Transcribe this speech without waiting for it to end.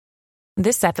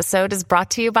This episode is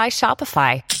brought to you by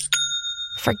Shopify.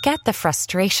 Forget the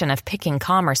frustration of picking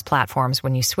commerce platforms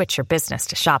when you switch your business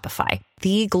to Shopify,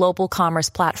 the global commerce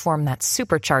platform that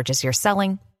supercharges your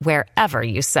selling wherever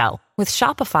you sell. With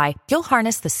Shopify, you'll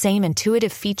harness the same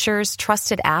intuitive features,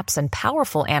 trusted apps, and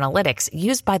powerful analytics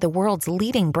used by the world's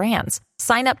leading brands.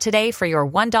 Sign up today for your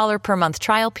 $1 per month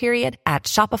trial period at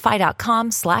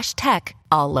shopify.com/tech,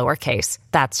 all lowercase.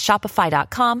 That's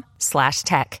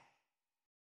shopify.com/tech.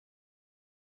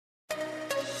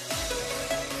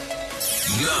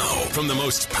 Now, from the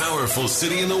most powerful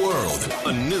city in the world,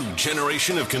 a new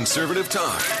generation of conservative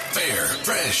talk. Fair,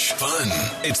 fresh, fun.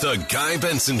 It's the Guy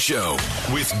Benson Show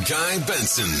with Guy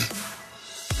Benson.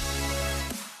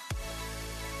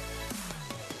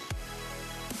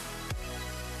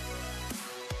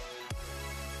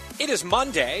 It is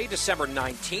Monday, December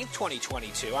 19th,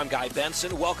 2022. I'm Guy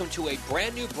Benson. Welcome to a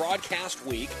brand new broadcast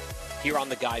week here on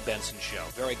the Guy Benson Show.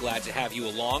 Very glad to have you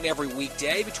along every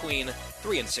weekday between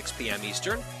 3 and 6 p.m.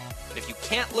 Eastern. But if you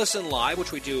can't listen live,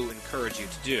 which we do encourage you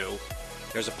to do,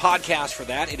 there's a podcast for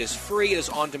that. It is free. It is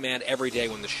on demand every day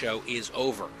when the show is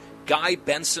over.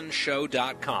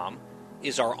 GuyBensonShow.com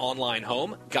is our online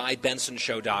home.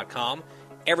 GuyBensonShow.com.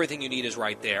 Everything you need is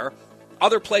right there.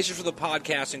 Other places for the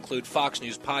podcast include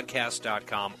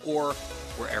FoxNewsPodcast.com or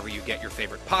wherever you get your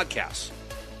favorite podcasts.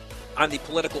 I'm the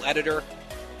political editor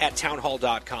at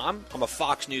townhall.com. I'm a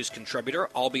Fox News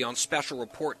contributor. I'll be on special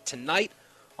report tonight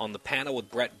on the panel with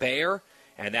Bret Baier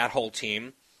and that whole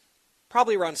team,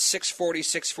 probably around 6:40,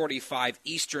 6:45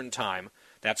 Eastern Time.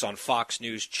 That's on Fox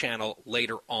News Channel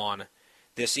later on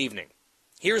this evening.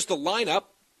 Here's the lineup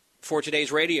for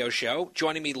today's radio show.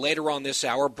 Joining me later on this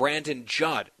hour, Brandon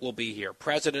Judd will be here,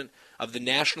 president of the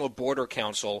National Border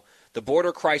Council. The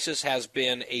border crisis has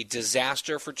been a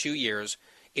disaster for 2 years.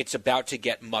 It's about to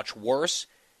get much worse.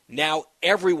 Now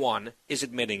everyone is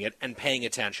admitting it and paying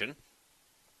attention.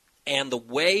 And the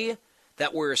way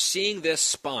that we're seeing this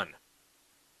spun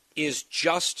is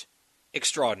just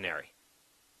extraordinary.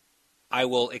 I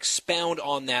will expound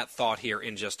on that thought here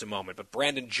in just a moment. But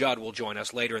Brandon Judd will join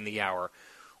us later in the hour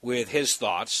with his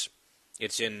thoughts.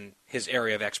 It's in his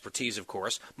area of expertise, of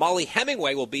course. Molly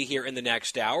Hemingway will be here in the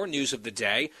next hour. News of the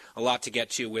day. A lot to get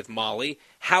to with Molly.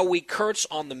 Howie Kurtz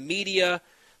on the media.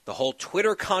 The whole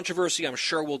Twitter controversy, I'm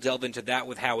sure we'll delve into that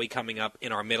with Howie coming up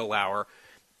in our middle hour.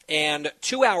 And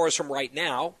 2 hours from right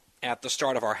now, at the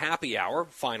start of our happy hour,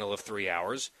 final of 3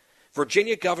 hours,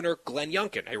 Virginia Governor Glenn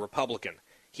Youngkin, a Republican.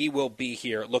 He will be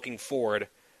here. Looking forward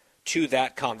to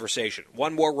that conversation.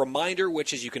 One more reminder,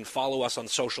 which is you can follow us on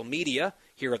social media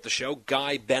here at the show,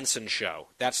 Guy Benson Show.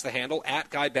 That's the handle,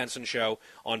 at Guy Benson Show,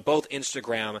 on both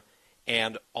Instagram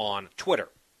and on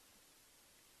Twitter.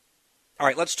 All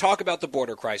right, let's talk about the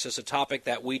border crisis, a topic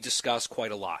that we discuss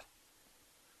quite a lot.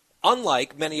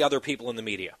 Unlike many other people in the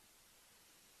media.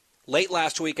 Late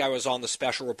last week, I was on the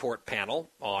special report panel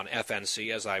on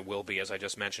FNC, as I will be, as I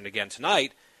just mentioned again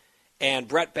tonight, and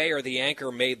Bret Baier, the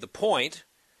anchor, made the point,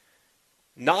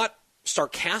 not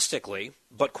sarcastically,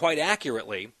 but quite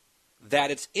accurately,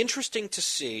 that it's interesting to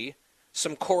see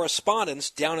some correspondents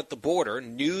down at the border,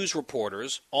 news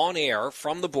reporters on air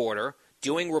from the border,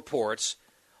 doing reports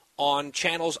on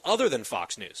channels other than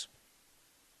Fox News.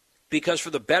 Because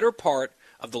for the better part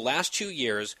of the last 2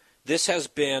 years, this has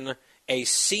been a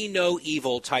see no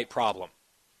evil type problem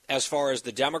as far as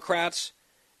the Democrats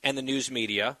and the news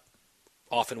media,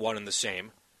 often one and the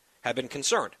same, have been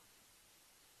concerned.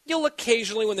 You'll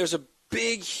occasionally, when there's a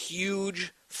big,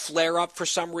 huge flare-up for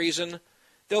some reason,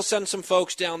 they'll send some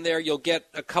folks down there, you'll get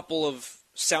a couple of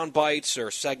sound bites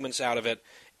or segments out of it,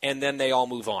 and then they all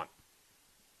move on.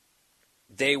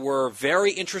 They were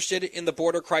very interested in the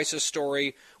border crisis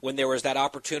story when there was that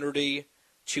opportunity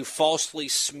to falsely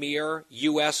smear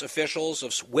U.S. officials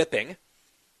of whipping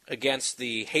against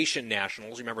the Haitian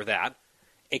nationals. Remember that?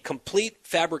 A complete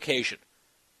fabrication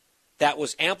that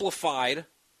was amplified,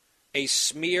 a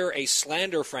smear, a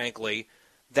slander, frankly,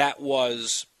 that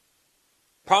was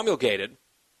promulgated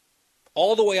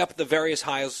all the way up at the very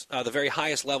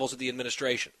highest levels of the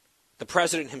administration. The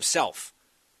president himself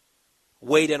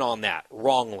weighed in on that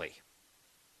wrongly.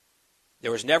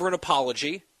 There was never an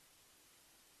apology.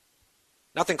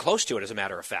 Nothing close to it, as a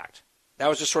matter of fact. That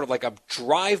was just sort of like a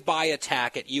drive-by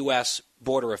attack at U.S.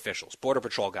 border officials, Border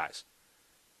Patrol guys.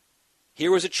 Here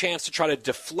was a chance to try to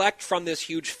deflect from this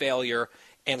huge failure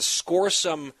and score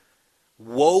some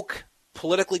woke,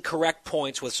 politically correct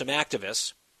points with some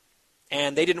activists,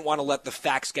 and they didn't want to let the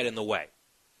facts get in the way.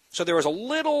 So there was a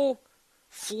little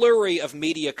flurry of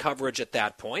media coverage at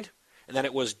that point, and then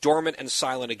it was dormant and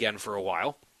silent again for a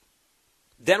while.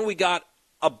 Then we got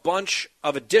a bunch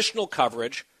of additional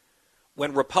coverage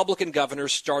when Republican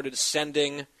governors started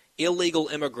sending illegal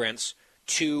immigrants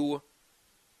to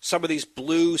some of these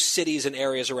blue cities and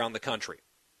areas around the country,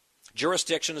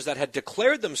 jurisdictions that had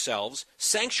declared themselves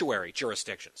sanctuary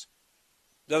jurisdictions.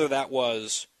 Whether that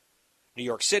was New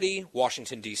York City,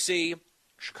 Washington, D.C.,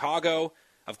 Chicago.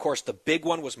 Of course, the big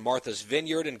one was Martha's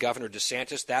Vineyard and Governor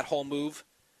DeSantis, that whole move.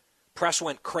 Press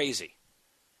went crazy.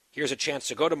 Here's a chance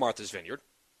to go to Martha's Vineyard,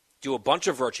 do a bunch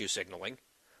of virtue signaling,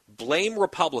 blame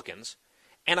Republicans,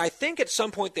 and I think at some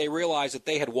point they realized that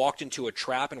they had walked into a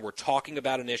trap and were talking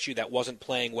about an issue that wasn't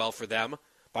playing well for them.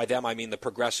 By them, I mean the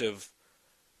progressive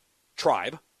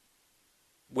tribe,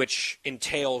 which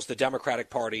entails the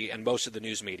Democratic Party and most of the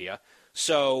news media.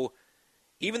 So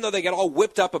even though they get all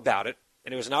whipped up about it,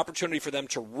 and it was an opportunity for them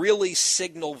to really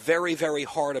signal very, very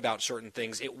hard about certain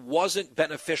things, it wasn't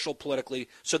beneficial politically,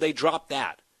 so they dropped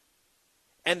that.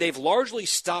 And they've largely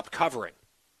stopped covering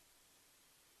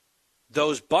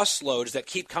those bus loads that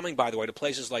keep coming, by the way, to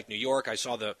places like New York. I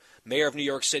saw the mayor of New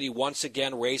York City once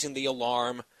again raising the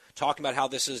alarm, talking about how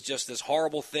this is just this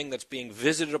horrible thing that's being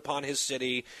visited upon his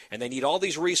city, and they need all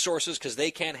these resources because they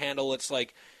can't handle it. It's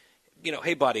like, you know,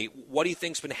 hey, buddy, what do you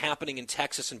think's been happening in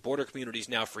Texas and border communities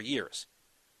now for years?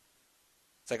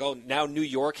 It's like, oh, now New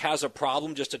York has a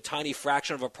problem, just a tiny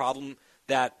fraction of a problem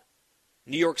that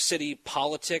New York City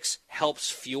politics helps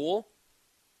fuel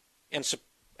and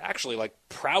actually, like,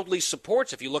 proudly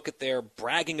supports if you look at their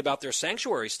bragging about their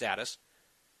sanctuary status.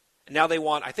 And now they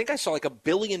want, I think I saw like $1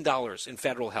 billion in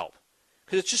federal help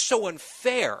because it's just so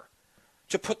unfair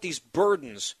to put these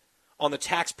burdens on the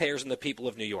taxpayers and the people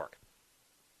of New York.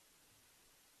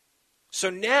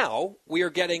 So now we are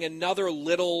getting another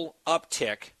little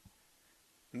uptick,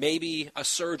 maybe a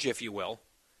surge, if you will,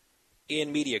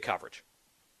 in media coverage.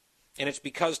 And it's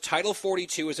because Title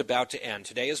 42 is about to end.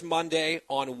 Today is Monday.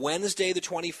 On Wednesday, the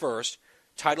 21st,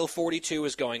 Title 42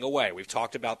 is going away. We've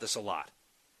talked about this a lot.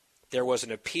 There was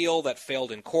an appeal that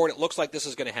failed in court. It looks like this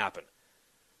is going to happen.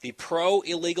 The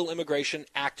pro-illegal immigration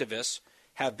activists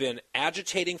have been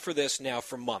agitating for this now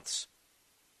for months.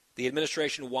 The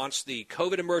administration wants the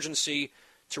COVID emergency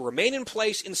to remain in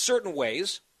place in certain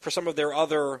ways for some of their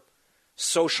other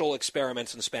social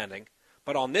experiments and spending.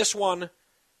 But on this one,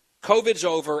 COVID's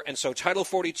over, and so Title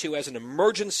 42 as an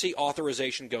emergency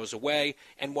authorization goes away,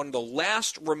 and one of the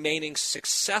last remaining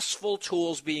successful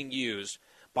tools being used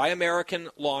by American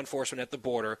law enforcement at the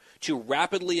border to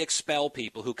rapidly expel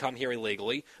people who come here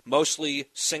illegally, mostly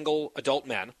single adult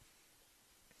men,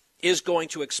 is going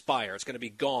to expire. It's going to be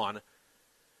gone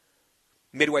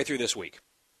midway through this week.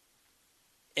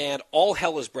 And all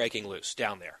hell is breaking loose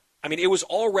down there. I mean, it was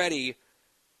already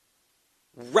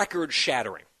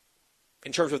record-shattering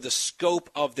in terms of the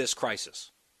scope of this crisis.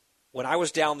 When I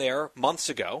was down there months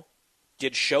ago,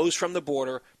 did shows from the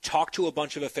border, talked to a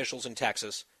bunch of officials in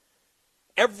Texas,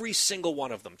 every single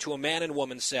one of them, to a man and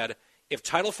woman, said, if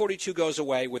Title 42 goes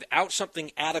away without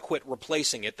something adequate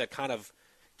replacing it that kind of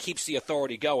keeps the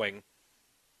authority going,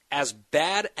 as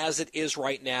bad as it is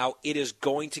right now, it is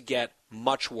going to get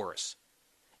much worse.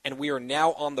 And we are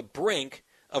now on the brink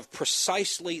of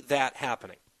precisely that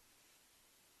happening.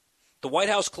 The White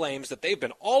House claims that they've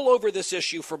been all over this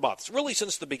issue for months, really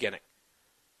since the beginning.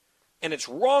 And it's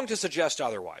wrong to suggest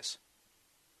otherwise.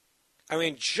 I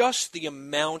mean, just the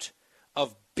amount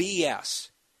of BS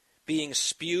being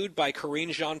spewed by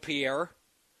Karine Jean-Pierre,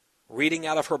 reading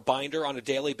out of her binder on a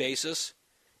daily basis,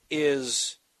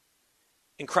 is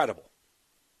incredible.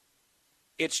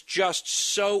 It's just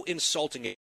so insulting. If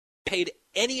you paid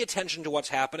any attention to what's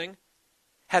happening,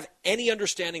 have any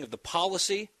understanding of the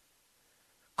policy,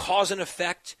 cause and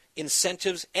effect,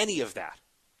 incentives, any of that,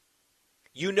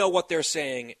 you know what they're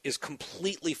saying is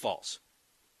completely false.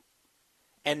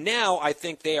 And now I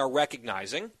think they are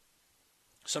recognizing,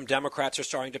 some Democrats are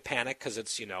starting to panic because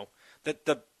it's, you know, that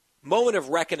the moment of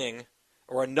reckoning,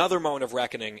 or another moment of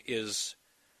reckoning, is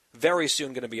very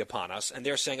soon going to be upon us. And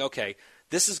they're saying, okay,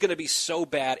 this is going to be so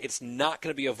bad, it's not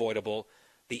going to be avoidable.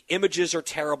 The images are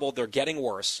terrible. They're getting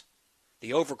worse.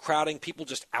 The overcrowding, people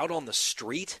just out on the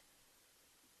street.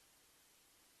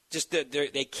 Just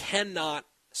they cannot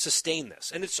sustain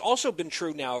this. And it's also been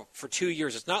true now for 2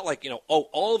 years. It's not like, you know, oh,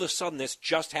 all of a sudden this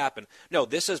just happened. No,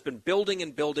 this has been building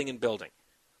and building and building.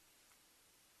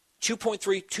 2.3,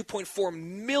 2.4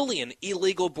 million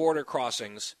illegal border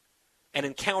crossings and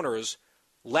encounters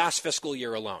last fiscal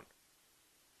year alone.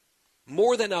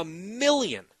 More than 1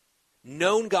 million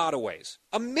known gotaways.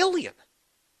 1 million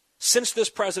since this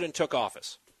president took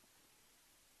office.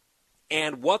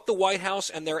 And what the White House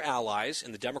and their allies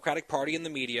in the Democratic Party and the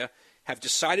media have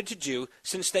decided to do,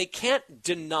 since they can't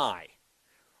deny,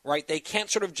 right, they can't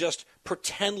sort of just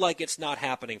pretend like it's not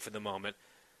happening for the moment,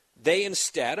 They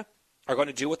instead are going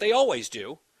to do what they always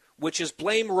do, which is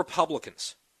blame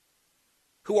Republicans,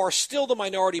 who are still the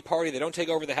minority party. They don't take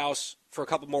over the House for a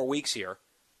couple more weeks here.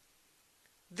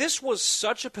 This was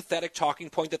such a pathetic talking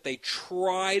point that they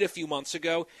tried a few months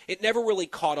ago. It never really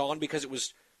caught on because it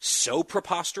was so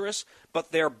preposterous,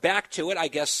 but they're back to it. I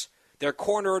guess they're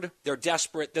cornered, they're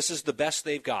desperate, this is the best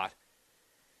they've got.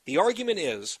 The argument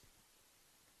is,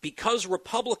 because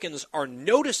Republicans are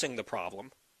noticing the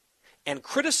problem and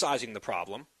criticizing the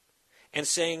problem and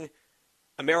saying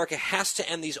America has to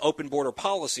end these open border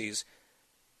policies,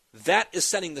 that is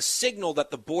sending the signal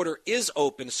that the border is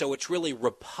open, so it's really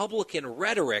Republican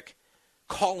rhetoric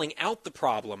calling out the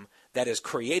problem that is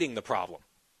creating the problem.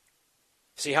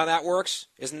 See how that works?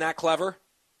 Isn't that clever?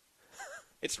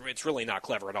 It's really not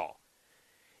clever at all.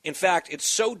 In fact, it's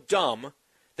so dumb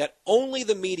that only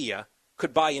the media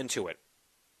could buy into it.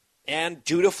 And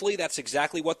dutifully, that's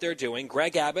exactly what they're doing.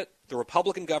 Greg Abbott, the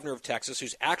Republican governor of Texas,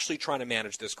 who's actually trying to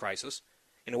manage this crisis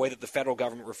in a way that the federal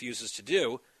government refuses to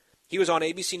do, he was on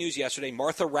ABC News yesterday.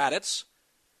 Martha Raddatz,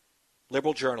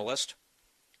 liberal journalist,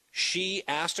 she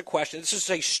asked a question. This is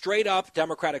a straight-up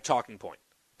Democratic talking point.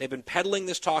 They've been peddling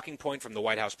this talking point from the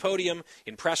White House podium,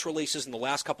 in press releases in the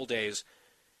last couple days.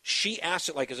 She asked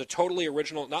it like as a totally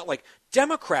original, not like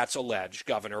Democrats allege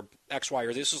Governor X, Y,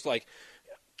 or this is like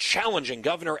challenging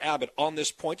Governor Abbott on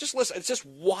this point. Just listen. It's just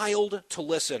wild to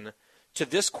listen to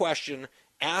this question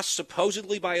asked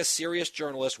supposedly by a serious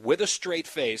journalist with a straight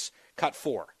face, cut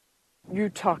 4. You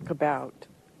talk about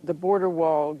the border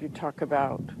wall, you talk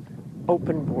about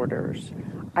open borders.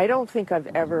 I don't think I've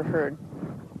ever heard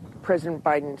President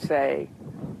Biden say,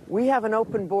 we have an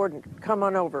open border, come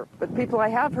on over. But people I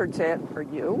have heard say it are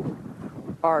you,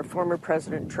 are former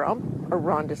President Trump, or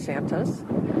Ron DeSantis.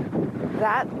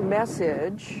 That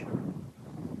message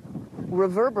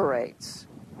reverberates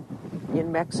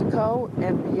in Mexico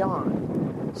and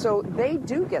beyond. So they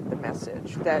do get the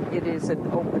message that it is an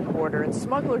open border, and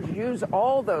smugglers use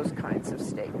all those kinds of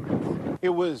statements. It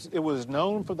was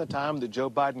known from the time that Joe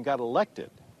Biden got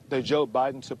elected that Joe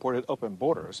Biden supported open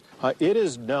borders. It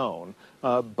is known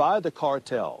by the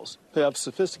cartels who have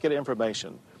sophisticated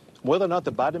information whether or not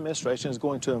the Biden administration is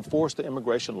going to enforce the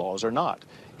immigration laws or not.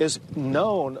 It's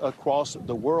known across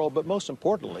the world, but most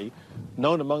importantly,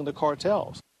 known among the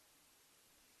cartels.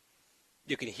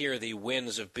 You can hear the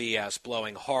winds of BS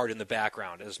blowing hard in the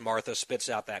background as Martha spits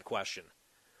out that question.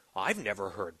 I've never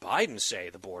heard Biden say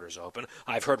the border's open.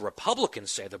 I've heard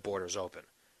Republicans say the border's open.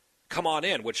 Come on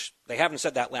in, which they haven't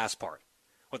said that last part.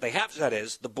 What they have said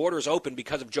is the border's open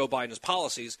because of Joe Biden's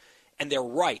policies, and they're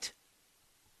right.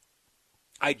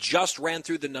 I just ran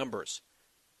through the numbers.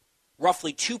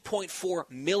 Roughly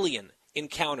 2.4 million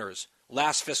encounters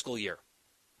last fiscal year.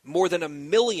 More than 1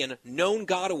 million known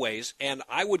gotaways, and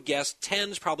I would guess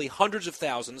tens, probably hundreds of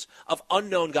thousands of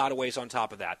unknown gotaways on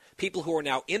top of that. People who are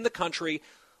now in the country,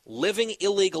 living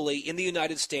illegally in the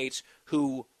United States,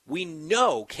 who we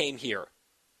know came here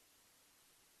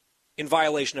in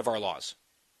violation of our laws.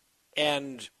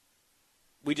 And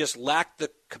we just lack the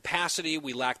capacity,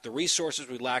 we lack the resources,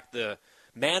 we lack the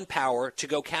manpower to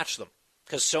go catch them.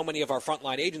 Because so many of our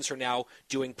frontline agents are now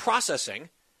doing processing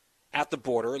at the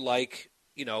border like,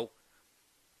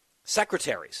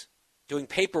 secretaries, doing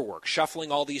paperwork,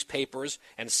 shuffling all these papers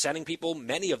and sending people,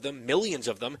 many of them, millions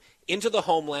of them, into the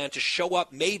homeland to show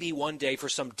up maybe one day for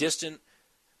some distant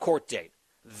court date.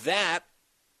 That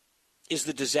is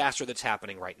the disaster that's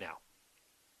happening right now.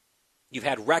 You've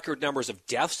had record numbers of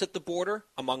deaths at the border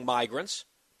among migrants,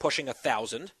 pushing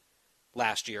 1,000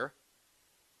 last year.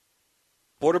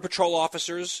 Border Patrol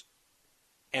officers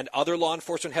and other law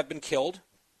enforcement have been killed.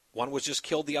 One was just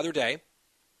killed the other day.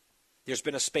 There's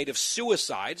been a spate of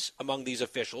suicides among these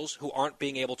officials who aren't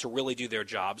being able to really do their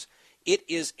jobs. It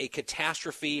is a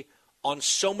catastrophe on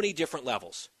so many different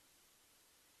levels.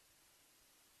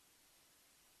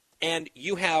 And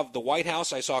you have the White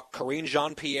House. I saw Karine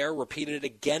Jean-Pierre repeated it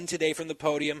again today from the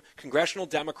podium. Congressional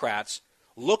Democrats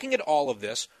looking at all of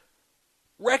this,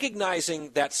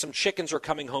 recognizing that some chickens are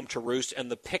coming home to roost and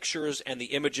the pictures and the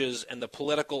images and the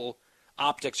political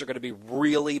optics are going to be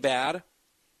really bad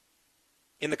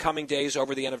in the coming days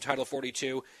over the end of Title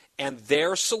 42. And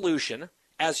their solution,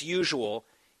 as usual,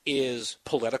 is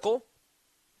political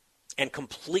and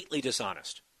completely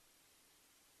dishonest.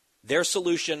 Their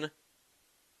solution,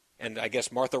 and I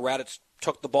guess Martha Raddatz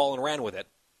took the ball and ran with it,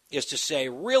 is to say,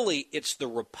 really, it's the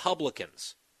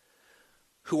Republicans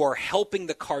who are helping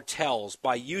the cartels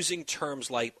by using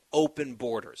terms like open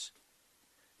borders.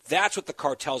 That's what the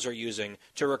cartels are using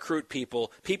to recruit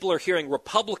people. People are hearing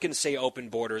Republicans say open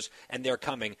borders, and they're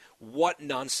coming. What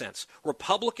nonsense.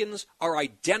 Republicans are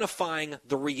identifying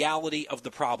the reality of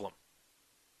the problem.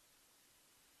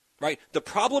 Right? The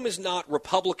problem is not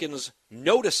Republicans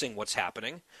noticing what's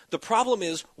happening. The problem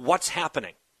is what's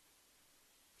happening.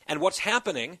 And what's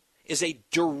happening is a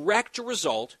direct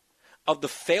result of the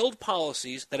failed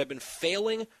policies that have been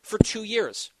failing for 2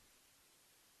 years.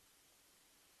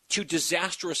 To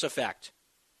disastrous effect.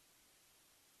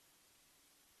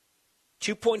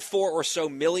 2.4 or so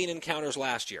million encounters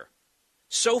last year.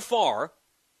 So far,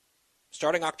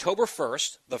 starting October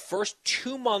 1st, the first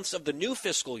 2 months of the new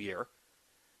fiscal year,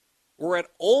 we're at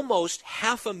almost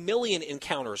 500,000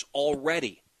 encounters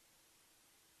already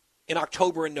in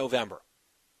October and November.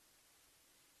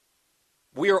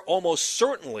 We are almost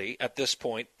certainly, at this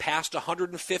point, past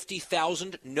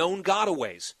 150,000 known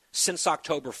gotaways since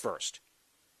October 1st.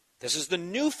 This is the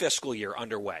new fiscal year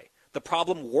underway. The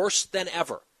problem worse than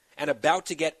ever and about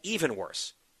to get even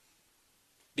worse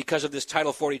because of this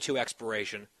Title 42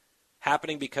 expiration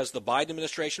happening because the Biden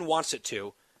administration wants it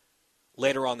to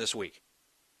later on this week.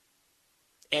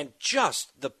 And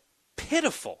just the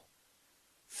pitiful,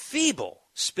 feeble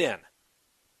spin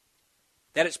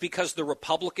that it's because the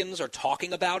Republicans are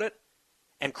talking about it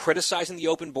and criticizing the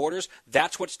open borders,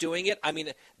 that's what's doing it. I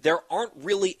mean, there aren't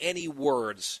really any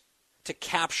words to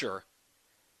capture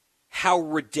how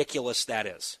ridiculous that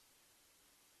is.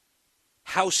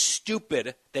 How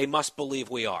stupid they must believe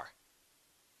we are.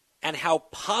 And how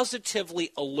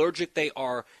positively allergic they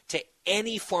are to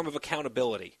any form of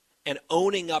accountability and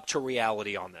owning up to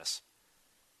reality on this.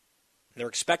 They're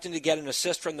expecting to get an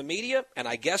assist from the media, and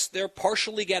I guess they're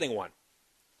partially getting one.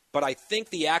 But I think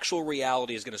the actual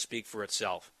reality is going to speak for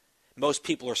itself. Most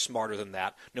people are smarter than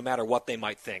that, no matter what they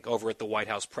might think, over at the White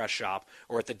House press shop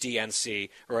or at the DNC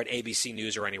or at ABC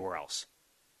News or anywhere else.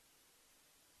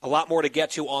 A lot more to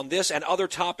get to on this and other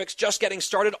topics just getting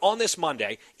started on this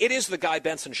Monday. It is the Guy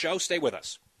Benson Show. Stay with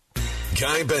us.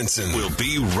 Guy Benson will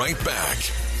be right back.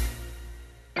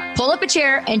 Pull up a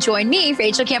chair and join me,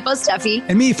 Rachel Campos Duffy.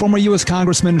 And me, former U.S.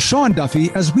 Congressman Sean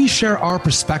Duffy, as we share our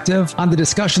perspective on the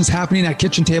discussions happening at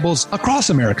kitchen tables across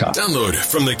America. Download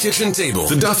From the Kitchen Table,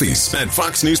 The Duffys, at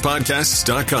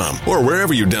foxnewspodcasts.com or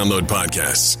wherever you download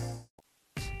podcasts.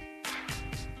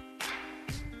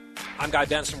 I'm Guy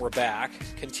Benson. We're back.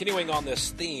 Continuing on this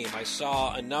theme, I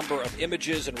saw a number of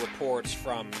images and reports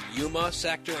from Yuma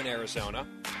sector in Arizona,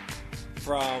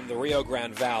 from the Rio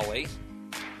Grande Valley,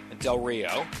 Del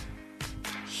Rio.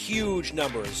 Huge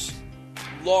numbers,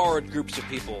 large groups of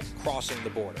people crossing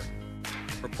the border.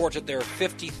 Reports that there are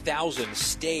 50,000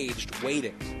 staged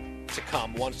waiting to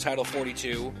come once Title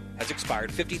 42 has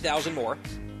expired. 50,000 more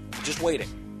just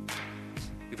waiting.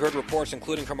 We've heard reports,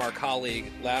 including from our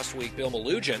colleague last week, Bill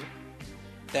Malugin,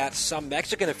 that some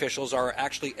Mexican officials are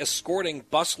actually escorting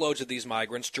busloads of these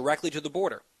migrants directly to the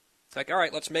border. It's like, all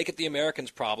right, let's make it the Americans'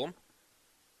 problem.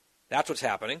 That's what's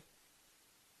happening.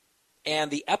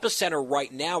 And the epicenter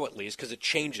right now, at least, because it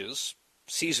changes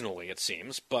seasonally, it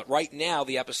seems, but right now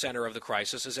the epicenter of the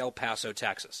crisis is El Paso,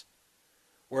 Texas,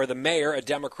 where the mayor, a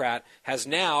Democrat, has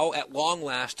now, at long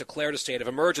last, declared a state of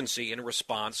emergency in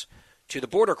response to the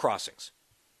border crossings.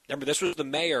 Remember, this was the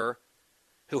mayor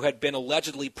who had been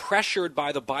allegedly pressured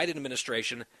by the Biden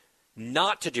administration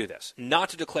not to do this, not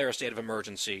to declare a state of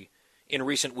emergency in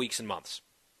recent weeks and months.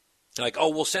 They're like, oh,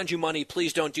 we'll send you money,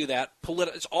 please don't do that.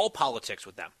 It's all politics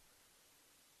with them.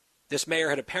 This mayor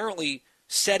had apparently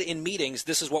said in meetings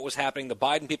this is what was happening. The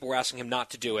Biden people were asking him not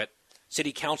to do it.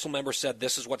 City council members said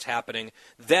this is what's happening.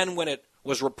 Then when it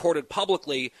was reported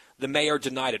publicly, the mayor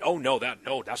denied it. Oh, no,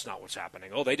 that's not what's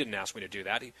happening. Oh, they didn't ask me to do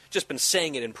that. He's just been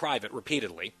saying it in private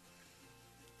repeatedly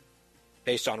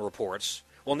based on reports.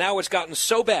 Well, now it's gotten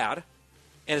so bad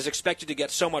and is expected to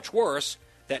get so much worse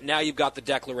that now you've got the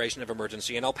declaration of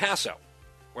emergency in El Paso,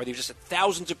 where you've just had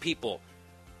thousands of people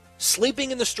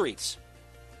sleeping in the streets.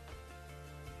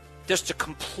 Just a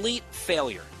complete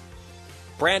failure.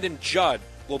 Brandon Judd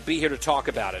will be here to talk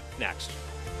about it next.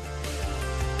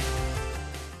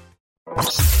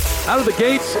 Out of the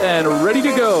gates and ready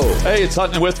to go. Hey, it's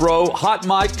Hutton Withrow. Hot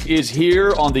Mike is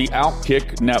here on the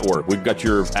Outkick Network. We've got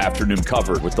your afternoon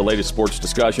covered with the latest sports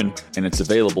discussion, and it's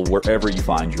available wherever you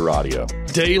find your audio.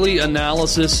 Daily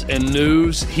analysis and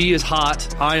news. He is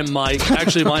hot. I am Mike.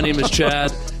 Actually, my name is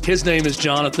Chad. His name is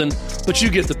Jonathan, but you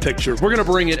get the picture. We're going to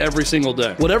bring it every single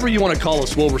day. Whatever you want to call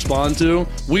us, we'll respond to.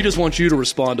 We just want you to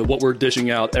respond to what we're dishing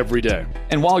out every day.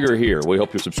 And while you're here, we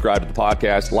hope you subscribe to the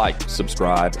podcast, like,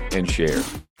 subscribe, and share.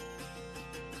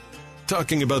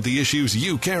 Talking about the issues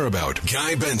you care about.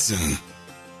 Guy Benson.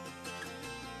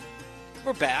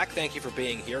 We're back. Thank you for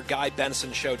being here.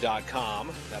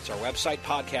 GuyBensonShow.com. That's our website,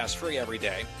 podcast free every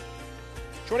day.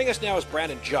 Joining us now is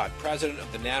Brandon Judd, president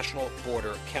of the National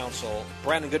Border Council.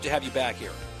 Brandon, good to have you back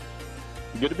here.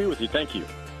 Good to be with you. Thank you.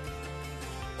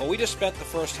 Well, we just spent the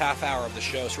first half hour of the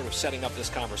show sort of setting up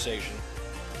this conversation,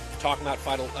 talking about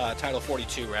Title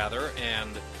 42,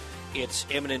 and its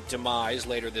imminent demise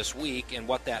later this week and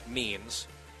what that means.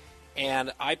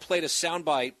 And I played a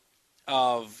soundbite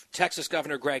of Texas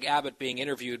Governor Greg Abbott being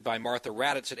interviewed by Martha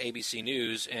Raddatz at ABC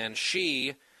News, and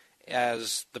she,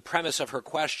 as the premise of her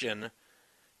question,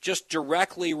 just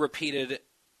directly repeated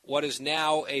what is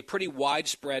now a pretty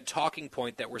widespread talking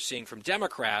point that we're seeing from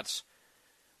Democrats.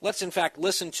 Let's, in fact,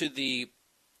 listen to the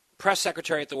press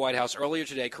secretary at the White House earlier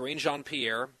today, Karine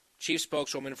Jean-Pierre, chief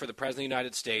spokeswoman for the President of the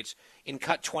United States, in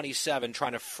Cut 27,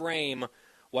 trying to frame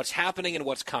what's happening and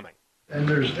what's coming. And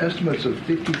there's estimates of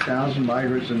 50,000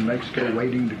 migrants in Mexico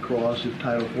waiting to cross if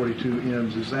Title 42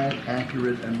 ends. Is that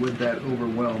accurate, and would that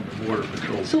overwhelm the Border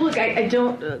Patrol? So, look, I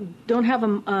don't have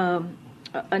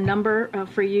a number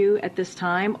for you at this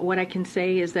time. What I can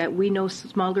say is that we know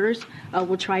smugglers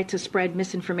will try to spread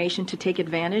misinformation to take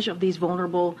advantage of these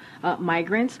vulnerable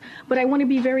migrants. But I want to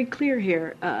be very clear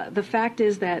here. The fact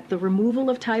is that the removal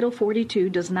of Title 42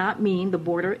 does not mean the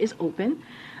border is open.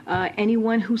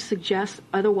 Anyone who suggests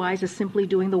otherwise is simply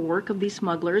doing the work of these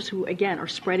smugglers who, again, are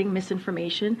spreading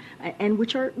misinformation and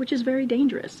which is very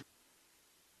dangerous.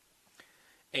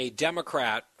 A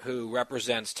Democrat who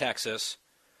represents Texas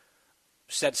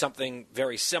said something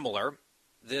very similar.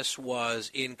 This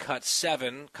was in Cut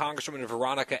 7, Congresswoman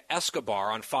Veronica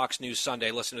Escobar on Fox News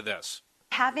Sunday. Listen to this.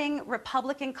 Having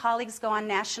Republican colleagues go on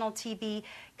national TV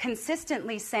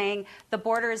consistently saying the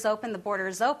border is open, the border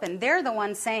is open. They're the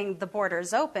ones saying the border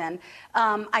is open.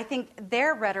 I think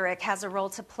their rhetoric has a role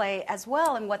to play as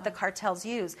well in what the cartels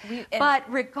use. But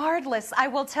regardless, I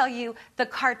will tell you, the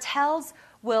cartels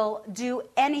will do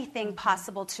anything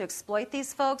possible to exploit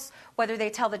these folks, whether they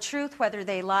tell the truth, whether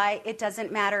they lie, it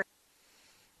doesn't matter.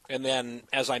 And then,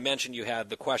 as I mentioned, you had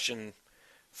the question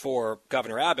for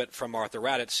Governor Abbott from Martha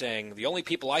Raddatz saying the only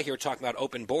people I hear talking about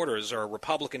open borders are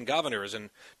Republican governors and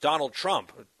Donald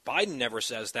Trump. Biden never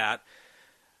says that.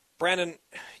 Brandon,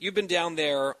 you've been down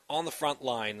there on the front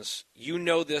lines. You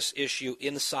know this issue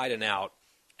inside and out.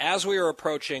 As we are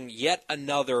approaching yet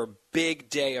another big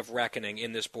day of reckoning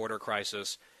in this border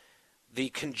crisis, the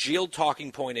congealed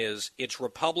talking point is it's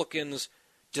Republicans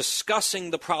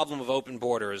discussing the problem of open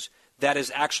borders that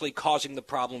is actually causing the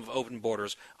problem of open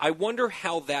borders. I wonder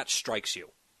how that strikes you.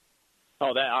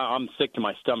 Oh, I'm sick to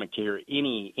my stomach to hear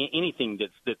anything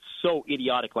that's so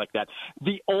idiotic like that.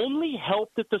 The only help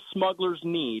that the smugglers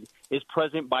need is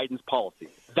President Biden's policy.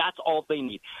 That's all they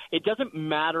need. It doesn't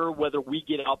matter whether we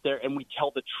get out there and we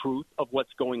tell the truth of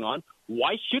what's going on.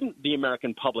 Why shouldn't the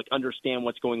American public understand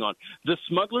what's going on? The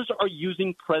smugglers are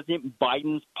using President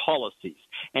Biden's policies.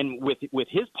 And with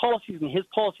his policies and his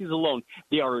policies alone,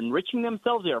 they are enriching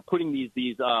themselves. They are putting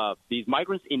these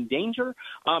migrants in danger.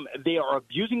 They are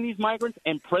abusing these migrants,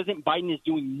 and President Biden is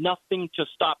doing nothing to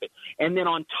stop it. And then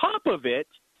on top of it,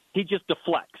 he just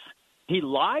deflects. He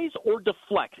lies or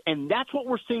deflects, and that's what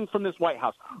we're seeing from this White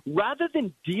House. Rather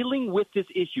than dealing with this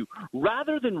issue,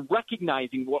 rather than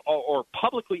recognizing or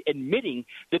publicly admitting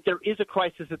that there is a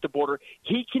crisis at the border,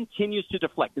 he continues to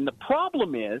deflect. And the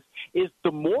problem is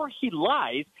the more he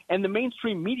lies and the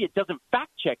mainstream media doesn't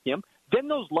fact-check him, then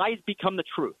those lies become the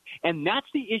truth. And that's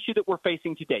the issue that we're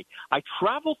facing today. I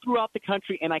travel throughout the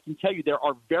country, and I can tell you there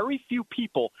are very few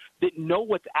people that know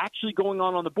what's actually going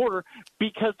on the border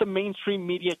because the mainstream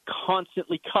media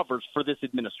constantly covers for this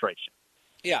administration.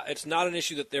 Yeah, it's not an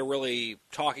issue that they're really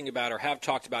talking about or have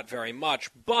talked about very much.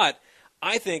 But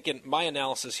I think, in my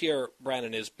analysis here,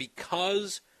 Brandon, is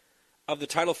because of the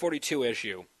Title 42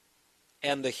 issue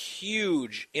and the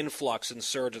huge influx and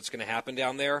surge that's going to happen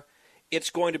down there, it's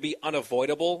going to be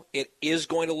unavoidable. It is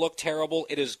going to look terrible.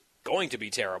 It is going to be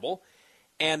terrible.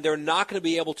 And they're not going to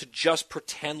be able to just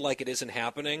pretend like it isn't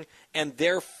happening. And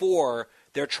therefore,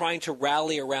 they're trying to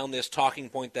rally around this talking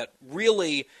point that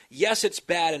really, yes, it's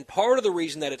bad. And part of the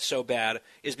reason that it's so bad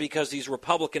is because these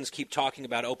Republicans keep talking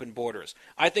about open borders.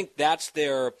 I think that's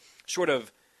their sort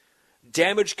of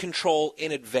damage control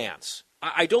in advance.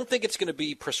 I don't think it's going to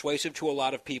be persuasive to a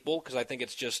lot of people because I think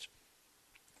it's just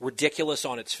ridiculous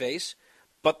on its face,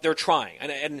 but they're trying.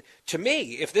 And to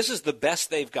me, if this is the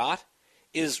best they've got,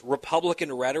 is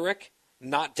Republican rhetoric,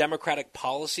 not Democratic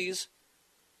policies,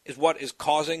 is what is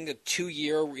causing a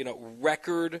 2-year,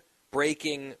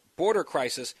 record-breaking border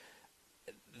crisis.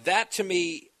 That, to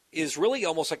me, is really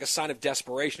almost like a sign of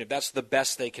desperation, if that's the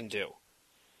best they can do.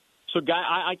 So, Guy,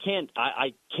 I can't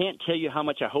tell you how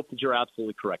much I hope that you're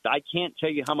absolutely correct. I can't tell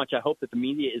you how much I hope that the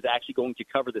media is actually going to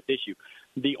cover this issue.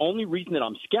 The only reason that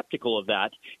I'm skeptical of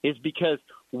that is because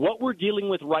what we're dealing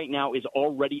with right now is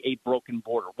already a broken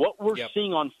border. What we're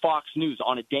seeing on Fox News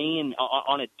on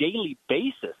a daily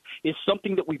basis is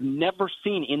something that we've never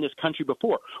seen in this country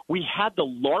before. We had the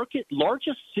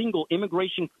largest single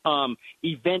immigration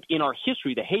event in our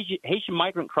history, the Haitian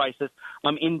migrant crisis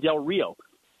in Del Rio.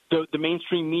 The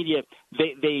mainstream media,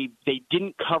 they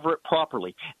didn't cover it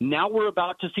properly. Now we're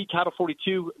about to see Title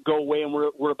 42 go away, and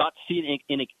we're about to see it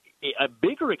in a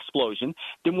bigger explosion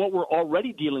than what we're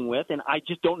already dealing with, and I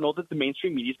just don't know that the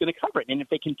mainstream media is going to cover it. And if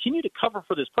they continue to cover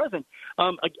for this president,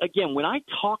 again, when I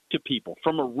talk to people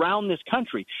from around this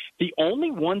country, the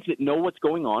only ones that know what's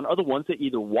going on are the ones that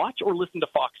either watch or listen to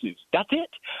Fox News. That's it.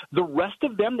 The rest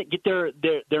of them that get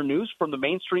their news from the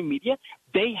mainstream media,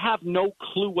 they have no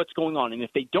clue what's going on. And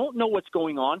if they don't know what's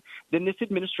going on, then this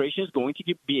administration is going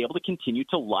to be able to continue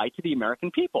to lie to the American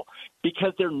people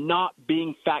because they're not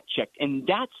being fact-checked. And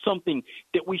that's something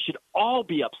that we should all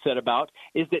be upset about,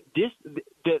 is that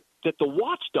that the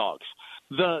watchdogs,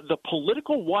 the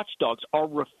political watchdogs, are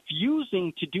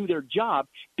refusing to do their job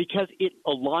because it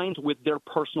aligns with their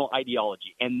personal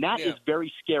ideology. And that is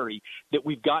very scary that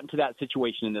we've gotten to that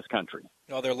situation in this country.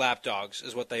 No, they're lapdogs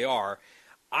is what they are.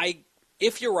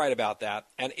 If you're right about that,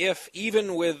 and if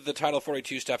even with the Title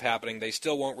 42 stuff happening, they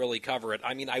still won't really cover it,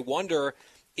 I mean, I wonder,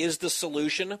 is the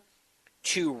solution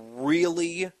to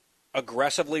really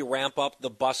aggressively ramp up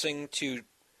the busing to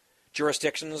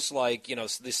jurisdictions like,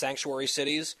 the sanctuary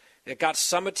cities? It got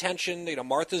some attention,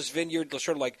 Martha's Vineyard,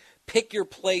 sort of like pick your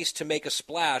place to make a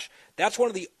splash. That's one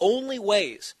of the only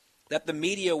ways that the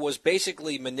media was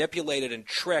basically manipulated and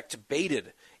tricked,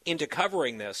 baited into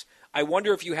covering this. I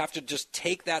wonder if you have to just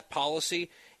take that policy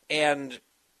and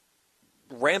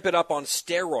ramp it up on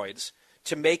steroids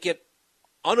to make it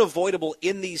unavoidable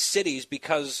in these cities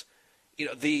because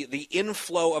the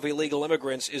inflow of illegal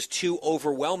immigrants is too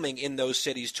overwhelming in those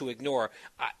cities to ignore.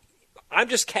 I'm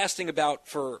just casting about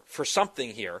for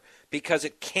something here because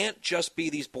it can't just be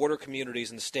these border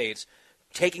communities and states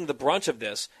taking the brunt of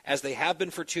this, as they have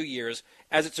been for 2 years,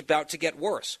 as it's about to get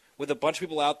worse, with a bunch of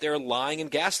people out there lying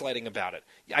and gaslighting about it.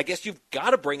 I guess you've got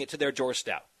to bring it to their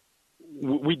doorstep.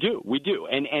 We do.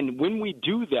 And when we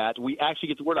do that, we actually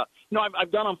get the word out.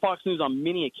 I've gone on Fox News on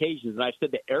many occasions, and I've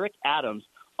said that Eric Adams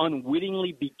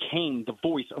unwittingly became the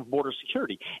voice of border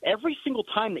security. Every single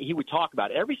time that he would talk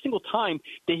about it, every single time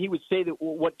that he would say that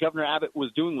what Governor Abbott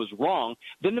was doing was wrong,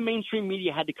 then the mainstream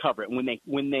media had to cover it. When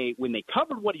they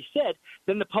covered what he said,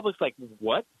 then the public's like,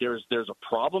 "What? There's a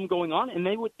problem going on," and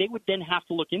they would then have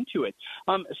to look into it.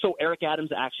 So Eric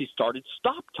Adams actually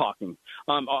stopped talking.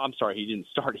 I'm sorry, he didn't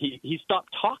start. He stopped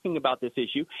talking about this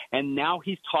issue, and now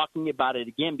he's talking about it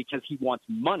again because he wants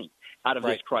money out of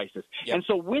this crisis. Yep. And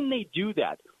so when they do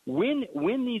that, when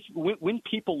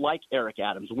people like Eric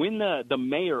Adams, when the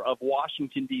mayor of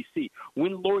Washington, D.C.,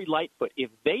 when Lori Lightfoot, if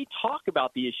they talk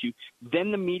about the issue,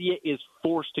 then the media is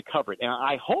forced to cover it. And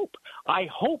I hope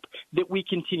that we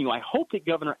continue. I hope that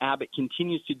Governor Abbott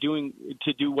continues to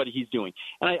do what he's doing.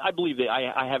 And I believe that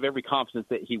I have every confidence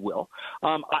that he will.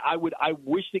 I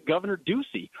wish that Governor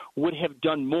Ducey would have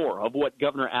done more of what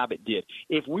Governor Abbott did.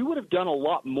 If we would have done a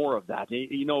lot more of that,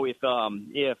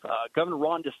 if Governor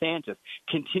Ron DeSantis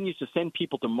continues to send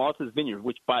people to Martha's Vineyard,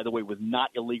 which, by the way, was not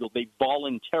illegal. They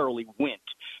voluntarily went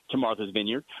to Martha's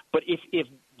Vineyard. But if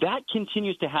that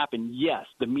continues to happen, yes,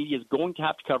 the media is going to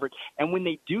have to cover it. And when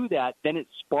they do that, then it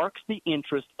sparks the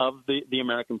interest of the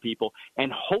American people,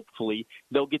 and hopefully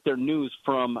they'll get their news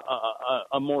from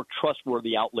a more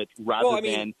trustworthy outlet rather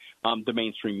than the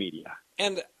mainstream media.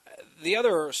 And the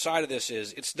other side of this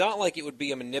is it's not like it would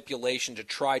be a manipulation to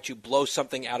try to blow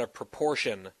something out of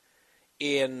proportion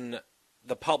in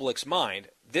the public's mind.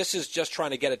 This is just trying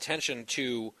to get attention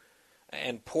to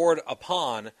and poured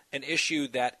upon an issue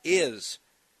that is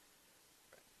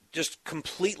just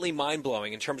completely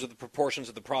mind-blowing in terms of the proportions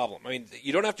of the problem. I mean,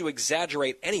 you don't have to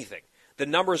exaggerate anything. The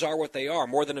numbers are what they are.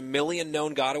 More than 1 million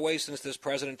known gotaways since this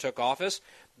president took office.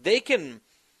 They can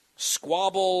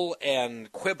squabble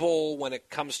and quibble when it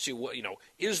comes to,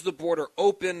 is the border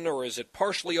open or is it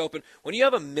partially open? When you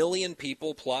have 1 million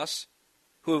people plus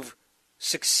who've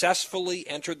successfully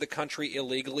entered the country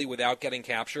illegally without getting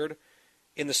captured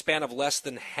in the span of less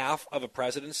than half of a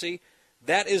presidency,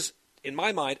 that is, in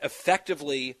my mind,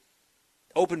 effectively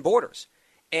open borders.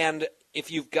 And if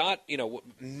you've got,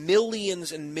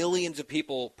 millions and millions of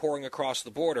people pouring across the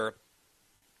border,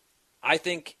 I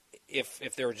think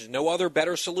if there's no other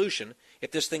better solution,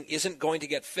 if this thing isn't going to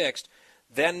get fixed,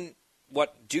 then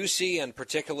what Ducey and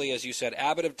particularly, as you said,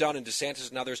 Abbott have done and DeSantis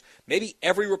and others, maybe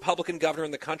every Republican governor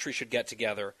in the country should get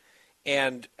together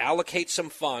and allocate some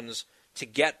funds to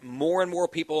get more and more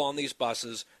people on these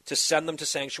buses, to send them to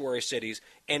sanctuary cities,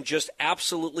 and just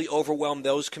absolutely overwhelm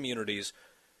those communities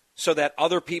so that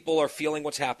other people are feeling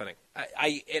what's happening.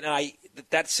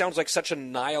 That sounds like such a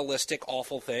nihilistic,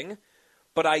 awful thing,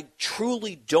 but I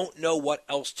truly don't know what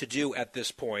else to do at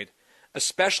this point,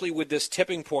 especially with this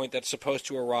tipping point that's supposed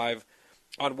to arrive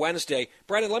on Wednesday.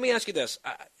 Brandon, let me ask you this,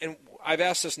 and I've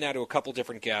asked this now to a couple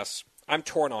different guests. I'm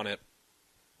torn on it.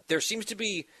 There seems to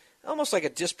be almost like a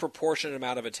disproportionate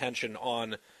amount of attention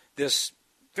on this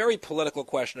very political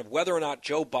question of whether or not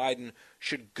Joe Biden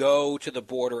should go to the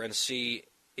border and see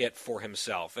it for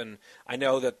himself. And I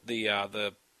know that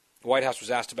the White House was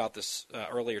asked about this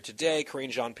earlier today. Karine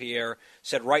Jean-Pierre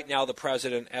said right now the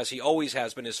president, as he always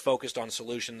has been, is focused on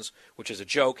solutions, which is a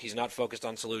joke. He's not focused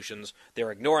on solutions.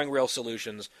 They're ignoring real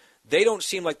solutions. They don't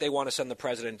seem like they want to send the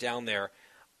president down there.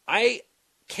 I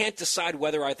can't decide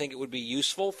whether I think it would be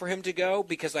useful for him to go,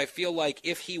 because I feel like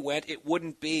if he went, it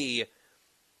wouldn't be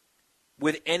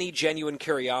with any genuine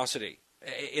curiosity,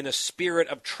 in a spirit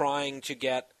of trying to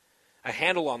get a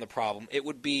handle on the problem. It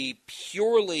would be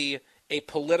purely a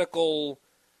political,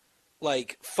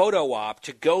 photo op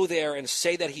to go there and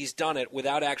say that he's done it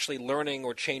without actually learning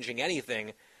or changing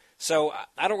anything. So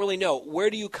I don't really know. Where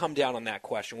do you come down on that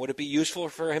question? Would it be useful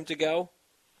for him to go?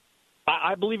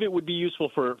 I believe it would be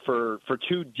useful for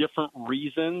two different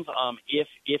reasons.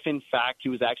 If in fact he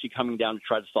was actually coming down to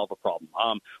try to solve a problem.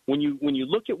 When you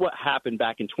look at what happened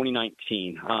back in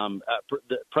 2019,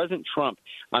 President Trump,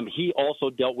 he also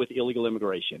dealt with illegal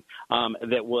immigration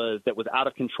that was out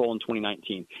of control in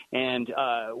 2019. And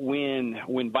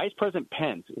when Vice President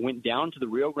Pence went down to the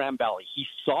Rio Grande Valley, he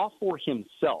saw for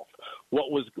himself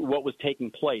what was taking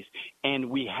place, and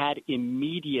we had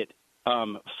immediate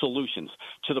solutions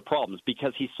to the problems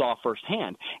because he saw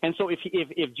firsthand. And so if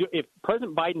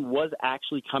President Biden was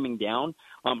actually coming down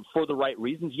for the right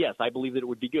reasons, yes, I believe that it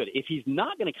would be good. If he's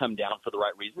not going to come down for the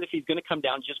right reasons, if he's going to come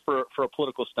down just for a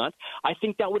political stunt, I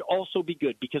think that would also be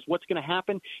good, because what's going to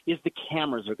happen is the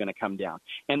cameras are going to come down,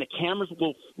 and the cameras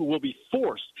will be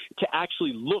forced to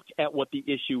actually look at what the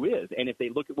issue is. And if they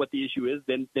look at what the issue is,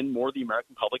 then more of the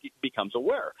American public becomes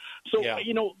aware. So,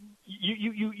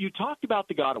 you talked about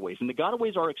the gotaways, and the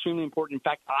gotaways are extremely important. In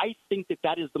fact, I think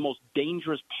that is the most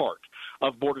dangerous part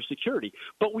of border security.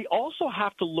 But we also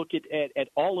have to look at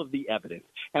all of the evidence.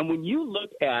 And when you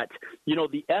look at,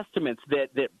 the estimates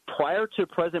that prior to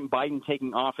President Biden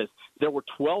taking office, there were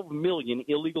 12 million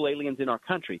illegal aliens in our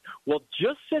country. Well,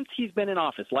 just since he's been in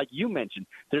office, like you mentioned,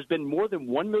 there's been more than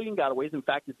 1 million gotaways. In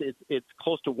fact, it's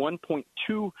close to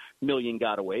 1.2 million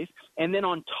gotaways. And then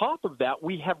on top of that,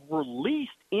 we have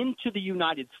released into the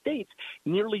United States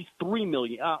nearly 3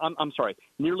 million.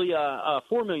 Nearly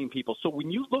 4 million people. So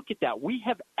when you look at that, we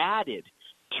have added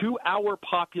to our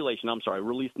population.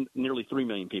 Released nearly 3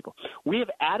 million people. We have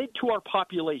added to our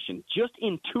population just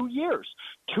in 2 years.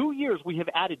 2 years, we have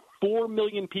added 4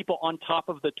 million people on top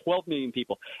of the 12 million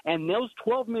people. And those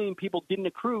 12 million people didn't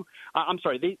accrue.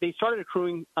 They started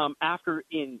accruing after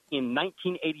in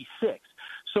 1986.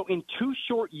 So in 2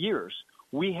 short years,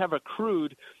 we have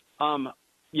accrued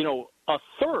a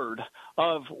third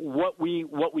of what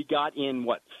we got in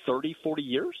 30, 40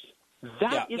 years.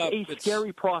 That is a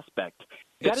scary prospect.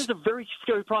 That is a very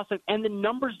scary prospect, and the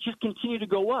numbers just continue to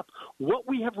go up. What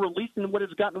we have released and what has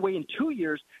gotten away in 2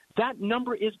 years, that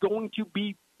number is going to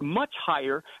be much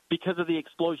higher because of the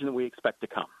explosion that we expect to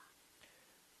come.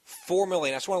 4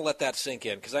 million. I just want to let that sink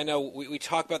in, because I know we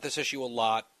talk about this issue a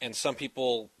lot, and some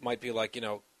people might be like,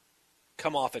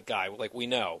 come off it, guy. Like, we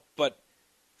know. But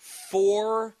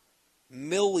 4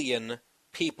 million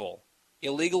people,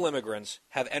 illegal immigrants,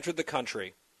 have entered the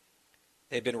country.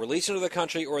 They've been released into the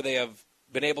country, or they have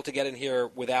been able to get in here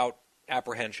without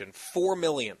apprehension. 4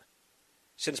 million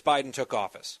since Biden took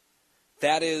office.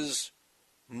 That is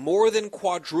more than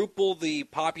quadruple the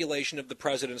population of the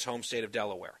president's home state of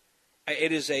Delaware.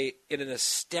 It is an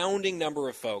astounding number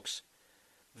of folks.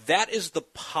 That is the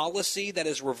policy that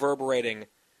is reverberating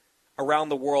around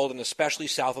the world, and especially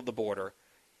south of the border.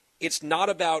 It's not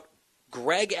about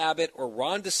Greg Abbott or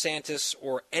Ron DeSantis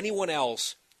or anyone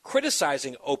else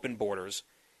criticizing open borders.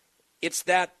 It's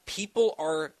that people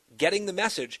are getting the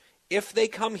message. If they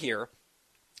come here,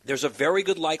 there's a very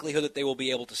good likelihood that they will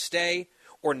be able to stay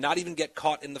or not even get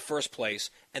caught in the first place,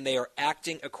 and they are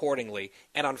acting accordingly.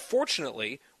 And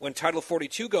unfortunately, when Title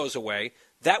 42 goes away,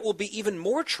 that will be even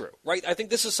more true, right? I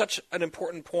think this is such an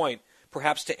important point,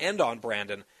 perhaps to end on,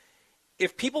 Brandon.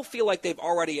 If people feel like they've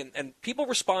already, and people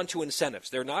respond to incentives,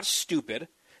 they're not stupid.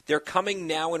 They're coming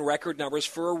now in record numbers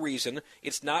for a reason.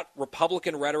 It's not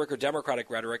Republican rhetoric or Democratic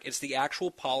rhetoric. It's the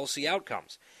actual policy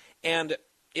outcomes. And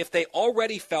if they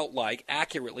already felt like,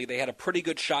 accurately, they had a pretty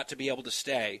good shot to be able to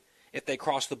stay if they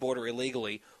crossed the border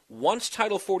illegally, once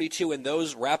Title 42 and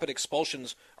those rapid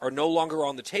expulsions are no longer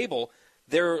on the table,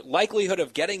 their likelihood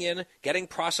of getting in, getting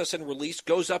processed and released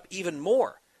goes up even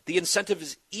more. The incentive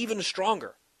is even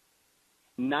stronger.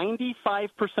 95%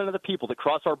 of the people that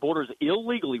cross our borders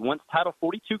illegally, once Title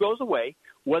 42 goes away,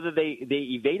 whether they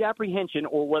evade apprehension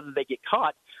or whether they get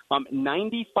caught,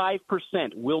 95%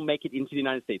 will make it into the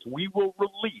United States. We will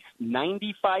release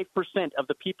 95% of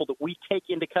the people that we take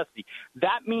into custody.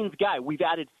 That means, Guy, we've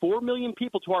added 4 million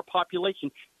people to our population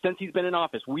since he's been in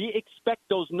office. We expect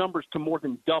those numbers to more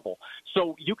than double.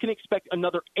 So you can expect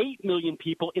another 8 million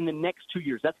people in the next 2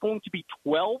 years. That's going to be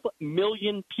 12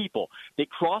 million people that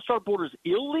crossed our borders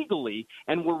illegally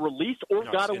and were released or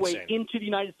got away into the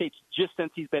United States just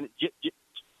since he's been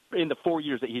in the 4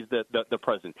 years that he's the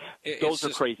president. Those are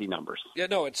crazy numbers. Yeah,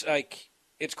 no, it's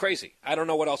crazy. I don't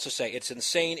know what else to say. It's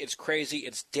insane. It's crazy.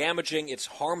 It's damaging. It's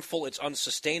harmful. It's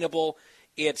unsustainable.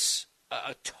 It's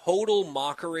a total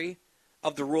mockery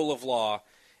of the rule of law.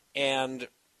 And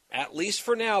at least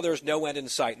for now, there's no end in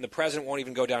sight, and the president won't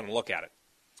even go down and look at it.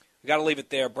 We've got to leave it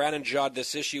there. Brandon Judd,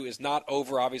 this issue is not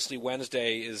over. Obviously,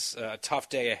 Wednesday is a tough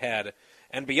day ahead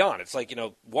and beyond. It's like,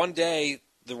 one day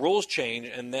the rules change,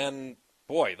 and then,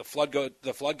 boy, the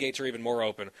floodgates are even more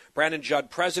open. Brandon Judd,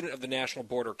 president of the National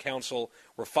Border Council.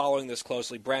 We're following this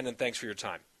closely. Brandon, thanks for your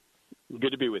time.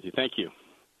 Good to be with you. Thank you.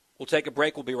 We'll take a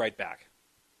break. We'll be right back.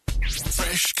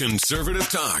 Fresh conservative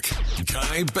talk.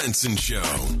 Guy Benson Show.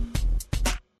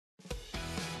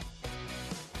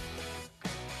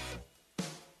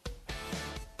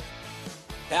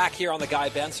 Back here on the Guy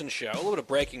Benson Show, a little bit of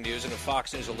breaking news and a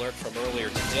Fox News alert from earlier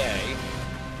today.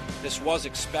 This was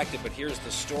expected, but here's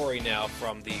the story now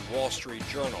from the Wall Street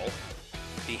Journal.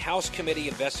 The House committee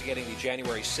investigating the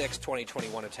January 6,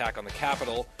 2021 attack on the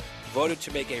Capitol voted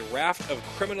to make a raft of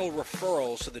criminal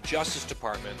referrals to the Justice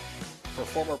Department for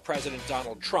former President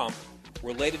Donald Trump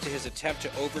related to his attempt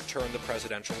to overturn the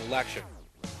presidential election.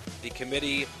 The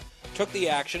committee took the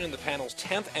action in the panel's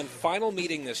 10th and final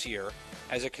meeting this year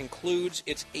as it concludes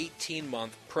its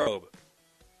 18-month probe.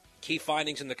 Key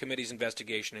findings in the committee's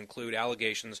investigation include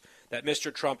allegations that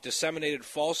Mr. Trump disseminated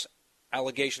false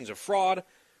allegations of fraud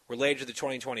related to the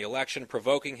 2020 election,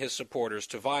 provoking his supporters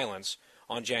to violence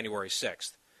on January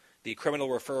 6th. The criminal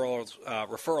referrals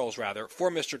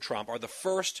for Mr. Trump are the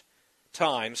first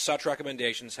time such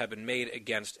recommendations have been made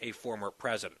against a former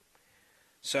president.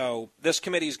 So this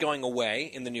committee is going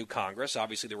away in the new Congress.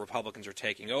 Obviously, the Republicans are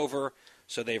taking over,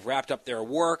 so they've wrapped up their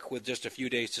work with just a few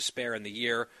days to spare in the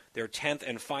year. Their 10th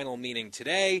and final meeting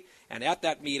today, and at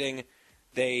that meeting,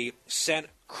 they sent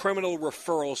criminal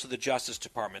referrals to the Justice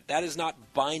Department. That is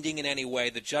not binding in any way.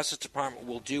 The Justice Department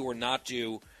will do or not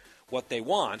do what they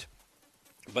want,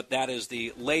 but that is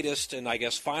the latest and, I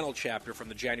guess, final chapter from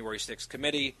the January 6th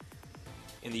committee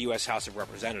in the U.S. House of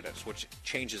Representatives, which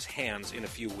changes hands in a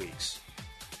few weeks.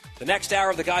 The next hour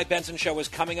of the Guy Benson Show is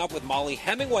coming up with Molly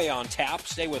Hemingway on tap.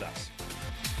 Stay with us.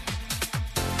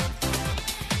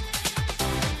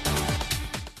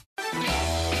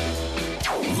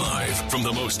 Live from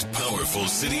the most powerful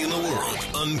city in the world,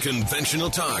 unconventional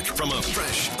talk from a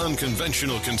fresh,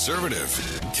 unconventional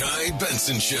conservative. Guy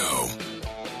Benson Show.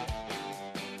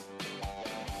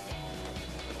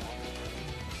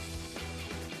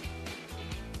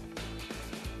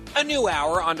 A new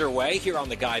hour underway here on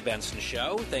The Guy Benson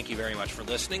Show. Thank you very much for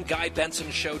listening.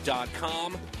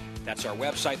 GuyBensonShow.com. That's our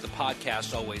website. The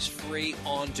podcast always free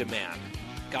on demand.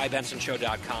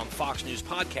 GuyBensonShow.com,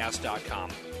 FoxNewsPodcast.com,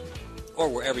 or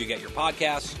wherever you get your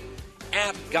podcasts.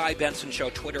 At Guy Benson Show,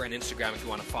 Twitter and Instagram if you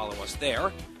want to follow us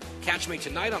there. Catch me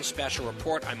tonight on Special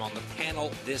Report. I'm on the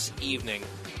panel this evening.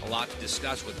 A lot to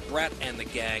discuss with Brett and the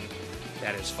gang.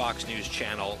 That is Fox News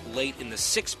Channel, late in the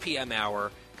 6 p.m.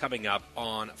 hour, coming up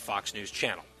on Fox News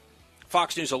Channel.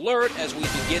 Fox News Alert as we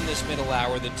begin this middle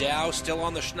hour. The Dow still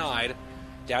on the schneid,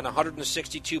 down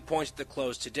 162 points at the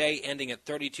close today, ending at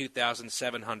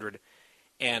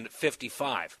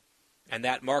 32,755. And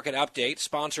that market update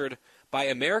sponsored by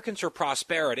Americans for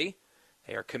Prosperity.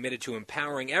 They are committed to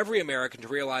empowering every American to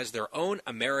realize their own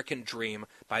American dream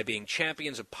by being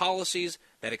champions of policies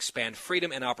that expand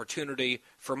freedom and opportunity.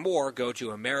 For more, go to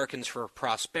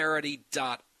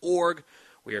americansforprosperity.org.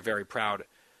 We are very proud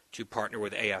to partner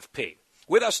with AFP.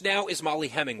 With us now is Molly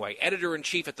Hemingway,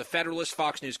 editor-in-chief at The Federalist,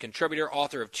 Fox News contributor,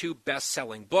 author of 2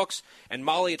 best-selling books. And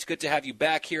Molly, it's good to have you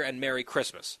back here, and Merry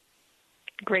Christmas.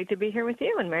 Great to be here with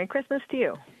you, and Merry Christmas to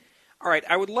you. All right,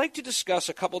 I would like to discuss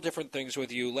a couple different things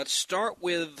with you. Let's start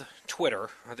with Twitter.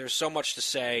 There's so much to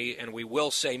say, and we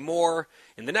will say more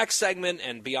in the next segment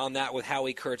and beyond that with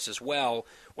Howie Kurtz as well.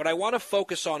 What I want to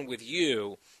focus on with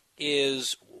you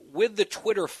is with the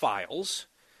Twitter files,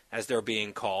 as they're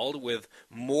being called, with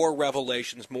more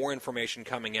revelations, more information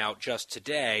coming out just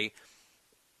today,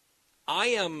 I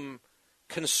am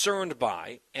concerned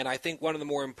by, and I think one of the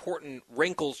more important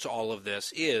wrinkles to all of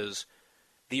this is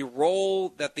the role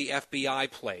that the FBI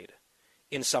played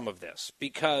in some of this.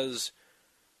 Because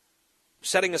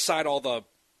setting aside all the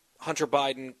Hunter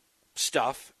Biden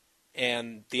stuff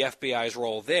and the FBI's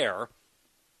role there,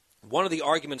 one of the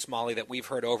arguments, Molly, that we've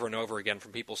heard over and over again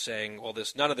from people saying, well,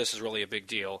 none of this is really a big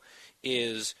deal,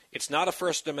 is it's not a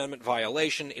First Amendment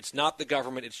violation, it's not the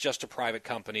government, it's just a private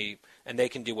company, and they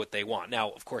can do what they want.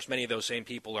 Now, of course, many of those same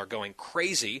people are going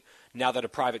crazy now that a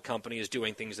private company is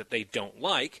doing things that they don't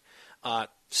like.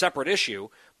 Separate issue,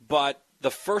 but the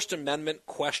First Amendment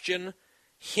question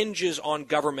hinges on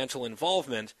governmental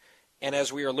involvement. And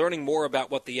as we are learning more about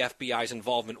what the FBI's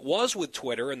involvement was with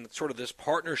Twitter and sort of this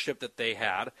partnership that they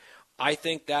had, I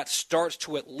think that starts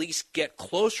to at least get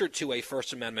closer to a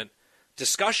First Amendment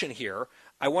discussion here.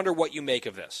 I wonder what you make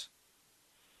of this.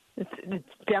 It's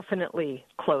definitely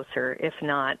closer, if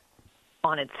not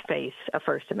on its face, a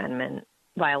First Amendment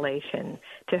violation,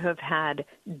 to have had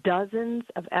dozens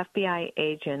of FBI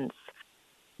agents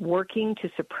working to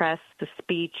suppress the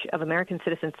speech of American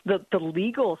citizens, the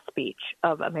legal speech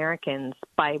of Americans,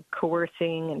 by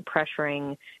coercing and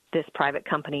pressuring this private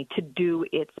company to do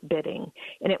its bidding.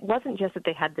 And it wasn't just that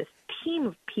they had this team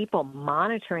of people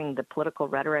monitoring the political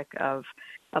rhetoric of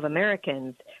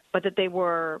Americans, but that they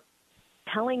were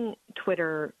telling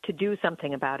Twitter to do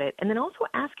something about it, and then also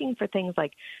asking for things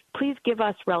like, please give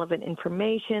us relevant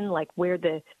information, like where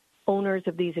the owners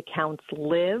of these accounts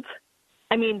live.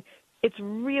 I mean, it's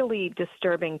really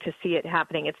disturbing to see it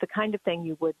happening. It's the kind of thing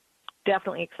you would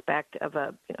definitely expect of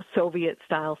a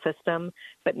Soviet-style system,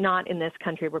 but not in this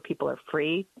country where people are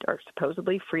free, or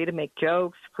supposedly free to make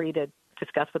jokes, free to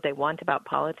discuss what they want about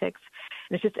politics.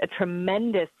 And it's just a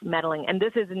tremendous meddling. And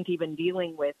this isn't even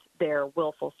dealing with their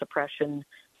willful suppression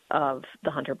of the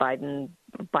Hunter Biden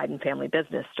family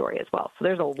business story as well. So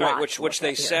there's a lot. Right, which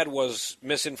they said was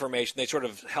misinformation. They sort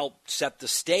of helped set the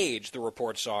stage, the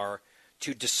reports are,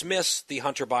 to dismiss the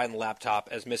Hunter Biden laptop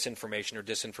as misinformation or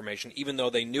disinformation, even though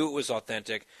they knew it was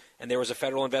authentic, and there was a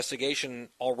federal investigation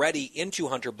already into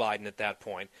Hunter Biden at that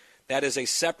point. That is a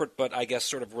separate but, I guess,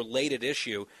 sort of related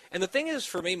issue. And the thing is,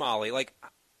 for me, Molly, like,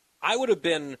 I would have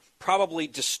been probably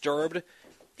disturbed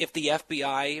if the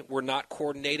FBI were not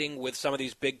coordinating with some of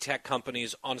these big tech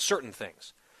companies on certain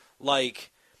things.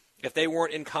 Like, if they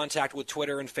weren't in contact with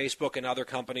Twitter and Facebook and other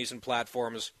companies and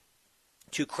platforms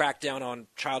to crack down on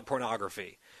child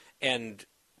pornography and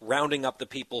rounding up the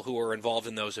people who are involved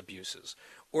in those abuses.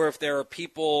 Or if there are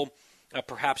people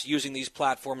perhaps using these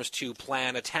platforms to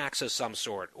plan attacks of some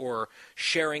sort, or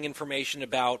sharing information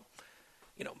about,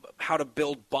 how to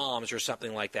build bombs or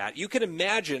something like that. You can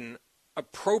imagine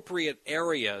appropriate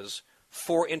areas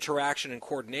for interaction and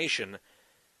coordination,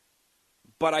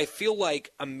 but I feel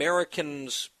like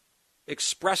Americans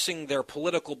expressing their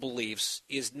political beliefs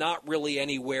is not really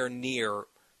anywhere near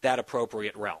that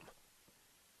appropriate realm.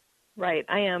 Right.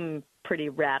 I am pretty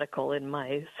radical in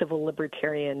my civil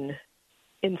libertarian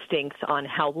instincts on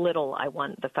how little I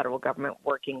want the federal government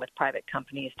working with private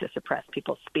companies to suppress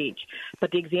people's speech.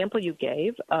 But the example you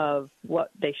gave of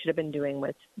what they should have been doing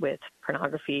with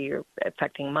pornography or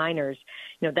affecting minors,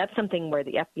 that's something where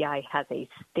the FBI has a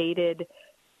stated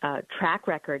track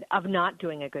record of not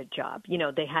doing a good job.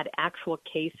 They had actual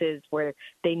cases where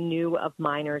they knew of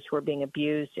minors who were being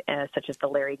abused, such as the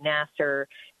Larry Nassar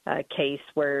case,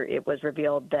 where it was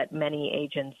revealed that many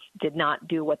agents did not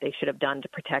do what they should have done to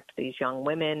protect these young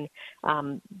women.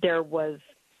 There was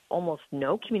almost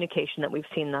no communication that we've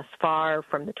seen thus far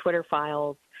from the Twitter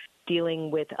files dealing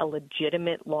with a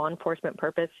legitimate law enforcement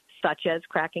purpose, such as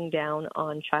cracking down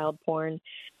on child porn,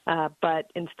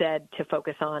 but instead to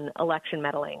focus on election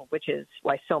meddling, which is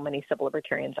why so many civil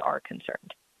libertarians are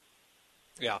concerned.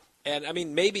 Yeah, and I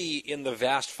mean, maybe in the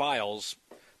vast files,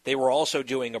 they were also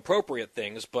doing appropriate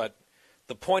things, but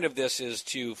the point of this is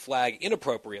to flag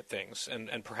inappropriate things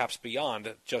and perhaps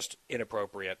beyond just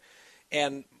inappropriate.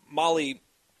 And Molly,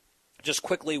 just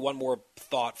quickly, one more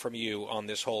thought from you on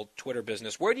this whole Twitter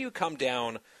business. Where do you come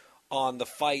down on the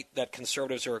fight that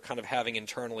conservatives are kind of having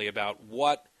internally about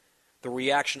what the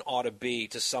reaction ought to be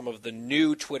to some of the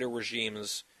new Twitter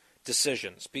regime's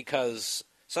decisions? Because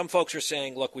some folks are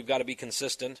saying, look, we've got to be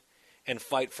consistent and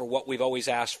fight for what we've always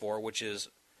asked for, which is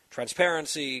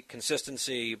transparency,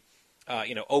 consistency,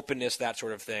 openness, that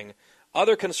sort of thing.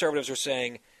 Other conservatives are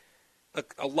saying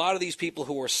a lot of these people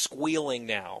who are squealing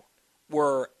now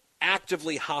were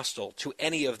actively hostile to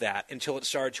any of that until it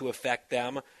started to affect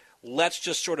them. Let's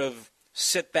just sort of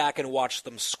sit back and watch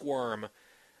them squirm.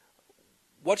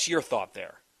 What's your thought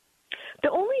there? The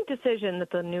only decision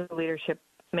that the new leadership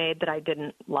made that I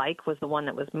didn't like was the one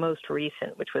that was most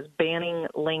recent, which was banning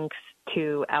links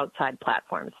to outside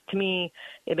platforms. To me,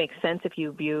 it makes sense if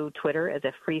you view Twitter as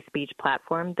a free speech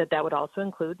platform, that would also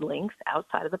include links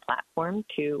outside of the platform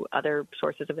to other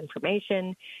sources of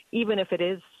information, even if it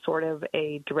is sort of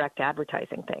a direct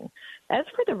advertising thing. As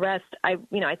for the rest, I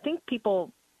think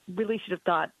people really should have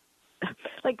thought,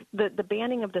 like the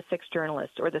banning of the 6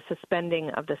 journalists or the suspending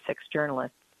of the 6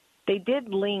 journalists, they did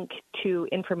link to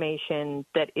information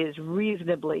that is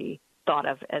reasonably thought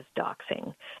of as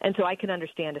doxing. And so I can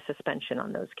understand a suspension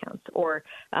on those counts or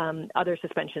other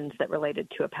suspensions that related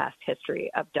to a past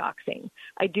history of doxing.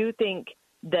 I do think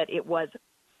that it was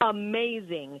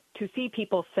amazing to see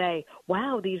people say,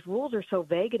 wow, these rules are so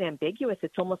vague and ambiguous.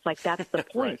 It's almost like that's the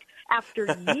point. Right. After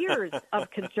years of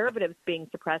conservatives being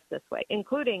suppressed this way,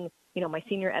 including, my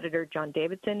senior editor, John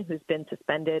Davidson, who's been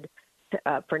suspended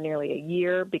for nearly a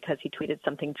year because he tweeted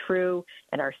something true,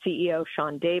 and our CEO,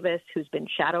 Sean Davis, who's been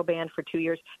shadow banned for 2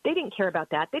 years. They didn't care about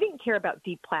that. They didn't care about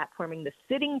deplatforming the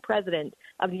sitting president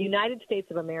of the United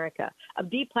States of America, of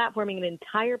deplatforming an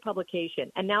entire publication.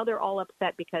 And now they're all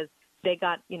upset because they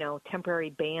got, temporary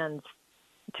bans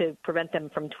to prevent them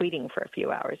from tweeting for a few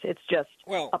hours. It's just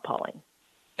appalling.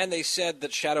 And they said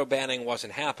that shadow banning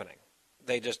wasn't happening.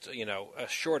 They just,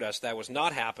 assured us that was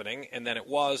not happening, and then it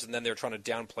was, and then they're trying to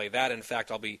downplay that. In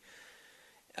fact, I'll be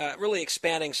really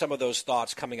expanding some of those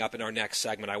thoughts coming up in our next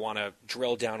segment. I want to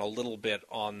drill down a little bit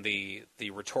on the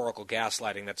rhetorical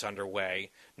gaslighting that's underway.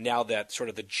 Now that sort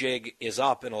of the jig is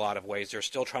up in a lot of ways, they're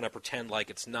still trying to pretend like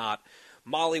it's not.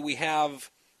 Molly, we have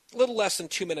a little less than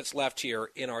 2 minutes left here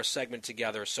in our segment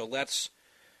together, so this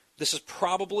is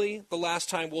probably the last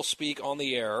time we'll speak on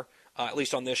the air, at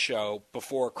least on this show,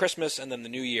 before Christmas and then the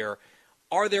New Year.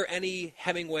 Are there any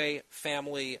Hemingway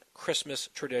family Christmas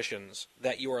traditions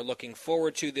that you are looking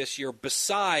forward to this year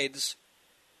besides,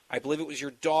 I believe it was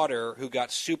your daughter who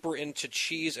got super into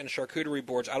cheese and charcuterie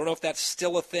boards? I don't know if that's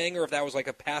still a thing or if that was like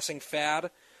a passing fad,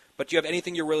 but do you have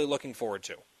anything you're really looking forward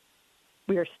to?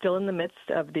 We are still in the midst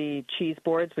of the cheese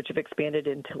boards, which have expanded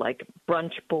into like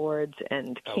brunch boards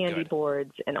and candy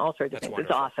boards and all sorts of things.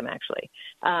 Wonderful. It's awesome, actually.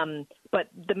 But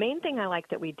the main thing I like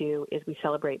that we do is we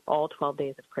celebrate all 12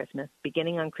 days of Christmas,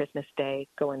 beginning on Christmas Day,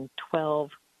 going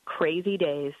 12 crazy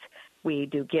days. We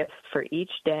do gifts for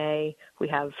each day. We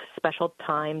have special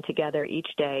time together each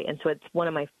day. And so it's one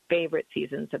of my favorite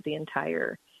seasons of the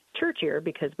entire church year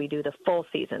because we do the full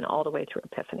season all the way through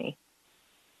Epiphany.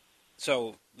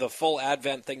 So the full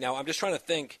Advent thing. Now, I'm just trying to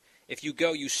think, if you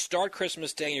start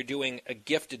Christmas Day and you're doing a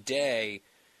gift a day,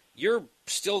 you're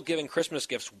still giving Christmas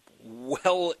gifts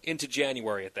well into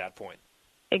January at that point.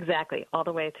 Exactly, all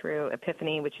the way through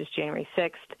Epiphany, which is January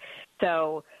 6th.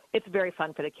 So it's very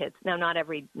fun for the kids. Now, not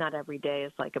every day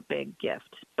is like a big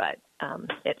gift, but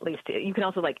at least you can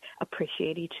also like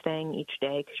appreciate each thing each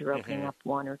day because you're opening up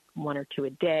one or two a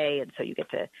day, and so you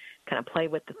get to kind of play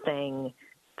with the thing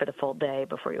for the full day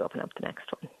before you open up the next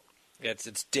one.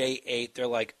 It's day 8. They're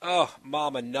like, oh,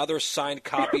 Mom, another signed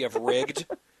copy of Rigged.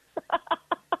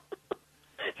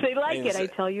 They like it. I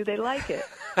tell you, they like it.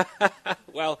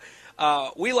 Well,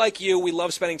 we like you. We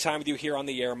love spending time with you here on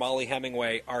the air. Molly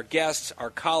Hemingway, our guest,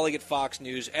 our colleague at Fox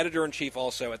News, editor-in-chief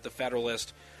also at The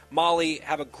Federalist. Molly,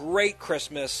 have a great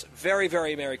Christmas. Very,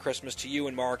 very Merry Christmas to you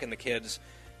and Mark and the kids.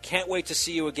 Can't wait to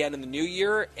see you again in the new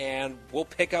year, and we'll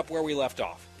pick up where we left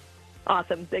off.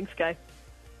 Awesome. Thanks, Guy.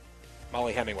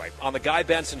 Molly Hemingway on The Guy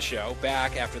Benson Show,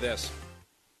 back after this.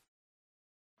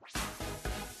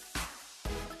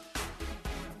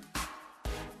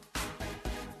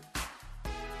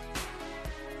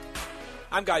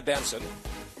 I'm Guy Benson.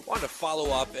 Wanted to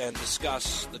follow up and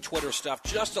discuss the Twitter stuff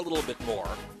just a little bit more.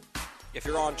 If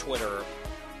you're on Twitter,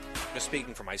 just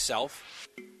speaking for myself,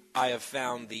 I have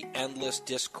found the endless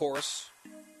discourse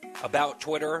about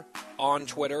Twitter, on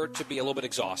Twitter, to be a little bit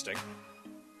exhausting.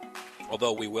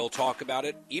 Although we will talk about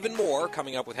it even more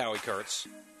coming up with Howie Kurtz.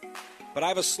 But I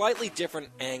have a slightly different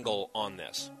angle on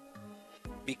this.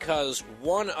 Because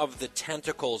one of the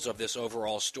tentacles of this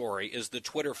overall story is the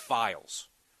Twitter files.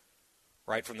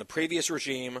 Right, from the previous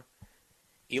regime,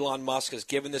 Elon Musk has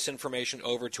given this information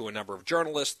over to a number of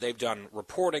journalists. They've done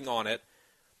reporting on it.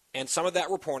 And some of that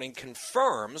reporting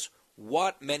confirms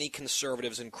what many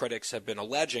conservatives and critics have been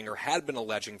alleging or had been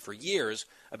alleging for years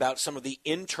about some of the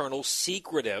internal,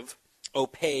 secretive,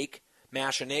 opaque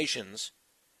machinations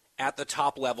at the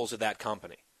top levels of that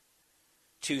company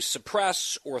to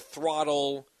suppress or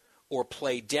throttle or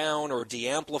play down or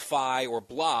de-amplify or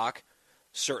block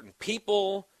certain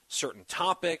people, certain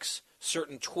topics,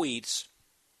 certain tweets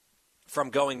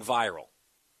from going viral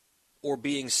or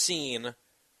being seen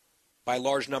by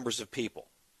large numbers of people.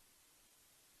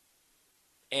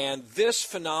 And this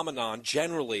phenomenon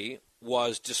generally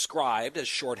was described as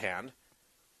shorthand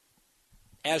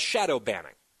as shadow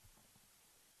banning.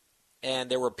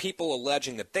 And there were people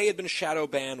alleging that they had been shadow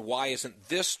banned. Why isn't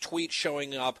this tweet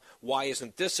showing up? Why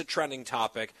isn't this a trending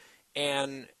topic?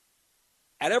 And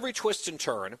at every twist and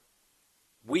turn,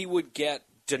 we would get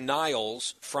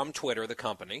denials from Twitter, the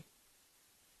company,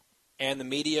 and the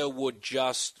media would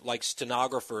just, like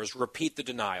stenographers, repeat the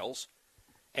denials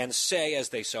and say, as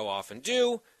they so often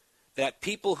do, that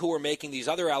people who were making these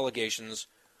other allegations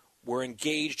were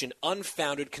engaged in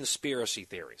unfounded conspiracy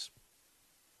theories,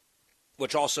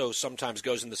 which also sometimes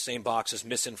goes in the same box as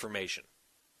misinformation.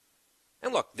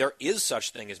 And look, there is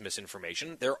such thing as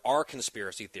misinformation. There are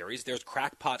conspiracy theories. There's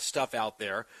crackpot stuff out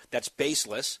there that's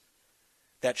baseless,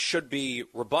 that should be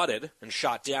rebutted and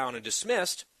shot down and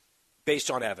dismissed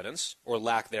based on evidence or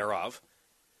lack thereof.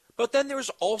 But then there's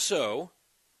also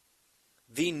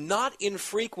the not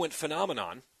infrequent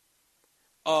phenomenon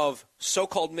of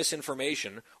so-called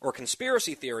misinformation or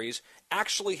conspiracy theories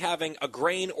actually having a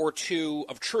grain or two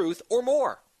of truth or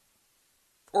more,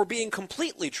 or being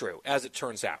completely true, as it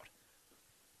turns out.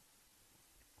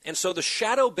 And so the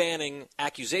shadow banning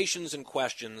accusations and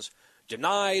questions,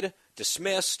 denied,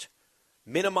 dismissed,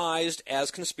 minimized as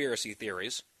conspiracy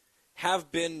theories,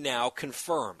 have been now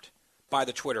confirmed by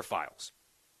the Twitter files.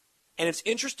 And it's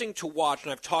interesting to watch,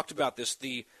 and I've talked about this,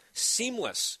 the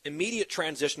seamless, immediate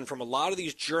transition from a lot of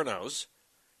these journos,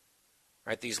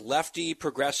 right, these lefty,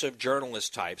 progressive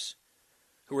journalist types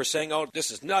who are saying, oh, this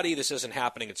is nutty, this isn't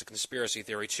happening, it's a conspiracy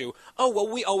theory, to, oh, well,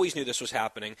 we always knew this was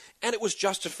happening, and it was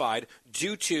justified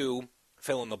due to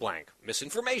fill in the blank,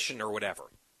 misinformation or whatever.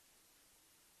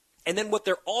 And then what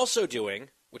they're also doing,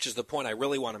 which is the point I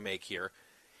really want to make here,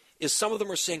 is some of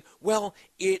them are saying, well,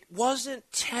 it wasn't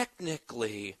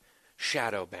technically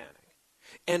shadow banning.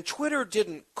 And Twitter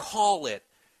didn't call it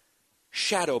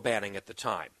shadow banning at the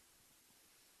time.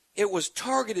 It was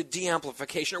targeted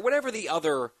de-amplification or whatever the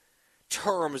other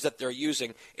terms that they're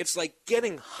using. It's like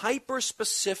getting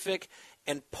hyper-specific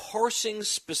and parsing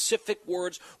specific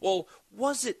words. Well,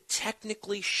 was it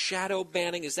technically shadow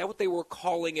banning? Is that what they were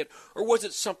calling it? Or was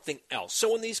it something else?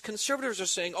 So when these conservatives are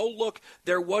saying, oh, look,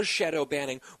 there was shadow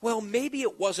banning, well, maybe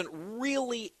it wasn't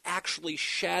really actually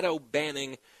shadow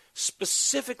banning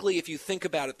specifically if you think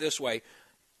about it this way.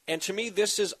 And to me,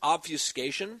 this is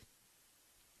obfuscation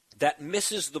that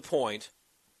misses the point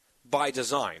by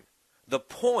design. The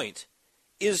point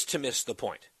is to miss the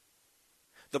point.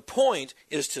 The point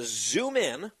is to zoom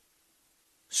in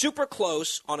super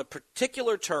close on a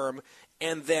particular term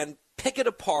and then pick it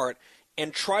apart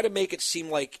and try to make it seem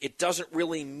like it doesn't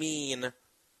really mean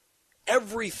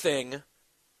everything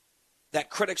that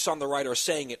critics on the right are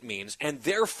saying it means, and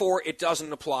therefore it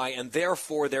doesn't apply, and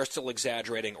therefore they're still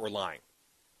exaggerating or lying.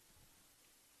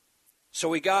 So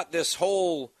we got this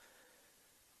whole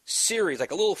series,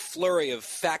 like a little flurry of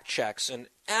fact checks and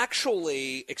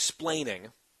actually explaining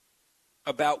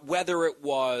about whether it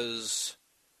was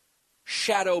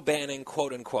shadow banning,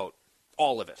 quote unquote,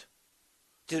 all of it.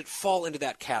 Did it fall into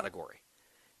that category?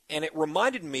 And it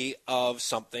reminded me of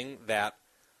something that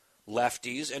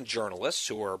lefties and journalists,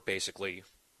 who are basically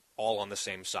all on the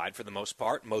same side for the most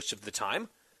part, most of the time,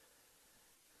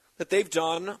 that they've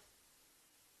done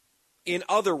in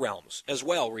other realms as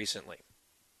well recently.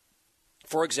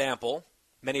 For example,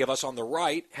 many of us on the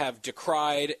right have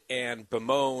decried and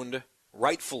bemoaned,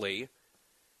 rightfully,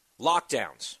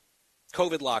 lockdowns,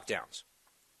 COVID lockdowns,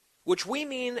 which we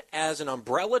mean as an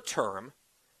umbrella term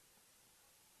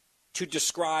to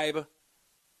describe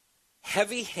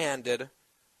heavy-handed,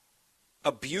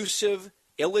 abusive,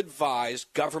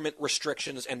 ill-advised government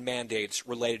restrictions and mandates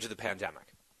related to the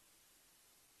pandemic.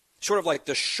 Sort of like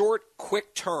the short,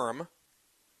 quick term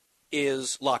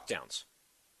is lockdowns.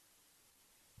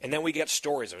 And then we get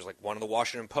stories. There's like one in the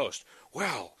Washington Post.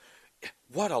 Well,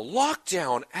 what a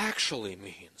lockdown actually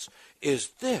means is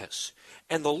this.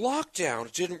 And the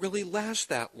lockdowns didn't really last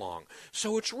that long.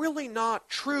 So it's really not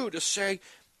true to say,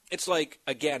 it's like,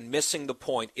 again, missing the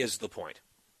point is the point.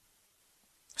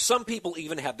 Some people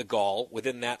even had the gall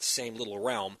within that same little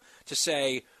realm to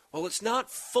say, Well, it's not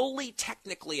fully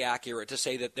technically accurate to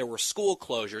say that there were school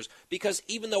closures because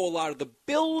even though a lot of the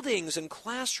buildings and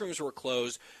classrooms were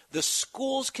closed, the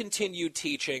schools continued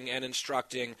teaching and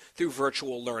instructing through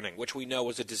virtual learning, which we know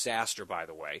was a disaster, by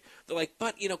the way. They're like,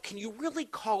 but, can you really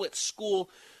call it school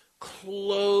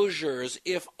closures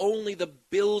if only the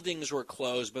buildings were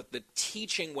closed but the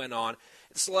teaching went on?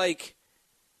 It's like,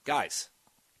 guys,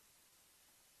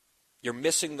 you're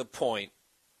missing the point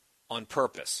on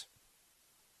purpose.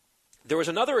 There was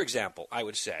another example, I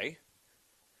would say,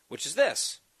 which is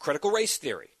this, critical race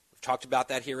theory. We've talked about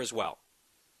that here as well,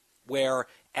 where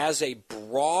as a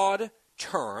broad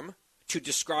term to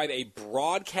describe a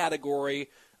broad category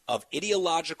of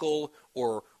ideological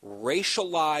or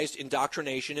racialized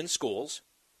indoctrination in schools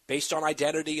based on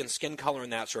identity and skin color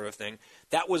and that sort of thing,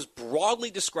 that was broadly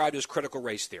described as critical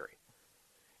race theory.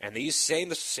 And the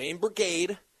same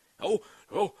brigade,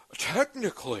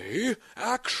 technically,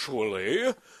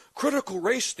 actually, critical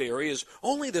race theory is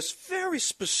only this very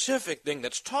specific thing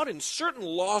that's taught in certain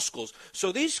law schools.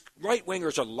 So these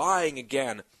right-wingers are lying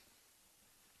again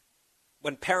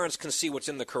when parents can see what's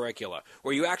in the curricula,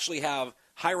 where you actually have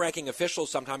high-ranking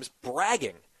officials sometimes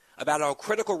bragging about how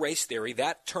critical race theory,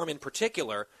 that term in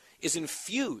particular, is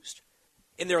infused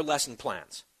in their lesson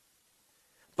plans.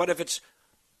 But if it's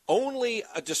only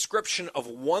a description of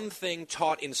one thing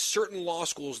taught in certain law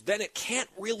schools, then it can't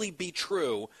really be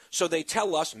true. So they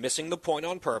tell us, missing the point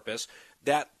on purpose,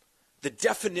 that the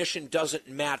definition doesn't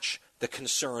match the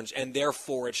concerns, and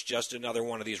therefore it's just another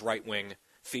one of these right-wing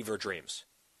fever dreams.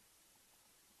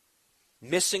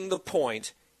 Missing the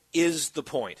point is the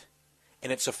point,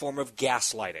 and it's a form of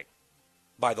gaslighting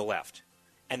by the left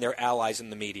and their allies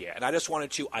in the media. And I just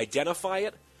wanted to identify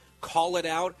it, call it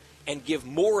out, and give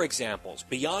more examples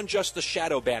beyond just the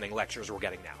shadow banning lectures we're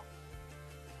getting now.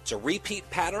 It's a repeat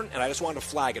pattern, and I just wanted to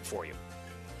flag it for you.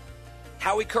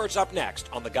 Howie Kurtz up next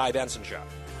on The Guy Benson Show.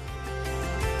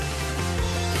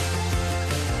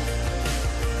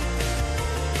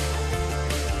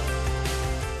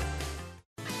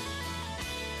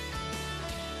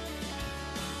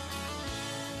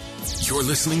 You're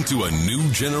listening to a new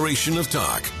generation of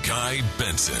talk, Guy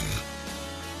Benson.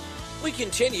 We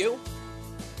continue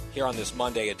here on this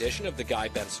Monday edition of The Guy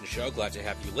Benson Show. Glad to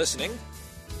have you listening.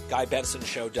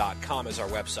 GuyBensonShow.com is our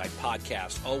website,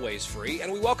 podcast, always free.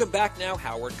 And we welcome back now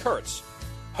Howard Kurtz,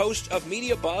 host of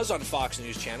Media Buzz on Fox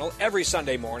News Channel every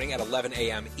Sunday morning at 11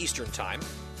 a.m. Eastern Time.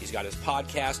 He's got his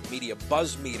podcast, Media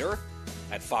Buzz Meter,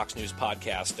 at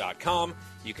FoxNewsPodcast.com.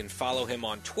 You can follow him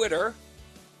on Twitter,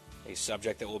 a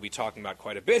subject that we'll be talking about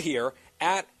quite a bit here,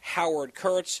 at Howard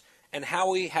Kurtz. And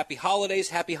Howie, happy holidays,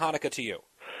 happy Hanukkah to you.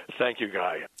 Thank you,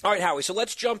 Guy. All right, Howie, so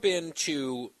let's jump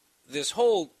into this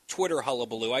whole Twitter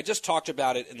hullabaloo. I just talked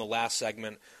about it in the last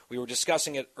segment. We were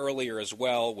discussing it earlier as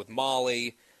well with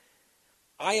Molly.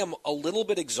 I am a little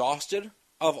bit exhausted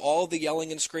of all the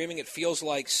yelling and screaming. It feels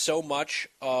like so much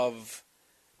of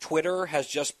Twitter has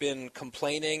just been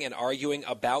complaining and arguing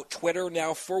about Twitter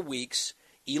now for weeks.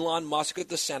 Elon Musk at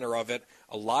the center of it.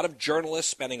 A lot of journalists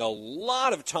spending a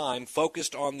lot of time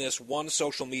focused on this one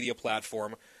social media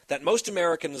platform that most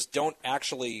Americans don't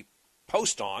actually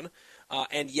post on,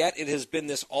 and yet it has been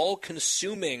this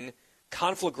all-consuming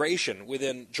conflagration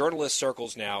within journalist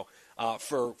circles now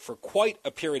for quite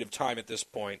a period of time at this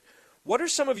point. What are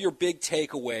some of your big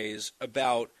takeaways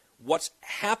about what's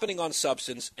happening on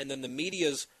Substance and then the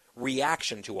media's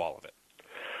reaction to all of it?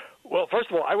 Well, first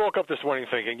of all, I woke up this morning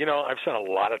thinking, I've spent a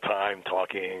lot of time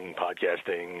talking,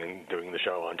 podcasting, and doing the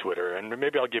show on Twitter, and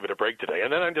maybe I'll give it a break today.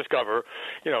 And then I discover,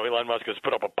 Elon Musk has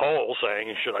put up a poll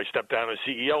saying, should I step down as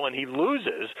CEO? And he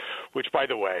loses, which, by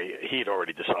the way, he'd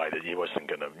already decided he wasn't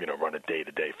going to, run it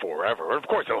day-to-day forever. And, of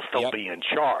course, he'll still be in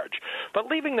charge. But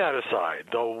leaving that aside,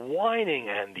 the whining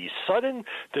and the sudden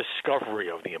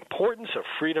discovery of the importance of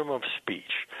freedom of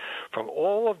speech from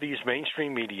all of these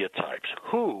mainstream media types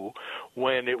who,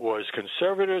 when it was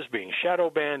conservatives being shadow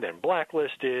banned and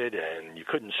blacklisted and you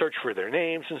couldn't search for their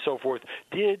names and so forth,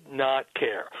 did not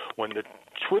care. When the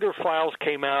Twitter files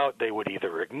came out, they would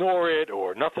either ignore it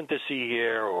or nothing to see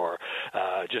here or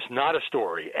just not a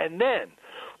story. And then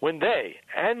when they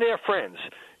and their friends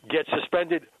get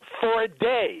suspended for a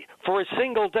day, for a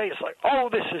single day, it's like, oh,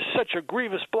 this is such a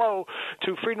grievous blow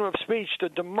to freedom of speech. The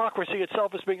democracy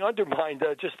itself is being undermined.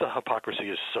 Just the hypocrisy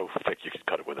is so thick you could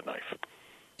cut it with a knife.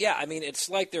 Yeah, I mean, it's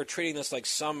like they're treating this like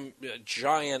some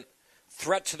giant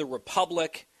threat to the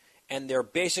republic, and they're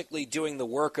basically doing the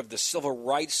work of the civil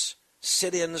rights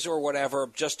sit-ins or whatever,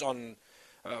 just on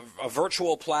a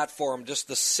virtual platform, just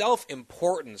the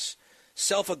self-importance,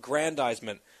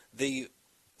 self-aggrandizement, the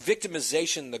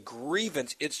victimization, the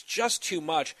grievance, it's just too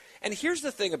much. And here's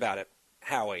the thing about it,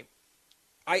 Howie,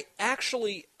 I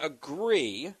actually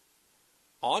agree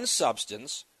on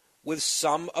substance with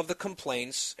some of the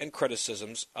complaints and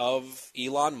criticisms of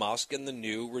Elon Musk and the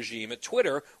new regime at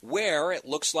Twitter, where it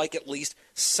looks like at least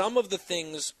some of the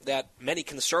things that many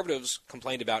conservatives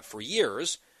complained about for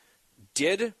years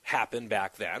did happen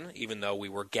back then, even though we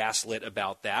were gaslit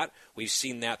about that. We've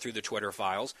seen that through the Twitter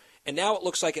files. And now it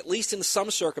looks like, at least in some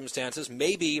circumstances,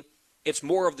 maybe it's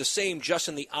more of the same, just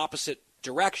in the opposite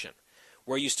direction,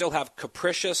 where you still have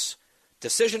capricious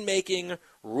decision-making,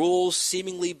 rules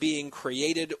seemingly being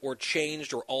created or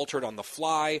changed or altered on the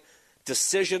fly,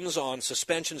 decisions on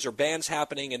suspensions or bans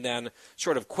happening, and then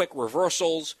sort of quick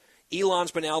reversals.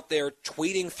 Elon's been out there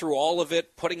tweeting through all of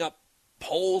it, putting up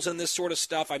polls and this sort of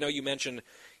stuff. I know you mentioned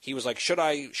he was like, should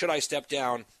I step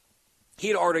down? He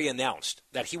had already announced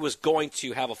that he was going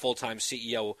to have a full-time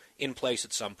CEO in place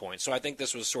at some point. So I think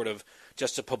this was sort of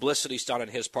just a publicity stunt on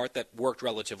his part that worked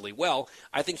relatively well.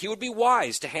 I think he would be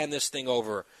wise to hand this thing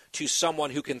over to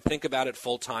someone who can think about it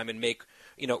full-time and make,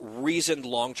 reasoned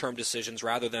long-term decisions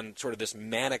rather than sort of this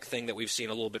manic thing that we've seen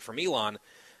a little bit from Elon.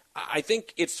 I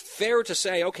think it's fair to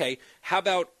say, okay, how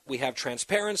about we have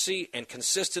transparency and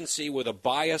consistency with a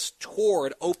bias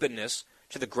toward openness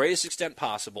to the greatest extent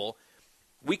possible.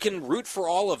 We can root for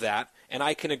all of that, and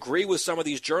I can agree with some of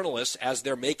these journalists as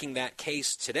they're making that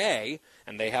case today,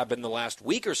 and they have been the last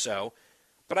week or so,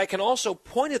 but I can also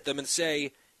point at them and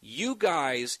say, you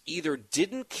guys either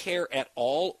didn't care at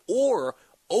all or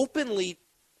openly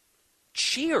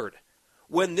cheered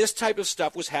when this type of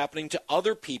stuff was happening to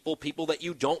other people, people that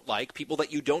you don't like, people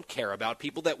that you don't care about,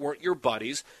 people that weren't your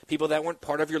buddies, people that weren't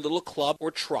part of your little club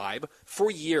or tribe for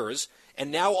years.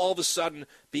 And now all of a sudden,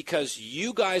 because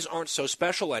you guys aren't so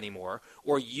special anymore,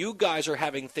 or you guys are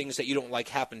having things that you don't like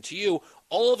happen to you,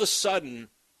 all of a sudden,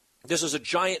 this is a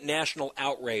giant national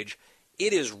outrage.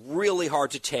 It is really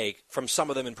hard to take from some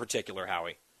of them in particular,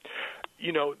 Howie.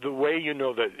 The way you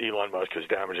know that Elon Musk has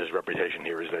damaged his reputation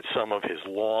here is that some of his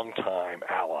longtime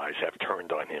allies have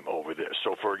turned on him over this.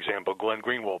 So, for example, Glenn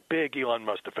Greenwald, big Elon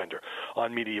Musk defender,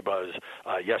 on Media Buzz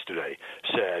yesterday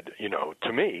said,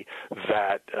 to me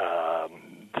that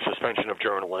the suspension of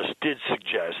journalists did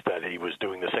suggest that he was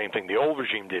doing the same thing the old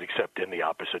regime did, except in the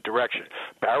opposite direction.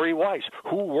 Barry Weiss,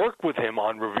 who worked with him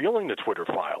on revealing the Twitter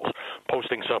files,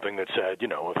 posting something that said,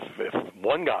 if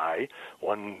one guy,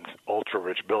 one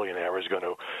ultra-rich billionaire is going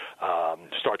to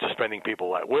start suspending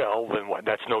people at will, then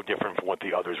that's no different from what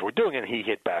the others were doing, and he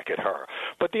hit back at her.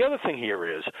 But the other thing here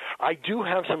is I do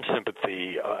have some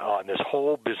sympathy on this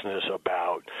whole business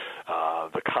about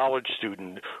the college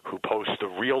student who posts the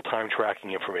real-time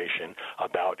tracking information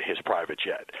about his private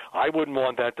jet. I wouldn't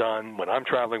want that done when I'm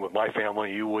traveling with my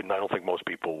family. You wouldn't. I don't think most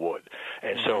people would.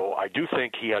 And so I do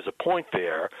think he has a point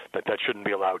there that shouldn't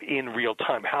be allowed in real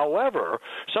time. However,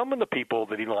 some of the people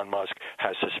that Elon Musk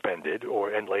has suspended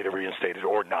and later reinstated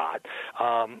or not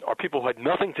are people who had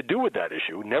nothing to do with that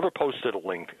issue, never posted a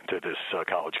link to this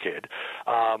college kid,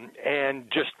 and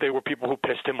just they were people who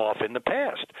pissed him off in the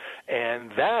past.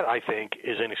 And that, I think,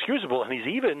 is inexcusable, and he's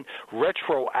even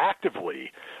retroactively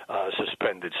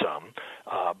suspended some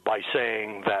by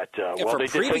saying that, they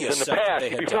did things in the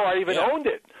past before I even owned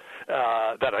it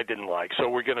that I didn't like, so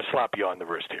we're going to slap you on the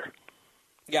wrist here.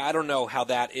 Yeah, I don't know how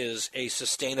that is a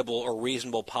sustainable or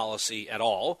reasonable policy at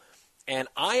all. And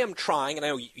I am trying, and I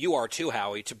know you are too,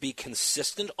 Howie, to be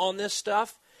consistent on this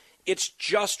stuff. It's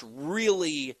just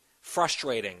really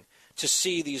frustrating to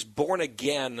see these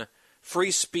born-again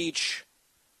free speech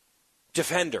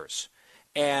defenders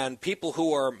and people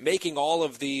who are making all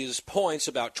of these points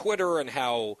about Twitter and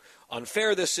how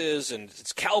unfair this is, and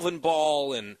it's Calvin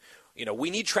Ball, and we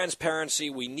need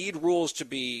transparency, we need rules to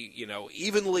be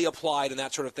evenly applied and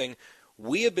that sort of thing.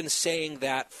 We have been saying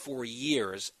that for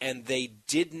years, and they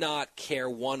did not care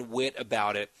one whit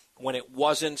about it when it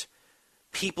wasn't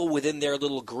people within their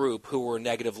little group who were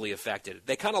negatively affected.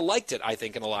 They kind of liked it, I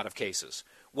think, in a lot of cases,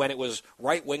 when it was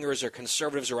right-wingers or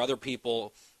conservatives or other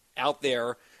people out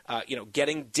there,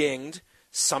 getting dinged,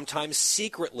 sometimes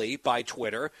secretly by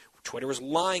Twitter. Twitter was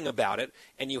lying about it,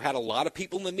 and you had a lot of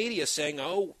people in the media saying,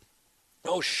 oh,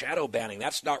 shadow banning,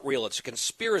 that's not real. It's a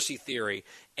conspiracy theory.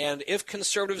 And if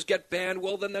conservatives get banned,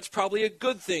 well, then that's probably a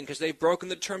good thing because they've broken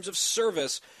the terms of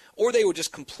service. Or they would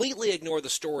just completely ignore the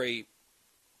story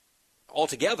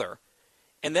altogether.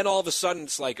 And then all of a sudden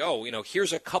it's like,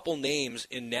 here's a couple names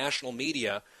in national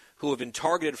media who have been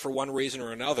targeted for one reason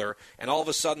or another. And all of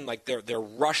a sudden, they're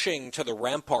rushing to the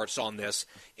ramparts on this.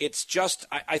 It's just,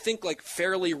 I think,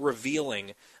 fairly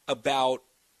revealing about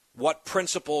what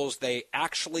principles they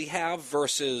actually have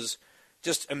versus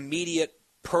just immediate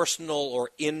personal or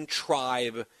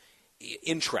in-tribe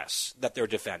interests that they're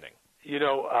defending.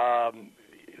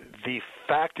 The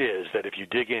fact is that if you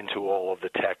dig into all of the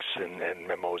texts and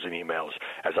memos and emails,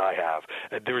 as I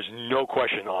have, there is no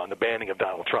question on the banning of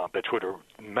Donald Trump that Twitter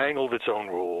mangled its own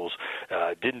rules,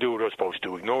 didn't do what it was supposed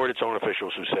to, ignored its own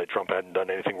officials who said Trump hadn't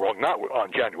done anything wrong, not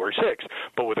on January 6th,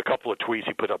 but with a couple of tweets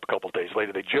he put up a couple of days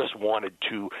later. They just wanted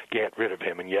to get rid of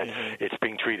him, and yet it's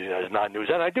being treated as non-news.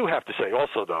 And I do have to say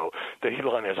also, though, that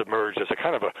Elon has emerged as a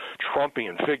kind of a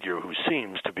Trumpian figure who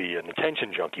seems to be an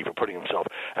attention junkie for putting himself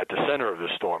at the center of the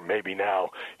storm. Maybe now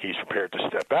he's prepared to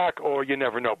step back, or you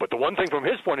never know. But the one thing from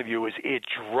his point of view is it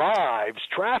drives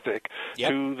traffic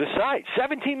to the site.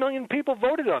 17 million people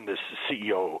voted on this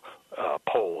CEO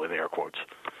poll, in air quotes.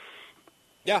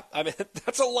 Yeah, I mean,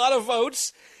 that's a lot of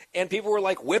votes, and people were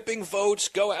like whipping votes.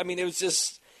 I mean, it was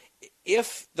just,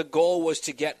 if the goal was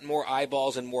to get more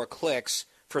eyeballs and more clicks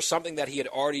for something that he had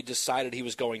already decided he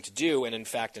was going to do and, in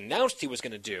fact, announced he was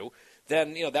going to do,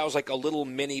 then, that was like a little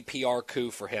mini PR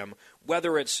coup for him.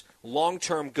 Whether it's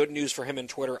long-term good news for him in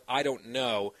Twitter, I don't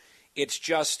know. It's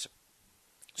just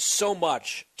so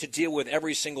much to deal with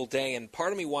every single day, and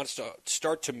part of me wants to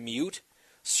start to mute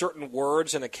certain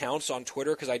words and accounts on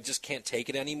Twitter because I just can't take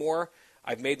it anymore.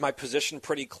 I've made my position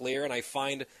pretty clear, and I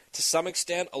find, to some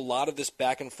extent, a lot of this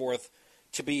back and forth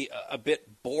to be a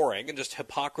bit boring and just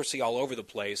hypocrisy all over the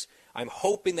place. I'm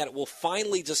hoping that it will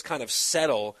finally just kind of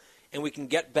settle and we can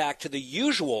get back to the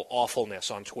usual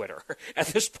awfulness on Twitter. At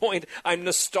this point, I'm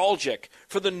nostalgic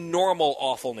for the normal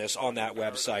awfulness on that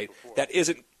website that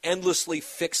isn't endlessly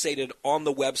fixated on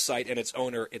the website and its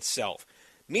owner itself.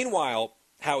 Meanwhile,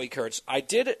 Howie Kurtz, I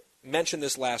did mention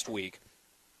this last week,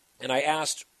 and I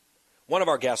asked one of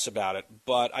our guests about it,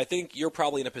 but I think you're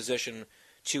probably in a position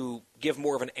to give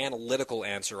more of an analytical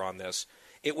answer on this.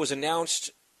 It was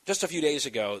announced just a few days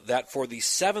ago that for the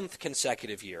 7th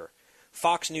consecutive year,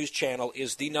 Fox News Channel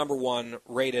is the #1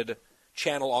 rated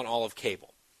channel on all of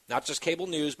cable. Not just cable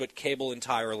news, but cable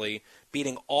entirely,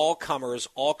 beating all comers,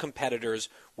 all competitors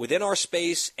within our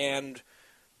space and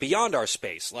beyond our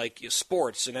space, like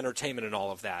sports and entertainment and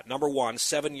all of that. #1,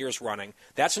 7 years running.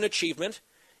 That's an achievement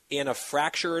in a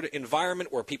fractured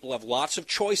environment where people have lots of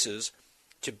choices.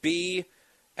 To be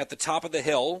at the top of the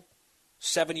hill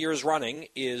 7 years running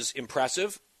is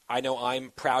impressive. I know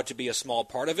I'm proud to be a small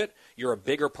part of it. You're a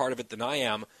bigger part of it than I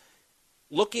am.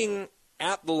 Looking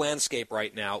at the landscape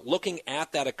right now, looking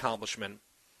at that accomplishment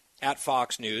at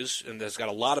Fox News, and there's got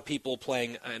a lot of people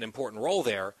playing an important role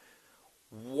there,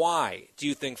 why do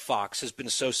you think Fox has been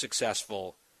so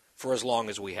successful for as long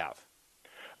as we have?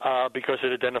 Because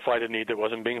it identified a need that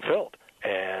wasn't being filled.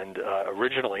 And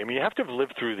originally, you have to have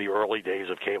lived through the early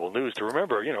days of cable news to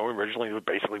remember, originally it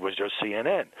basically was just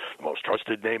CNN, the most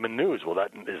trusted name in news. Well, that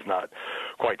is not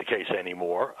quite the case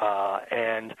anymore.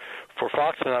 And for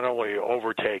Fox to not only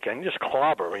overtake and just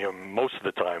clobber, most of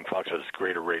the time Fox has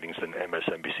greater ratings than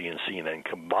MSNBC and CNN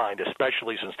combined,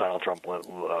 especially since Donald Trump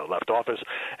left office,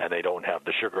 and they don't have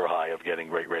the sugar high of getting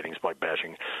great ratings by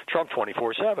bashing Trump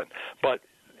 24/7. But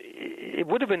it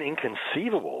would have been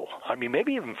inconceivable,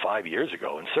 maybe even 5 years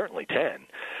ago, and certainly 10,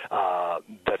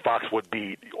 that Fox would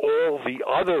beat all the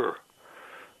other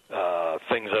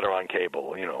things that are on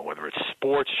cable, whether it's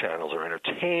sports channels or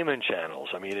entertainment channels.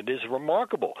 It is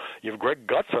remarkable. You have Greg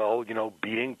Gutfeld,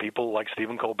 beating people like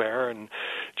Stephen Colbert and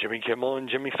Jimmy Kimmel and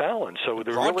Jimmy Fallon. So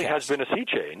there really has been a sea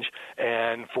change.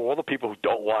 And for all the people who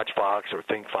don't watch Fox or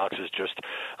think Fox is just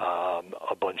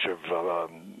a bunch of,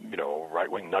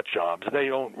 right-wing nut jobs, they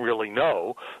don't really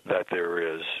know that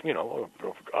there is,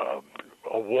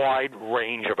 a wide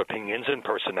range of opinions and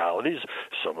personalities,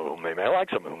 some of whom they may like,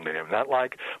 some of whom they may not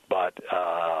like. But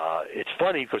it's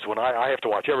funny because when I have to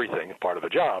watch everything, part of the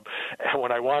job, and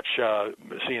when I watch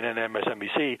CNN and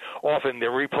MSNBC, often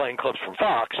they're replaying clips from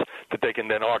Fox that they can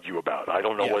then argue about. I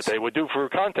don't know what they would do for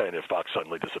content if Fox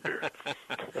suddenly disappeared.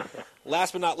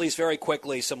 Last but not least, very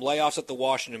quickly, some layoffs at the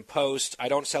Washington Post. I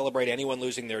don't celebrate anyone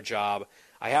losing their job.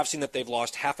 I have seen that they've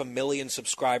lost 500,000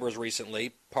 subscribers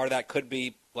recently. Part of that could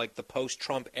be like the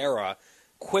post-Trump era.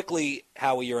 Quickly,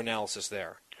 Howie, your analysis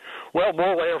there. Well,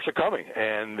 more layoffs are coming,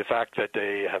 and the fact that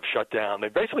they have shut down, they're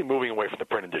basically moving away from the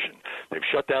print edition. They've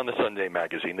shut down the Sunday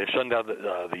magazine. They've shut down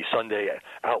the Sunday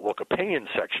Outlook opinion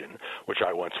section, which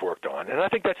I once worked on, and I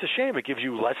think that's a shame. It gives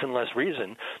you less and less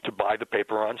reason to buy the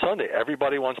paper on Sunday.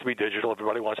 Everybody wants to be digital.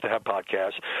 Everybody wants to have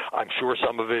podcasts. I'm sure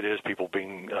some of it is people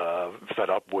being fed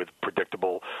up with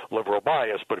predictable liberal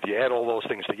bias, but if you add all those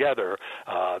things together,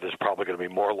 there's probably going to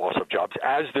be more loss of jobs,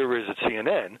 as there is at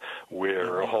CNN,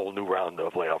 where a whole new round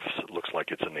of layoffs looks like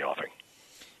it's in the offing.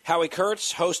 Howie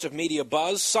Kurtz, host of Media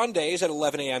Buzz, Sundays at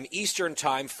 11 a.m. Eastern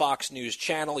Time, Fox News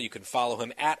Channel. You can follow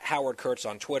him at Howard Kurtz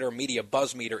on Twitter. Media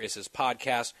Buzz Meter is his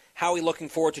podcast. Howie, looking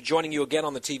forward to joining you again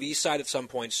on the TV side at some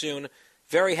point soon.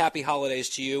 Very happy holidays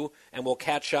to you, and we'll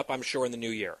catch up, I'm sure, in the new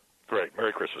year. Great.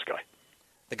 Merry Christmas, Guy.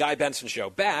 The Guy Benson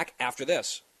Show, back after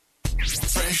this.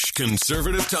 Fresh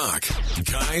conservative talk.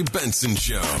 Guy Benson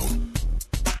Show.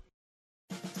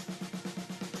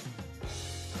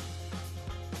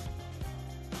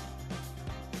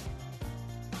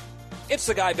 It's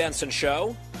the Guy Benson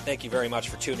Show. Thank you very much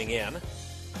for tuning in.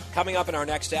 Coming up in our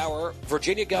next hour,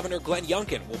 Virginia Governor Glenn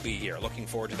Youngkin will be here. Looking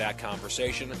forward to that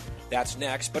conversation. That's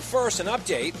next. But first, an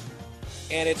update,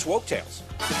 and it's Woke Tales.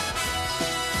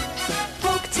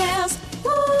 Woke Tales.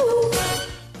 Woo!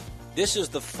 This is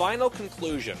the final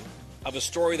conclusion of a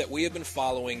story that we have been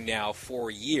following now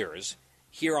for years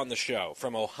here on the show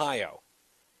from Ohio.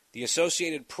 The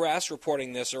Associated Press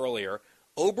reporting this earlier.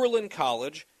 Oberlin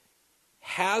College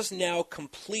has now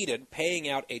completed paying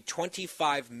out a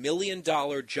 $25 million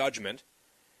judgment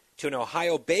to an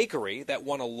Ohio bakery that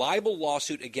won a libel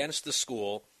lawsuit against the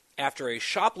school after a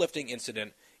shoplifting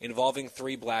incident involving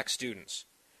 3 black students.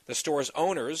 The store's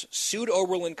owners sued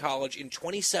Oberlin College in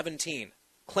 2017,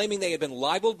 claiming they had been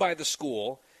libeled by the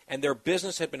school and their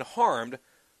business had been harmed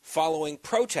following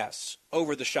protests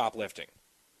over the shoplifting.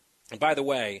 And by the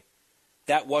way,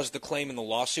 that was the claim in the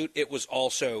lawsuit. It was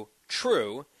also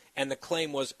true, and the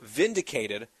claim was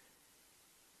vindicated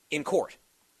in court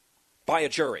by a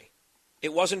jury.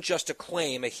 It wasn't just a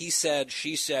claim, a he said,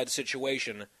 she said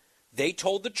situation. They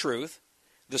told the truth.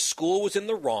 The school was in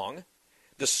the wrong.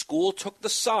 The school took the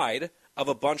side of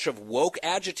a bunch of woke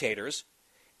agitators,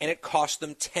 and it cost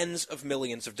them tens of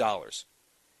millions of dollars.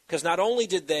 Because not only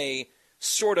did they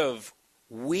sort of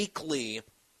weakly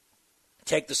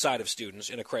take the side of students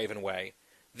in a craven way,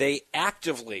 they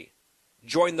actively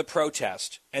joined the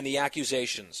protest and the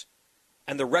accusations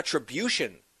and the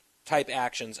retribution type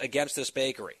actions against this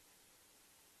bakery.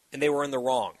 And they were in the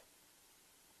wrong.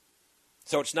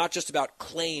 So it's not just about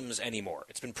claims anymore.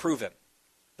 It's been proven.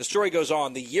 The story goes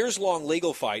on. The years-long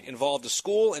legal fight involved a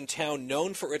school and town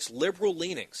known for its liberal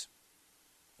leanings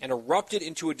and erupted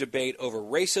into a debate over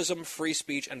racism, free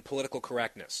speech, and political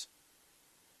correctness.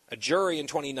 A jury in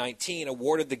 2019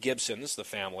 awarded the Gibsons, the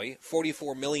family,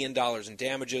 $44 million in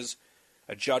damages.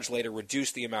 A judge later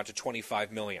reduced the amount to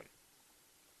 $25 million.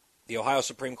 The Ohio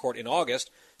Supreme Court in August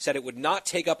said it would not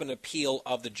take up an appeal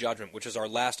of the judgment, which is our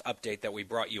last update that we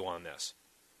brought you on this.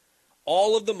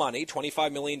 All of the money,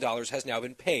 $25 million, has now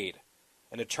been paid,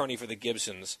 an attorney for the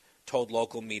Gibsons told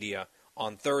local media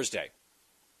on Thursday.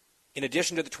 In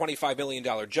addition to the $25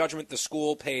 million judgment, the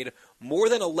school paid more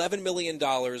than $11 million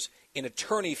in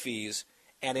attorney fees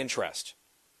and interest.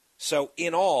 So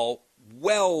in all,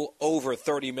 well over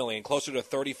 $30 million, closer to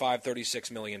 $35,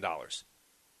 $36 million.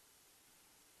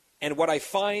 And what I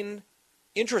find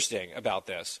interesting about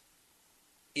this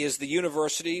is the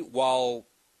university, while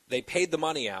they paid the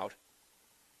money out,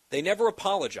 they never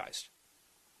apologized.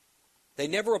 They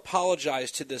never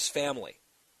apologized to this family,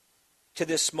 to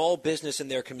this small business in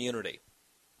their community,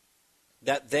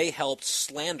 that they helped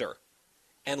slander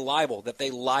and libel, that they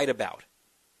lied about,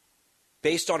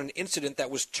 based on an incident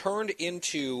that was turned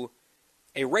into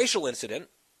a racial incident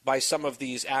by some of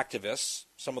these activists,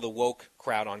 some of the woke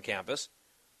crowd on campus.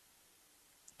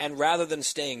 And rather than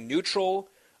staying neutral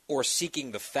or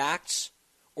seeking the facts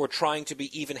or trying to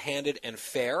be even-handed and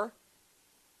fair,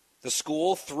 the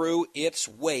school threw its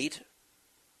weight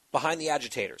behind the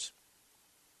agitators,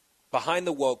 behind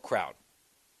the woke crowd,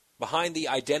 behind the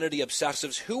identity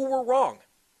obsessives who were wrong.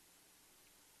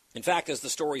 In fact, as the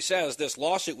story says, this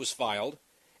lawsuit was filed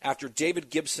after David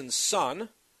Gibson's son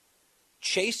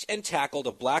chased and tackled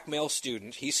a black male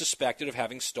student he suspected of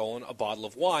having stolen a bottle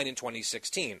of wine in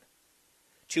 2016.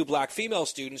 2 black female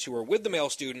students who were with the male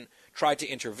student tried to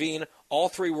intervene. All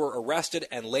 3 were arrested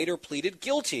and later pleaded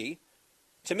guilty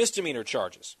to misdemeanor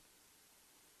charges.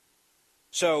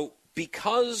 So,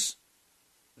 because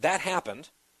that happened,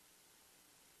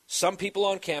 some people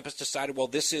on campus decided, well,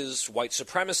 this is white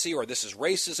supremacy or this is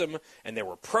racism, and there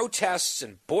were protests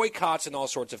and boycotts and all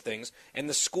sorts of things, and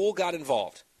the school got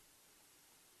involved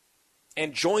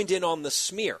and joined in on the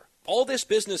smear. All this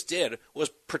business did was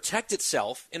protect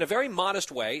itself in a very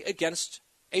modest way against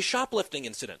a shoplifting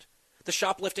incident. The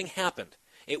shoplifting happened.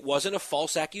 It wasn't a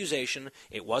false accusation.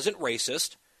 It wasn't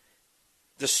racist.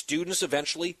 The students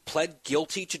eventually pled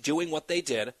guilty to doing what they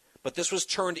did, but this was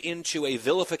turned into a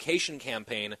vilification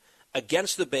campaign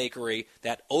against the bakery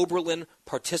that Oberlin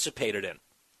participated in.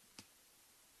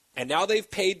 And now they've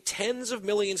paid tens of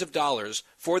millions of dollars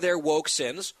for their woke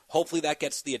sins. Hopefully that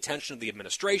gets the attention of the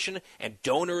administration and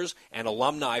donors and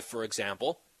alumni, for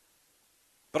example.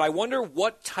 But I wonder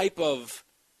what type of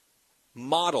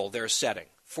model they're setting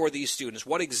for these students,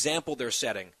 what example they're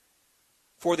setting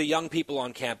for the young people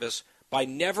on campus by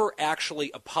never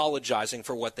actually apologizing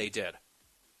for what they did.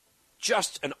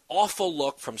 Just an awful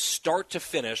look from start to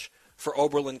finish for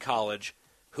Oberlin College,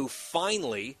 who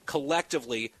finally,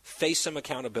 collectively, face some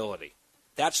accountability.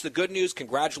 That's the good news.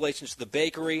 Congratulations to the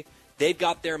bakery. They've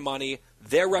got their money.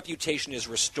 Their reputation is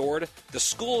restored. The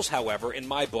schools, however, in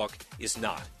my book, is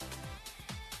not.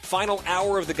 Final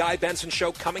hour of the Guy Benson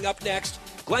Show coming up next.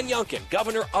 Glenn Youngkin,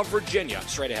 governor of Virginia.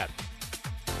 Straight ahead.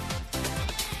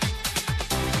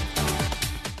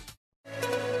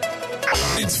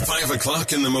 It's 5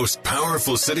 o'clock in the most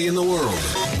powerful city in the world,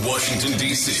 Washington,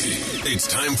 D.C. It's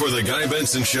time for the Guy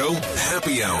Benson Show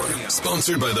Happy Hour,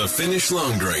 sponsored by the Finnish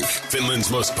Long Drink.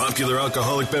 Finland's most popular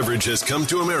alcoholic beverage has come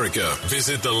to America.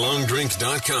 Visit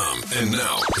thelongdrink.com. And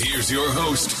now, here's your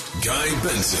host, Guy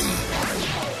Benson.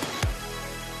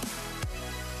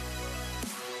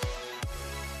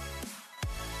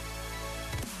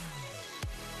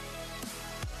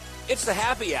 It's the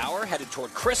happy hour, headed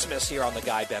toward Christmas here on the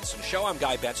Guy Benson Show. I'm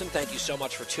Guy Benson. Thank you so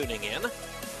much for tuning in.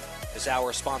 This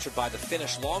hour is sponsored by the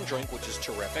Finnish Long Drink, which is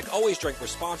terrific. Always drink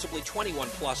responsibly, 21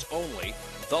 plus only.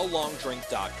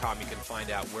 TheLongDrink.com. You can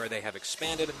find out where they have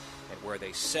expanded and where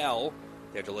they sell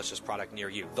their delicious product near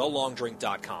you.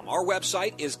 TheLongDrink.com. Our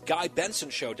website is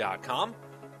GuyBensonShow.com.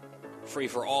 Free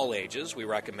for all ages. We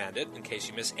recommend it. In case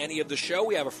you miss any of the show,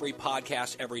 we have a free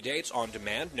podcast every day. It's on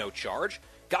demand, no charge.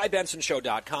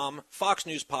 GuyBensonShow.com,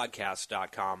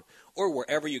 FoxNewsPodcast.com, or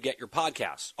wherever you get your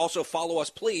podcasts. Also, follow us,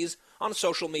 please, on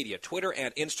social media, Twitter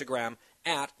and Instagram,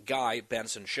 at Guy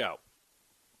Benson Show.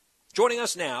 Joining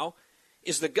us now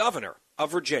is the governor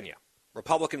of Virginia,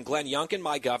 Republican Glenn Youngkin,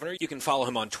 my governor. You can follow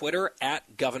him on Twitter,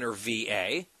 at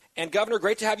GovernorVA. And, Governor,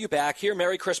 great to have you back here.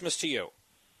 Merry Christmas to you.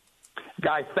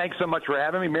 Guys, thanks so much for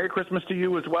having me. Merry Christmas to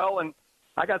you as well. And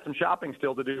I got some shopping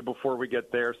still to do before we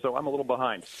get there, so I'm a little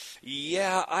behind.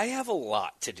 Yeah, I have a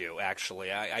lot to do,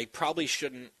 actually. I probably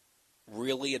shouldn't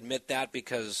really admit that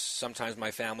because sometimes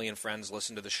my family and friends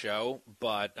listen to the show,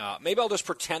 but maybe I'll just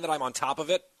pretend that I'm on top of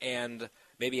it, and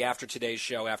maybe after today's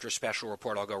show, after Special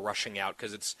Report, I'll go rushing out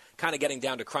because it's kind of getting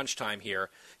down to crunch time here.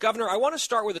 Governor, I want to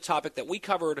start with a topic that we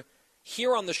covered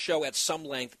here on the show at some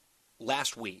length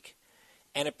last week.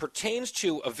 And it pertains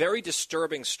to a very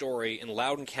disturbing story in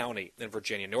Loudoun County in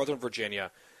Virginia, Northern Virginia,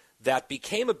 that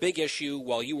became a big issue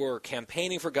while you were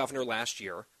campaigning for governor last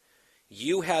year.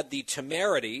 You had the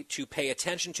temerity to pay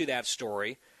attention to that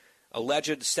story,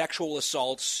 alleged sexual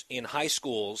assaults in high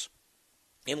schools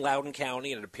in Loudoun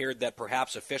County, and it appeared that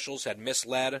perhaps officials had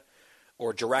misled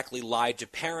or directly lied to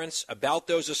parents about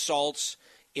those assaults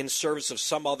in service of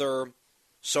some other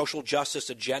social justice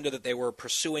agenda that they were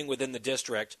pursuing within the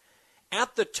district.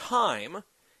 At the time,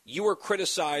 you were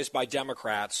criticized by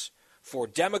Democrats for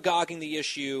demagoguing the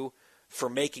issue, for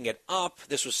making it up.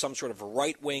 This was some sort of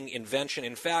right-wing invention.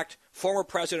 In fact, former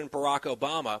President Barack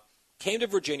Obama came to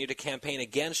Virginia to campaign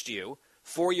against you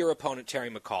for your opponent, Terry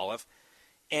McAuliffe,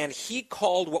 and he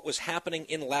called what was happening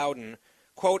in Loudoun,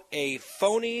 quote, a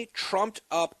phony,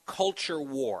 trumped-up culture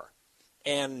war,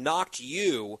 and knocked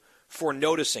you for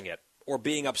noticing it or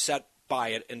being upset by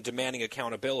it and demanding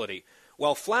accountability.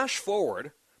 Well, flash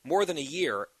forward more than a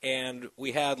year, and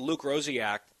we had Luke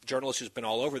Rosiak, journalist who's been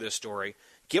all over this story,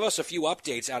 give us a few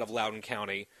updates out of Loudoun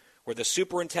County, where the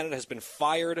superintendent has been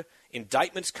fired,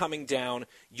 indictments coming down.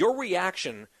 Your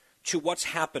reaction to what's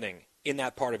happening in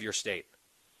that part of your state?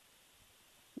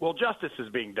 Well, justice is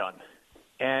being done,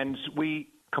 and we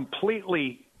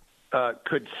completely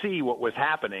could see what was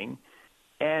happening,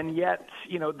 and yet,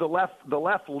 you know, the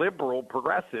left liberal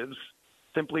progressives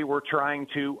simply were trying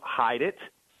to hide it.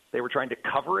 They were trying to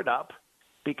cover it up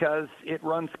because it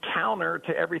runs counter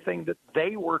to everything that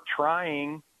they were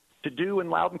trying to do in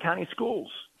Loudoun County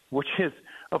schools, which is,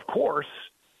 of course,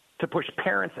 to push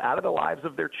parents out of the lives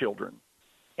of their children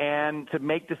and to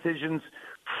make decisions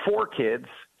for kids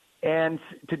and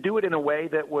to do it in a way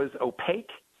that was opaque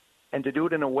and to do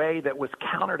it in a way that was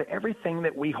counter to everything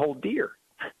that we hold dear.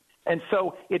 And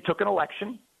so it took an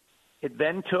election. It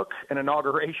then took an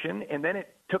inauguration, and then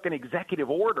it took an executive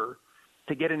order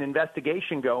to get an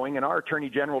investigation going. And our Attorney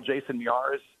General, Jason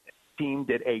Miyares' team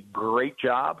did a great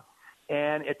job.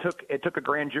 And it took a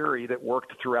grand jury that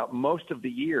worked throughout most of the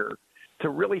year to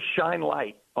really shine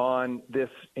light on this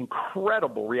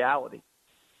incredible reality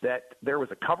that there was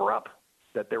a cover-up,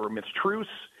 that there were mistruths,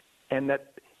 and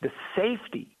that the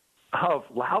safety of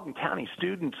Loudoun County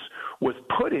students was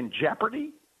put in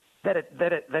jeopardy that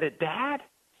a dad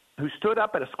who stood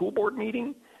up at a school board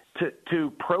meeting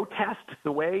to protest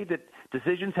the way that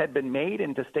decisions had been made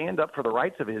and to stand up for the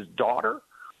rights of his daughter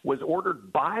was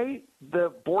ordered by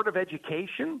the Board of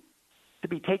Education to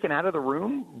be taken out of the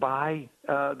room by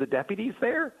the deputies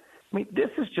there. I mean, this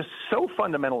is just so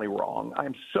fundamentally wrong.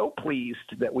 I'm so pleased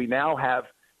that we now have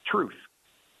truth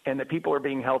and that people are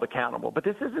being held accountable. But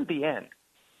this isn't the end,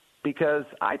 because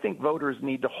I think voters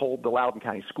need to hold the Loudoun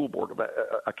County School Board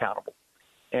accountable.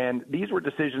 And these were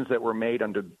decisions that were made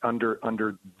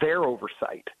under their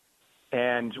oversight.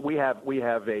 And we have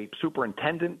a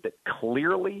superintendent that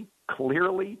clearly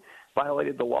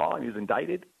violated the law and is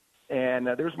indicted. And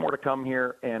there's more to come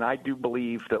here. And I do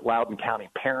believe that Loudoun County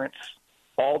parents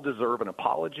all deserve an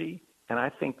apology. And I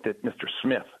think that Mr.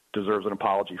 Smith deserves an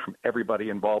apology from everybody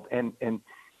involved. And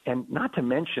not to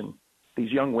mention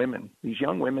these young women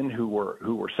who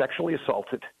were sexually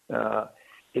assaulted.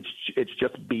 It's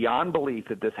just beyond belief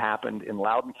that this happened in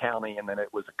Loudoun County and that it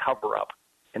was a cover-up,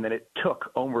 and that it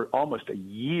took over almost a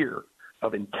year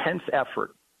of intense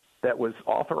effort that was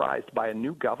authorized by a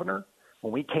new governor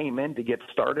when we came in to get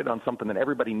started on something that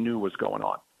everybody knew was going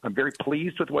on. I'm very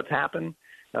pleased with what's happened,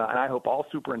 and I hope all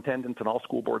superintendents and all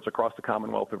school boards across the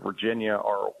Commonwealth of Virginia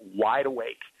are wide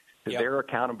awake to their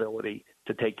accountability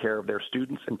to take care of their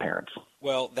students and parents.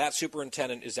 Well, that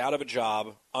superintendent is out of a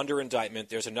job, under indictment.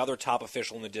 There's another top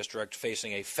official in the district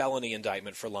facing a felony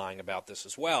indictment for lying about this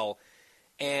as well.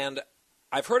 And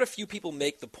I've heard a few people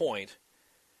make the point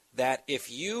that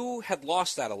if you had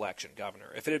lost that election,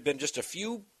 Governor, if it had been just a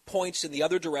few points in the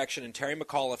other direction and Terry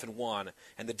McAuliffe had won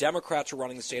and the Democrats were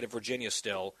running the state of Virginia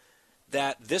still,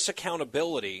 that this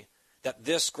accountability, that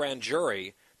this grand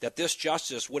jury, that this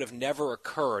justice would have never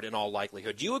occurred in all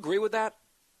likelihood. Do you agree with that?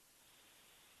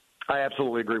 I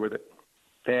absolutely agree with it.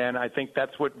 And I think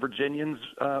that's what Virginians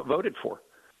voted for.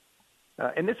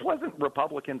 And this wasn't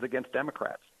Republicans against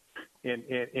Democrats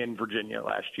in Virginia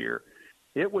last year.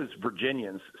 It was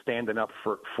Virginians standing up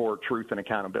for truth and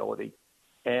accountability.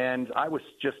 And I was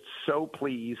just so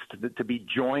pleased to be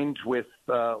joined with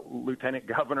Lieutenant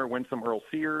Governor Winsome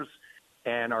Earl-Sears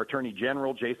and our Attorney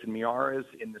General, Jason Miyares,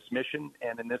 in this mission.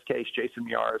 And in this case, Jason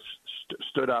Miyares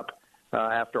stood up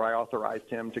after I authorized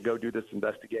him to go do this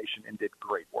investigation and did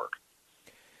great work.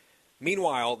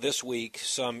 Meanwhile, this week,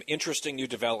 some interesting new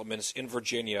developments in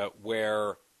Virginia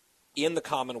where, in the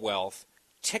Commonwealth,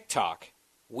 TikTok,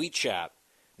 WeChat,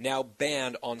 now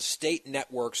banned on state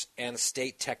networks and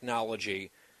state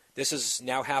technology. This is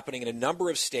now happening in a number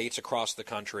of states across the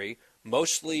country,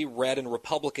 mostly red and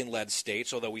Republican-led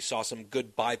states, although we saw some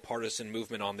good bipartisan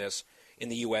movement on this in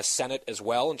the U.S. Senate as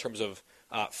well in terms of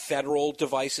federal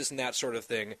devices and that sort of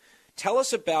thing. Tell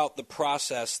us about the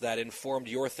process that informed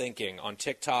your thinking on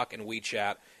TikTok and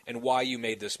WeChat and why you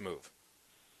made this move.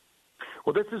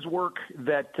 Well, this is work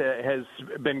that has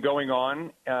been going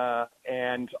on,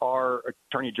 and our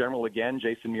Attorney General, again,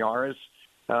 Jason Miyares,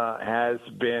 has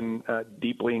been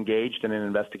deeply engaged in an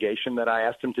investigation that I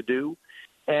asked him to do.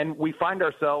 And we find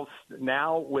ourselves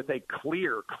now with a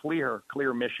clear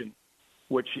mission,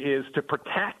 which is to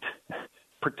protect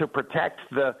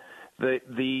the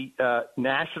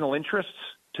national interests,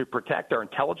 to protect our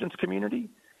intelligence community,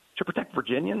 to protect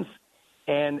Virginians.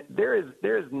 And there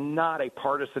is not a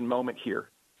partisan moment here.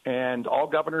 And all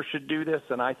governors should do this,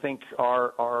 and I think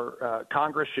our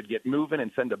Congress should get moving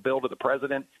and send a bill to the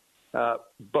president.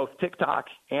 Both TikTok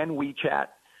and WeChat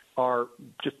are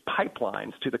just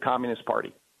pipelines to the Communist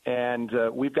Party, and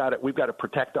we've got to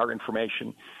protect our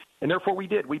information. And therefore, we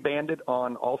did. We banned it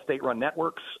on all state-run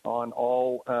networks, on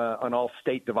all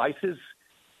state devices,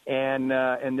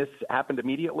 and this happened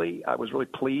immediately. I was really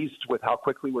pleased with how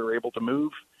quickly we were able to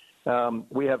move.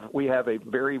 We have a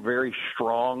very, very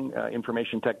strong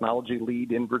information technology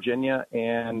lead in Virginia,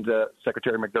 and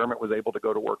Secretary McDermott was able to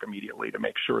go to work immediately to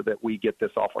make sure that we get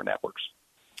this off our networks.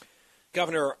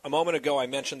 Governor, a moment ago I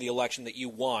mentioned the election that you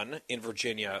won in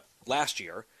Virginia last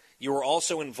year. You were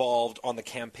also involved on the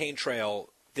campaign trail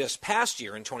this past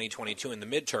year in 2022 in the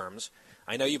midterms.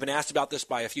 I know you've been asked about this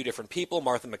by a few different people.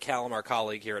 Martha McCallum, our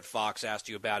colleague here at Fox, asked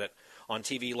you about it on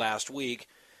TV last week.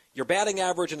 Your batting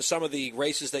average in some of the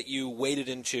races that you waded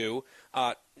into,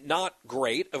 not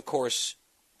great. Of course,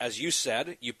 as you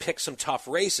said, you picked some tough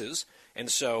races, and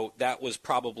so that was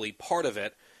probably part of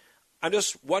it. I'm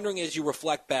just wondering, as you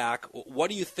reflect back,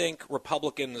 what do you think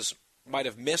Republicans might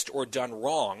have missed or done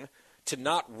wrong to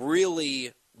not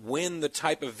really win the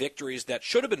type of victories that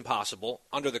should have been possible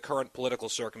under the current political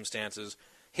circumstances,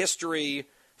 history,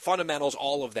 fundamentals,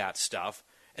 all of that stuff?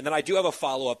 And then I do have a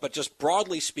follow-up, but just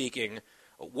broadly speaking,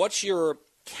 what's your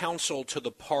counsel to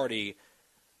the party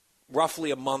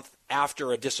roughly a month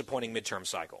after a disappointing midterm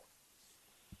cycle?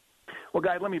 Well,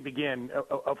 Guy, let me begin.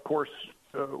 Of course,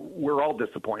 we're all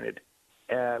disappointed.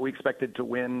 We expected to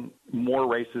win more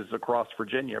races across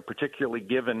Virginia, particularly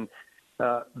given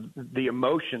the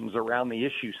emotions around the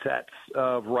issue sets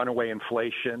of runaway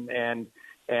inflation and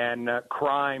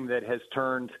crime that has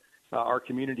turned our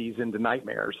communities into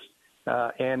nightmares,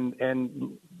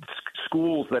 and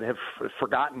schools that have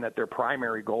forgotten that their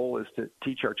primary goal is to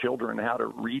teach our children how to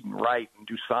read and write and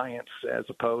do science as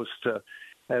opposed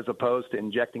to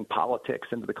injecting politics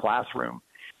into the classroom.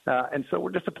 And so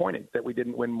we're disappointed that we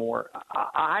didn't win more.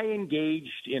 I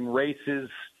engaged in races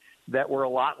that were a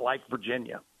lot like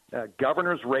Virginia,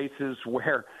 governor's races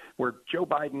where Joe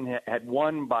Biden had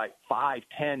won by 5,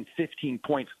 10, 15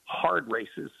 points, hard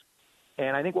races.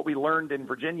 And I think what we learned in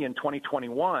Virginia in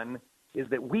 2021 is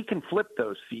that we can flip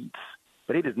those seats,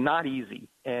 but it is not easy,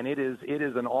 and it is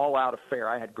an all-out affair.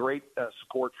 I had great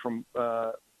support from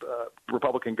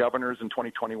Republican governors in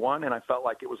 2021, and I felt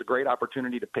like it was a great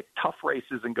opportunity to pick tough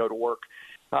races and go to work.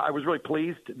 I was really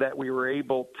pleased that we were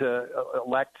able to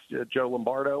elect Joe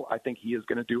Lombardo. I think he is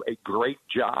going to do a great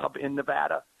job in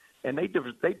Nevada, and they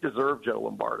deserve Joe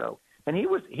Lombardo. And he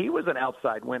was an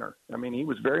outside winner. I mean, he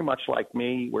was very much like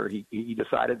me, where he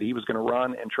decided that he was going to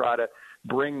run and try to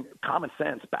bring common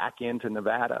sense back into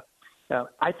Nevada.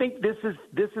 I think this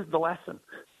is the lesson,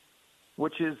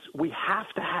 which is we have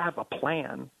to have a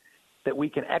plan that we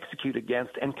can execute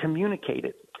against and communicate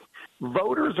it.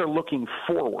 Voters are looking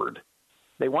forward.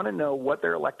 They want to know what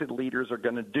their elected leaders are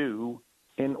going to do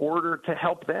in order to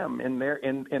help them in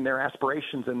their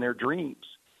aspirations and their dreams.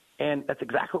 And that's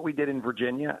exactly what we did in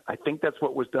Virginia. I think that's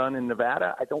what was done in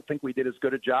Nevada. I don't think we did as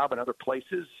good a job in other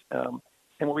places.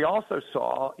 And what we also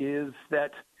saw is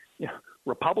that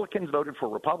Republicans voted for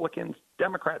Republicans,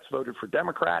 Democrats voted for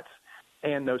Democrats,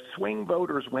 and those swing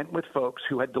voters went with folks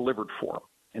who had delivered for them.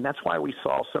 And that's why we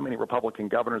saw so many Republican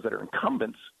governors that are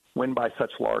incumbents win by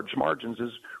such large margins,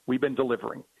 is we've been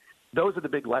delivering. Those are the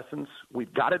big lessons.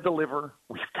 We've got to deliver.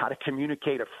 We've got to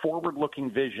communicate a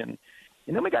forward-looking vision.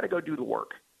 And then we got to go do the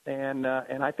work. And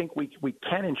I think we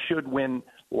can and should win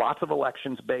lots of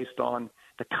elections based on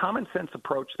the common sense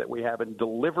approach that we have in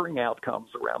delivering outcomes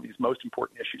around these most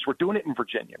important issues. We're doing it in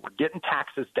Virginia. We're getting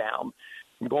taxes down.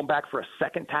 I'm going back for a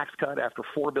second tax cut after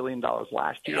 $4 billion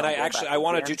last year. And I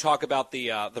wanted to talk about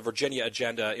the Virginia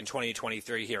agenda in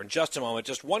 2023 here in just a moment.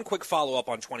 Just one quick follow-up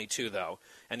on 22, though,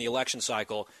 and the election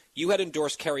cycle. You had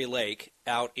endorsed Kari Lake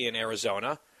out in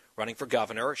Arizona, running for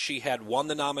governor. She had won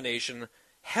the nomination,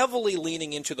 heavily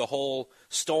leaning into the whole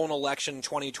stolen election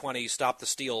 2020 stop the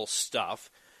steal stuff.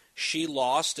 She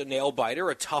lost a nail-biter,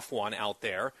 a tough one out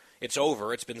there. It's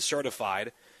over. It's been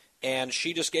certified. And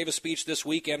she just gave a speech this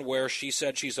weekend where she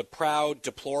said she's a proud,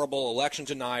 deplorable election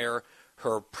denier.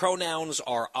 Her pronouns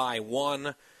are I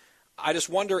won. I just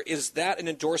wonder, is that an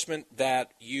endorsement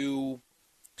that you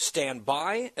stand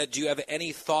by? Do you have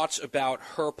any thoughts about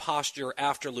her posture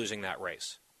after losing that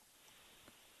race?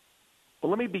 Well,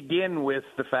 let me begin with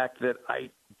the fact that I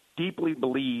deeply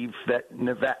believe that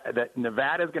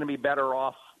Nevada is going to be better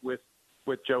off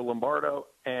with Joe Lombardo,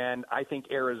 and I think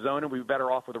Arizona will be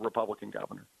better off with a Republican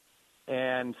governor.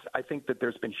 And I think that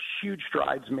there's been huge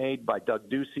strides made by Doug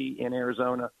Ducey in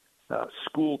Arizona,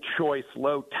 school choice,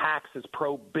 low taxes,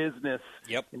 pro-business,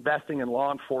 investing in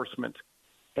law enforcement.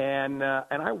 And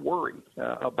I worry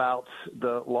about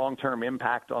the long-term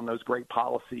impact on those great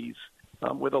policies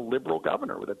with a liberal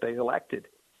governor that they elected.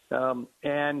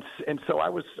 And so I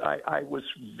was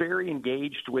very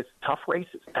engaged with tough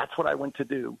races. That's what I went to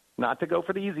do, not to go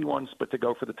for the easy ones, but to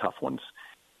go for the tough ones.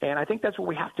 And I think that's what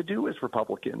we have to do as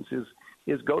Republicans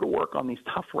is go to work on these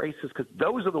tough races, because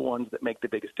those are the ones that make the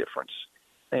biggest difference.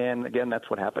 And, again, that's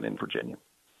what happened in Virginia.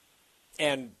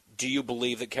 And do you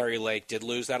believe that Kari Lake did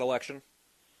lose that election?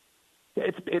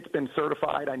 It's been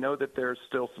certified. I know that there's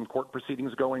still some court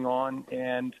proceedings going on,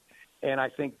 and I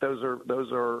think those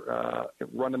are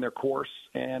running their course,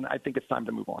 and I think it's time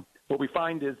to move on. What we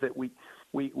find is that we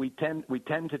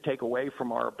tend to take away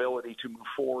from our ability to move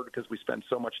forward because we spend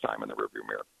so much time in the rearview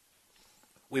mirror.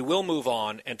 We will move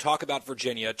on and talk about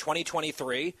Virginia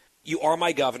 2023. You are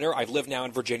my governor. I've lived now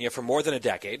in Virginia for more than a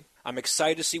decade. I'm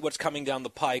excited to see what's coming down the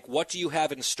pike. What do you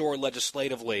have in store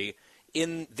legislatively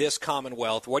in this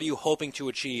Commonwealth? What are you hoping to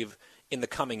achieve in the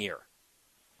coming year?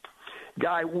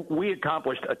 Guy, we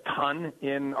accomplished a ton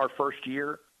in our first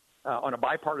year on a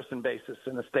bipartisan basis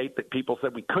in a state that people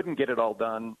said we couldn't get it all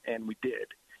done, and we did.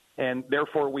 And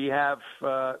therefore, we have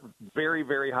very,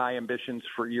 very high ambitions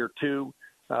for year two.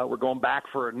 We're going back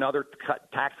for another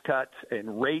tax cut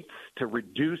and rates to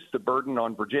reduce the burden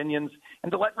on Virginians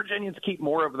and to let Virginians keep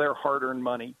more of their hard-earned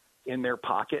money in their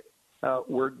pocket.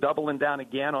 We're doubling down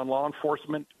again on law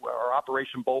enforcement. Our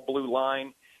Operation Bold Blue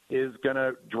Line is going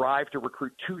to drive to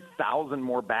recruit 2,000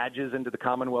 more badges into the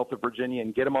Commonwealth of Virginia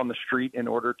and get them on the street in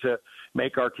order to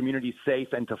make our communities safe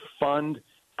and to fund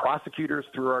prosecutors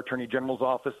through our Attorney General's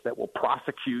office that will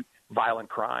prosecute violent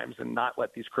crimes and not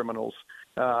let these criminals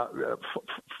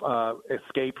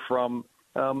escape from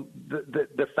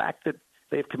the fact that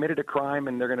they've committed a crime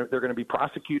and they're going to be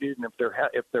prosecuted, and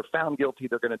if they're found guilty,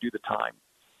 they're going to do the time.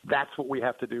 That's what we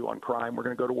have to do on crime. We're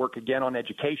going to go to work again on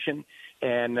education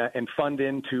and fund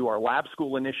into our lab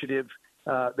school initiative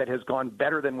that has gone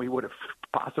better than we would have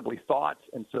possibly thought.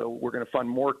 And so we're going to fund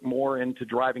more into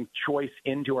driving choice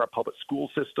into our public school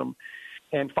system.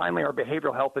 And finally, our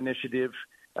behavioral health initiative,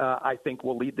 I think,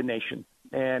 will lead the nation.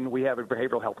 And we have a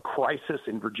behavioral health crisis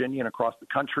in Virginia and across the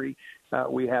country.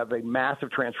 We have a massive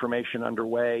transformation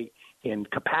underway in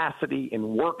capacity,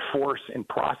 in workforce, in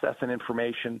process and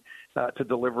information to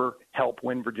deliver help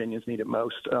when Virginians need it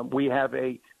most. We have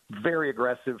a very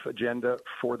aggressive agenda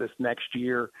for this next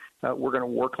year. We're going to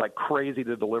work like crazy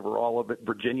to deliver all of it.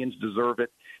 Virginians deserve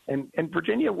it. And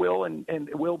Virginia will and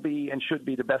will be and should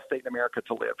be the best state in America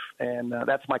to live. And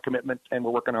that's my commitment, and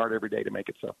we're working hard every day to make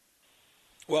it so.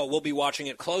 Well, we'll be watching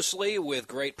it closely with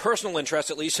great personal interest,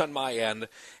 at least on my end,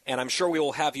 and I'm sure we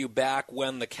will have you back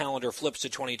when the calendar flips to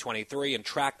 2023 and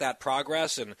track that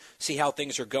progress and see how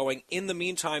things are going. In the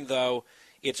meantime, though,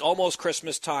 it's almost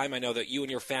Christmas time. I know that you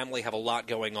and your family have a lot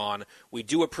going on. We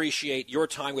do appreciate your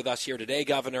time with us here today,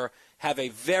 Governor. Have a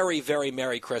very, very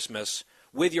Merry Christmas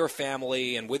with your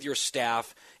family and with your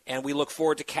staff, and we look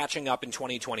forward to catching up in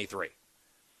 2023.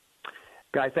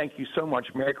 Guy, thank you so much.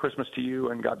 Merry Christmas to you,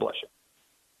 and God bless you.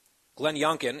 Glenn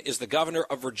Youngkin is the governor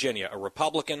of Virginia, a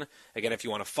Republican. Again, if you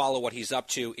want to follow what he's up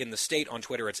to in the state on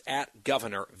Twitter, it's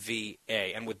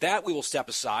 @GovernorVA. And with that, we will step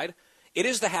aside. It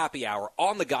is the Happy Hour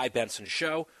on The Guy Benson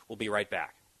Show. We'll be right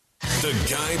back. The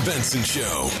Guy Benson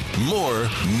Show. More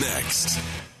next.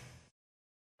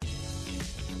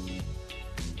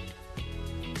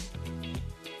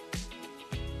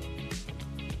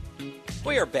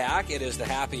 We are back. It is the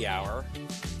Happy Hour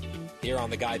here on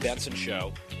The Guy Benson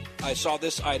Show. I saw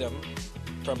this item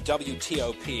from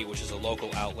WTOP, which is a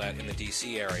local outlet in the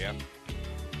D.C. area.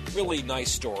 Really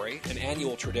nice story, an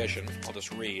annual tradition. I'll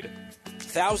just read.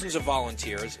 Thousands of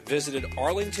volunteers visited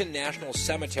Arlington National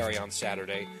Cemetery on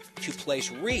Saturday to place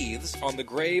wreaths on the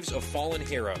graves of fallen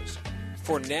heroes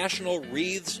for National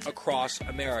Wreaths Across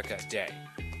America Day.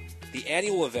 The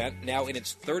annual event, now in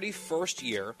its 31st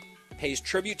year, pays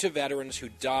tribute to veterans who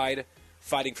died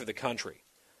fighting for the country.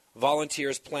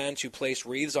 Volunteers plan to place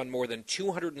wreaths on more than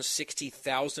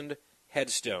 260,000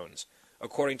 headstones,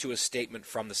 according to a statement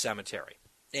from the cemetery.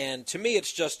 And to me,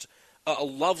 it's just a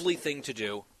lovely thing to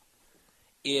do.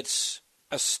 It's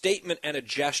a statement and a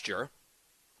gesture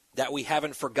that we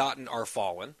haven't forgotten our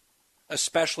fallen,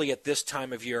 especially at this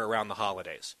time of year around the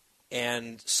holidays.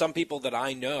 And some people that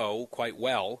I know quite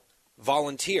well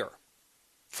volunteer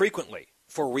frequently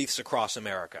for Wreaths Across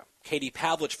America. Katie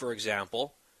Pavlich, for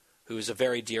example, who is a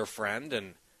very dear friend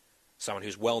and someone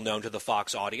who's well known to the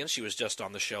Fox audience. She was just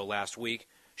on the show last week.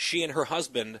 She and her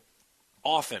husband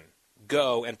often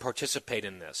go and participate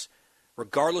in this,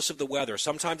 regardless of the weather.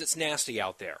 Sometimes it's nasty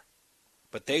out there,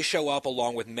 but they show up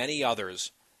along with many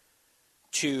others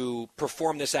to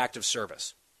perform this act of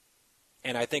service.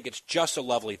 And I think it's just a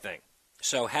lovely thing.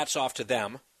 So hats off to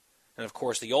them. And, of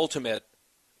course, the ultimate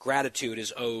gratitude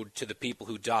is owed to the people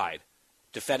who died,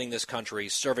 defending this country,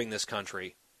 serving this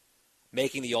country,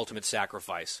 making the ultimate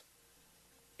sacrifice.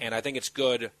 And I think it's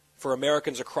good for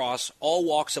Americans across all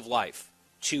walks of life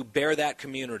to bear that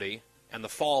community and the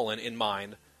fallen in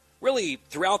mind, really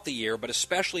throughout the year, but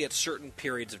especially at certain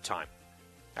periods of time.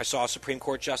 I saw Supreme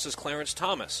Court Justice Clarence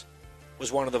Thomas was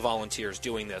one of the volunteers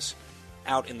doing this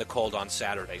out in the cold on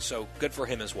Saturday, so good for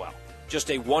him as well.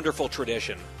 Just a wonderful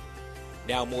tradition,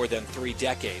 now more than 3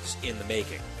 decades in the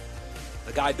making.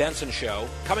 The Guy Benson Show,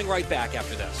 coming right back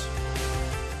after this.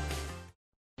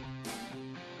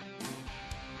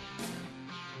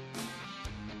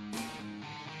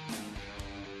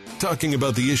 Talking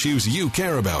about the issues you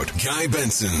care about. Guy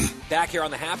Benson. Back here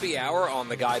on the Happy Hour on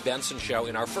The Guy Benson Show.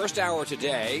 In our first hour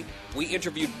today, we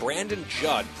interviewed Brandon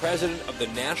Judd, president of the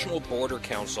National Border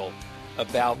Council,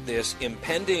 about this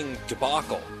impending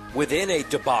debacle within a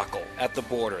debacle at the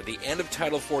border. The end of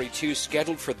Title 42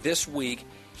 scheduled for this week.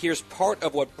 Here's part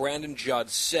of what Brandon Judd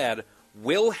said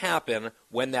will happen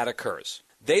when that occurs.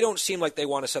 They don't seem like they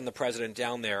want to send the president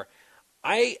down there.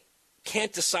 I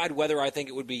can't decide whether I think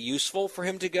it would be useful for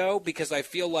him to go, because I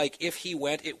feel like if he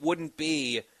went, it wouldn't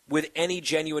be with any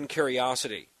genuine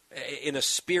curiosity, in a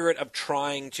spirit of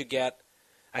trying to get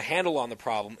a handle on the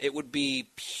problem. It would be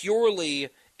purely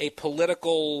a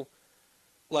political,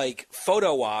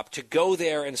 photo op to go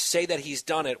there and say that he's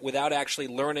done it without actually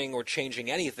learning or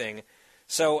changing anything.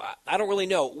 So I don't really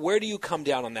know. Where do you come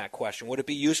down on that question? Would it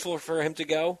be useful for him to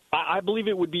go? I believe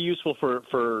it would be useful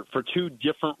for two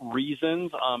different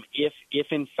reasons. If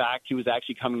in fact he was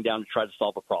actually coming down to try to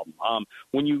solve a problem.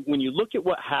 When you look at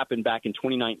what happened back in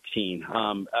 2019,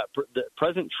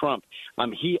 President Trump,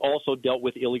 he also dealt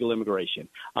with illegal immigration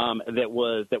that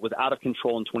was out of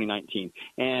control in 2019.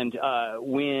 And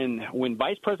when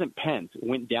Vice President Pence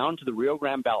went down to the Rio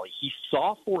Grande Valley, he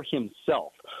saw for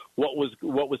himself what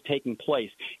was taking place,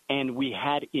 and we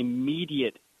had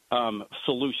immediate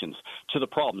solutions to the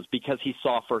problems because he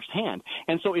saw firsthand.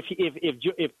 And so if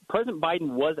President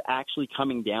Biden was actually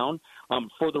coming down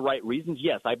for the right reasons,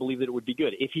 yes, I believe that it would be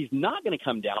good. If he's not going to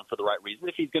come down for the right reason,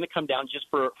 if he's going to come down just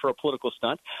for a political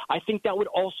stunt, I think that would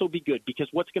also be good, because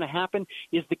what's going to happen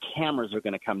is the cameras are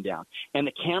going to come down, and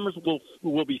the cameras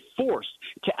will be forced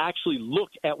to actually look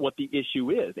at what the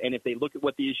issue is. And if they look at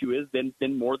what the issue is,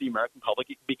 then more of the American public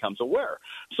becomes aware.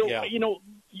 So, Yeah.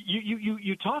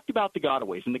 You talked about the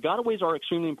gotaways, and the gotaways are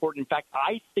extremely important. In fact,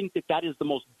 I think that is the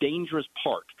most dangerous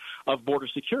part of border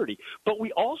security. But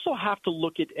we also have to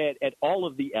look at all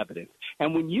of the evidence.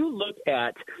 And when you look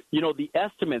at, the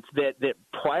estimates that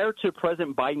prior to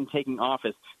President Biden taking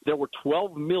office, there were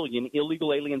 12 million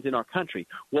illegal aliens in our country.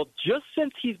 Well, just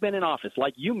since he's been in office,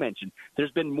 like you mentioned,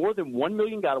 there's been more than 1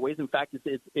 million gotaways. In fact,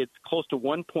 it's close to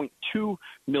 1.2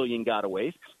 million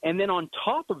gotaways. And then on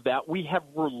top of that, we have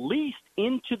released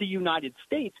into the United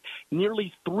States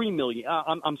nearly 3 million.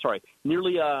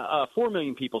 Nearly 4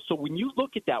 million people. So when you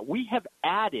look at that, we have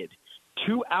added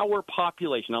to our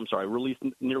population. Released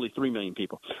nearly 3 million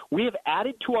people. We have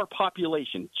added to our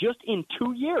population just in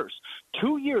 2 years.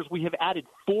 2 years, we have added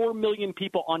 4 million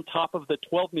people on top of the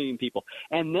 12 million people.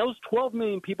 And those 12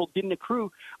 million people didn't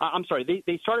accrue.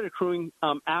 They started accruing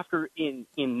after in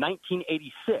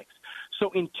 1986.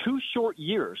 So in 2 short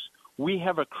years, we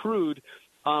have accrued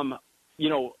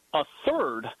a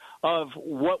third of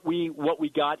what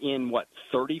we got in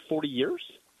 30, 40 years.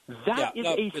 That is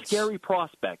a scary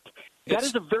prospect. That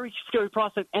is a very scary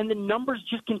prospect, and the numbers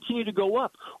just continue to go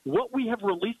up. What we have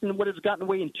released and what has gotten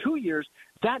away in 2 years,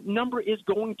 that number is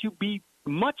going to be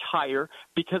much higher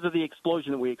because of the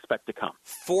explosion that we expect to come.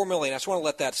 4 million. I just want to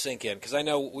let that sink in, because I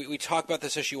know we talk about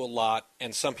this issue a lot,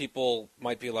 and some people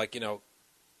might be like,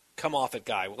 come off it,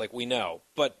 guy. Like, we know.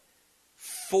 But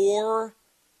 4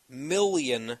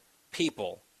 million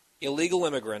people, illegal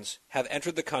immigrants, have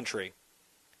entered the country.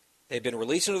 They've been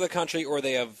released into the country, or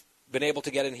they have been able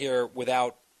to get in here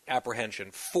without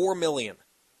apprehension. 4 million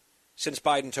since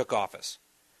Biden took office.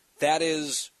 That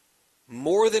is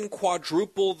more than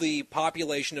quadruple the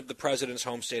population of the president's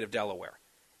home state of Delaware.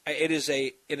 It is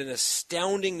an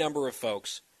astounding number of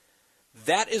folks.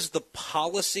 That is the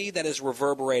policy that is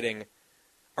reverberating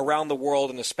around the world,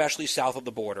 and especially south of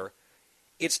the border.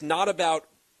 It's not about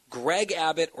Greg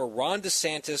Abbott or Ron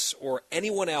DeSantis or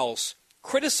anyone else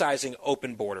criticizing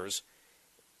open borders.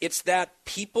 It's that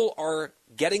people are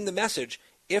getting the message.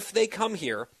 If they come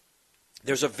here,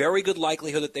 there's a very good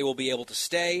likelihood that they will be able to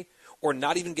stay or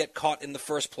not even get caught in the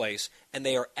first place, and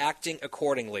they are acting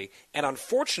accordingly. And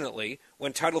unfortunately,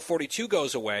 when Title 42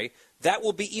 goes away, that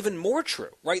will be even more true,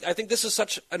 right? I think this is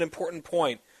such an important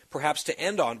point, perhaps to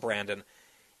end on, Brandon.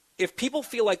 If people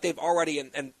feel like they've already,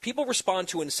 and people respond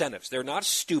to incentives, they're not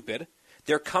stupid.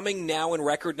 They're coming now in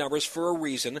record numbers for a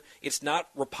reason. It's not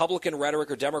Republican rhetoric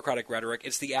or Democratic rhetoric.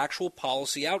 It's the actual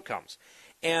policy outcomes.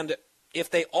 And if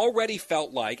they already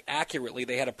felt like, accurately,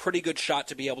 they had a pretty good shot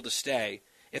to be able to stay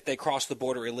if they crossed the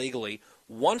border illegally,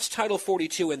 once Title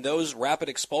 42 and those rapid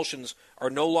expulsions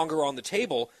are no longer on the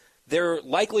table, their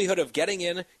likelihood of getting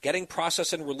in, getting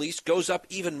processed and released goes up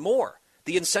even more.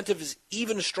 The incentive is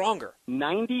even stronger.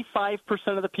 95%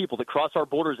 of the people that cross our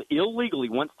borders illegally,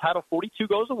 once Title 42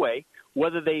 goes away,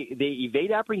 whether they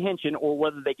evade apprehension or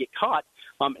whether they get caught,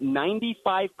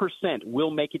 95% will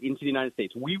make it into the United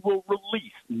States. We will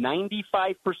release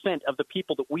 95% of the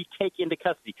people that we take into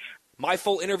custody. My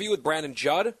full interview with Brandon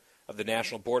Judd of the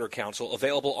National Border Council,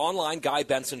 available online,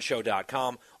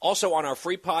 GuyBensonShow.com. Also on our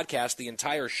free podcast, the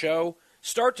entire show,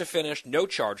 start to finish, no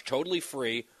charge, totally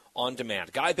free, on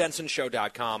demand.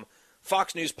 GuyBensonShow.com,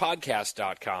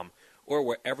 FoxNewsPodcast.com, or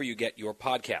wherever you get your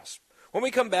podcasts. When we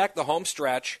come back, the home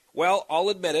stretch, well, I'll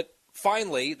admit it,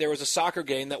 finally there was a soccer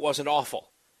game that wasn't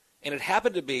awful. And it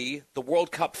happened to be the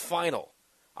World Cup final.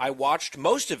 I watched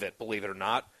most of it, believe it or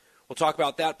not. We'll talk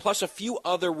about that, plus a few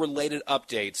other related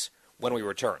updates when we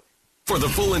return. For the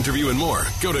full interview and more,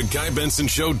 go to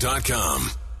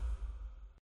GuyBensonShow.com.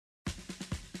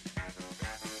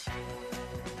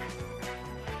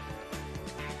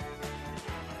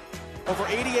 over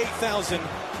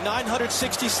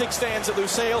 88,966 fans at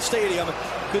Lusail Stadium.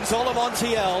 Gonzalo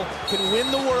Montiel can win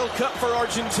the World Cup for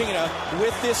Argentina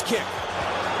with this kick.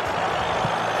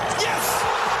 Yes!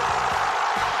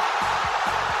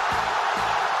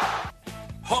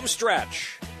 Home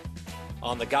stretch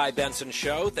on the Guy Benson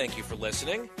Show. Thank you for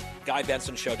listening.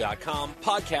 GuyBensonShow.com.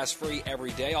 Podcast free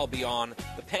every day. I'll be on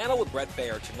the panel with Brett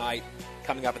Baer tonight,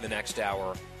 coming up in the next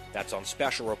hour. That's on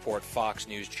Special Report, Fox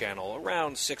News Channel,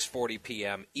 around 6:40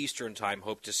 p.m. Eastern Time.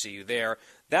 Hope to see you there.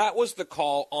 That was the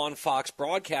call on Fox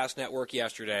Broadcast Network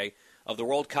yesterday of the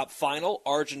World Cup final.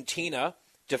 Argentina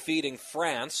defeating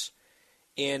France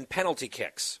in penalty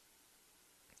kicks,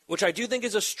 which I do think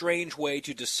is a strange way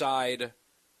to decide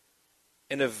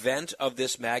an event of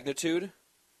this magnitude.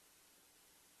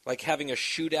 Like having a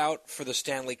shootout for the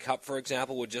Stanley Cup, for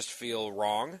example, would just feel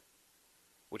wrong,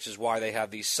 which is why they have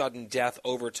the sudden death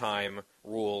overtime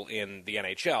rule in the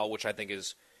NHL, which I think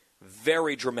is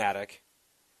very dramatic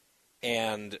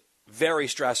and very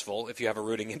stressful if you have a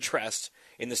rooting interest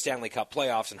in the Stanley Cup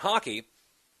playoffs in hockey.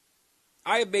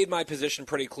 I have made my position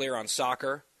pretty clear on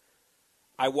soccer.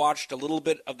 I watched a little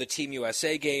bit of the Team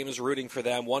USA games, rooting for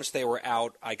them. Once they were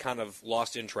out, I kind of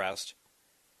lost interest.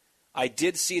 I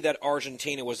did see that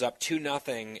Argentina was up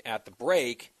 2-0 at the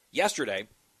break yesterday,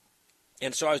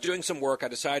 and so I was doing some work. I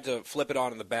decided to flip it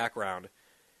on in the background,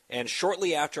 and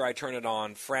shortly after I turned it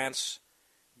on, France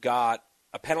got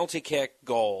a penalty kick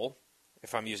goal,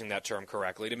 if I'm using that term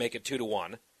correctly, to make it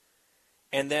 2-1,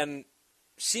 and then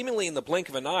seemingly in the blink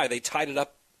of an eye, they tied it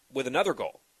up with another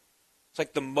goal. It's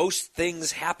like the most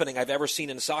things happening I've ever seen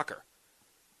in soccer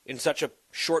in such a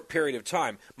short period of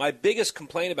time. My biggest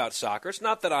complaint about soccer, it's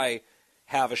not that I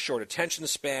have a short attention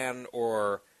span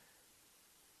or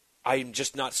I'm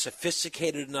just not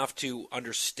sophisticated enough to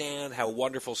understand how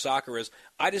wonderful soccer is.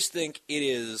 I just think it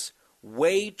is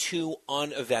way too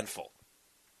uneventful.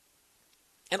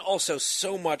 And also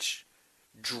so much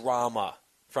drama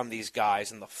from these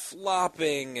guys and the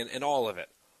flopping and all of it.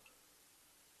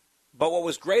 But what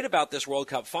was great about this World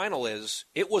Cup final is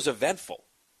it was eventful.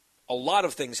 A lot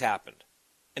of things happened,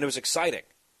 and it was exciting.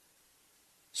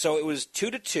 So it was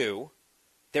 2-2.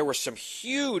 There were some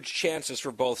huge chances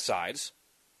for both sides.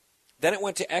 Then it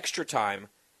went to extra time,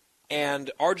 and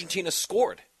Argentina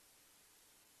scored.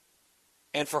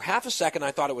 And for half a second,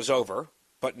 I thought it was over.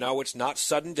 But no, it's not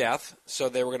sudden death, so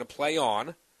they were going to play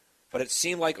on. But it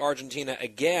seemed like Argentina,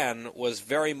 again, was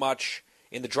very much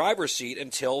in the driver's seat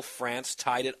until France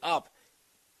tied it up.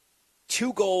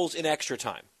 2 goals in extra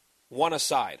time, 1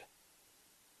 aside.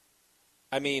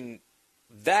 I mean,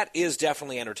 that is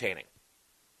definitely entertaining.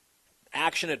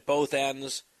 Action at both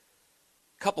ends,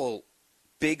 a couple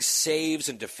big saves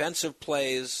and defensive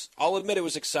plays. I'll admit it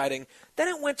was exciting. Then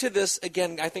it went to this,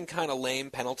 again, I think kind of lame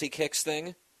penalty kicks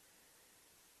thing.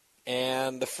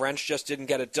 And the French just didn't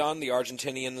get it done. The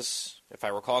Argentinians, if I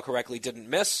recall correctly, didn't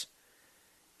miss.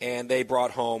 And they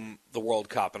brought home the World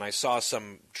Cup. And I saw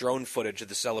some drone footage of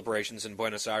the celebrations in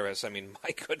Buenos Aires. I mean, my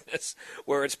goodness,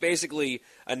 where it's basically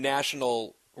a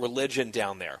national religion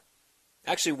down there.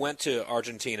 I actually went to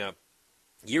Argentina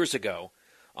years ago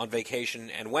on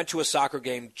vacation and went to a soccer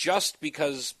game just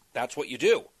because that's what you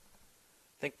do.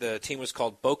 I think the team was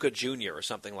called Boca Junior or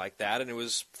something like that, and it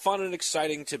was fun and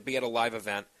exciting to be at a live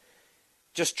event.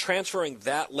 Just transferring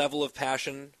that level of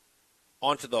passion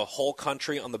onto the whole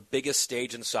country on the biggest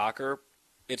stage in soccer,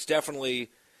 it's definitely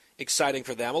exciting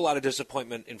for them. A lot of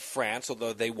disappointment in France,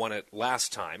 although they won it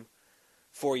last time,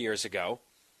 4 years ago.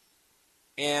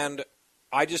 And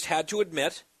I just had to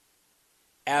admit,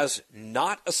 as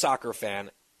not a soccer fan,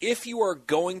 if you are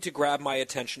going to grab my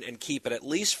attention and keep it, at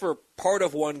least for part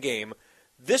of one game,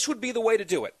 this would be the way to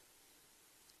do it.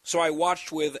 So I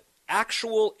watched with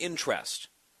actual interest.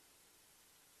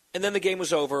 And then the game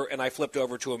was over, and I flipped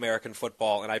over to American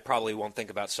football, and I probably won't think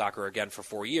about soccer again for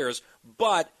 4 years.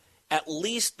 But at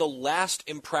least the last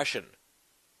impression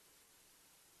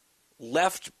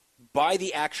left by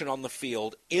the action on the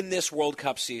field in this World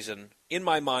Cup season, in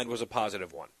my mind, was a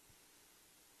positive one.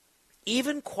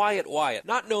 Even Quiet Wyatt,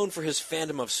 not known for his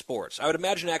fandom of sports, I would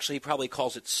imagine actually he probably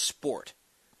calls it sport,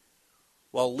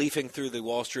 while leafing through the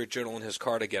Wall Street Journal in his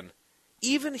cardigan,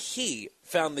 even he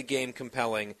found the game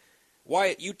compelling.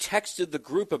 Wyatt, you texted the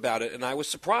group about it, and I was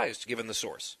surprised, given the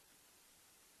source.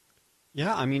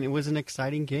 Yeah, I mean, it was an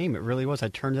exciting game. It really was. I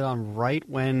turned it on right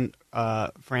when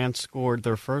France scored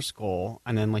their first goal,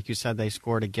 and then, like you said, they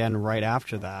scored again right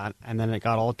after that, and then it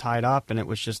got all tied up, and it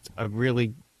was just a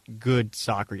really good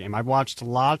soccer game. I've watched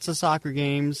lots of soccer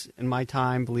games in my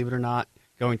time, believe it or not,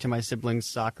 going to my siblings'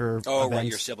 soccer events. Right,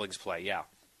 your siblings play, yeah.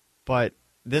 But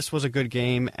this was a good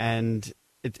game, and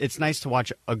it's nice to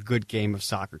watch a good game of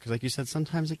soccer because, like you said,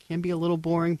 sometimes it can be a little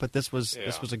boring, but this was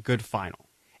a good final.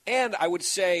 And I would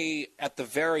say at the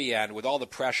very end, with all the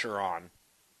pressure on,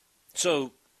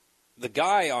 so the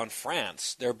guy on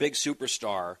France, their big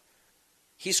superstar,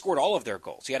 he scored all of their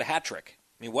goals. He had a hat trick.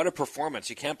 I mean, what a performance.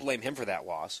 You can't blame him for that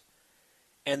loss.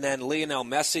 And then Lionel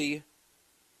Messi,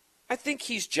 I think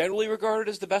he's generally regarded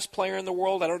as the best player in the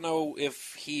world. I don't know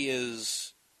if he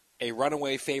is a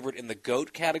runaway favorite in the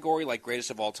GOAT category, like greatest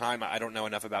of all time. I don't know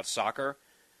enough about soccer.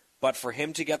 But for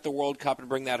him to get the World Cup and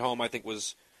bring that home, I think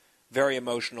was very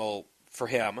emotional for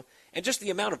him. And just the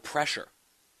amount of pressure,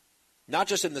 not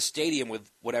just in the stadium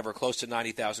with whatever, close to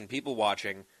 90,000 people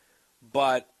watching,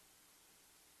 but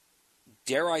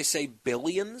dare I say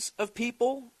billions of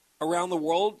people around the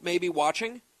world maybe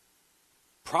watching?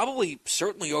 Probably,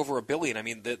 certainly over 1 billion. I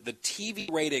mean, the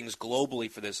TV ratings globally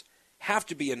for this have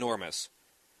to be enormous.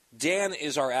 Dan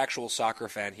is our actual soccer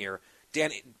fan here.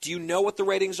 Dan, do you know what the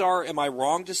ratings are? Am I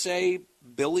wrong to say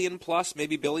billion plus,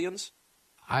 maybe billions?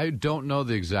 I don't know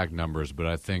the exact numbers, but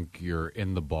I think you're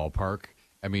in the ballpark.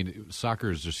 I mean, soccer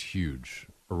is just huge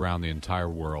around the entire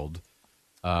world.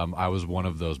 I was one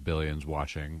of those billions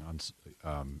watching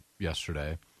on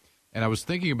yesterday. And I was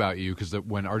thinking about you because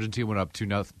when Argentina went up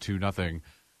 2-0,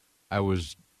 I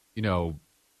was,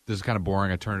 this is kind of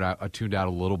boring. I tuned out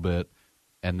a little bit,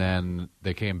 and then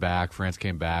they came back. France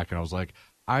came back, and I was like,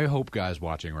 I hope guys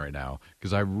watching right now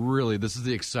because this is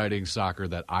the exciting soccer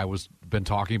that I was been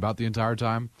talking about the entire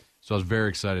time. So I was very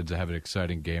excited to have an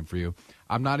exciting game for you.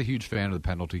 I'm not a huge fan of the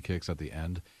penalty kicks at the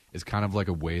end. It's kind of like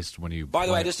a waste when you. By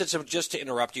the way, I just did just to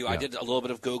interrupt you. Yeah. I did a little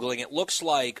bit of Googling. It looks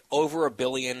like over 1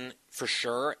 billion for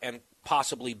sure, and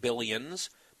possibly billions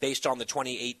based on the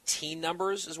 2018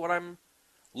 numbers is what I'm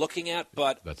looking at.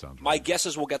 But that sounds my guess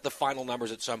is we'll get the final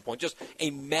numbers at some point. Just a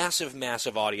massive,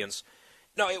 massive audience.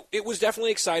 No, it was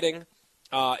definitely exciting.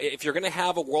 If you're going to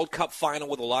have a World Cup final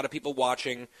with a lot of people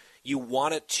watching, you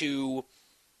want it to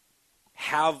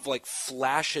have like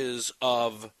flashes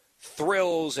of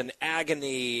thrills and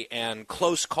agony and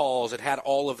close calls. It had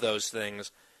all of those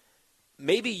things.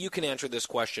 Maybe you can answer this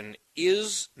question.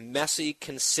 Is Messi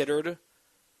considered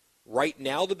right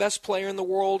now the best player in the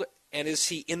world, and is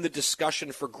he in the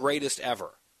discussion for greatest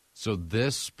ever? So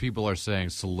this, people are saying,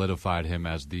 solidified him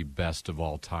as the best of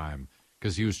all time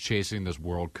because he was chasing this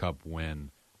World Cup win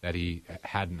that he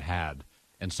hadn't had.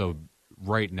 And so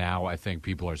right now I think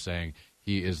people are saying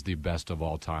he is the best of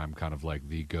all time, kind of like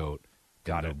the GOAT.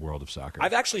 Got it. World of soccer.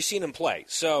 I've actually seen him play.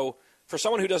 So for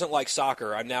someone who doesn't like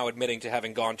soccer, I'm now admitting to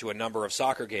having gone to a number of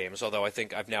soccer games, although I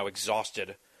think I've now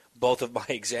exhausted both of my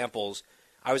examples.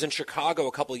 I was in Chicago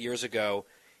a couple of years ago,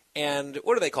 and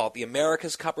what do they call it? The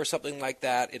America's Cup or something like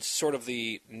that. It's sort of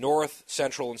the North,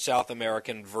 Central, and South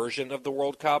American version of the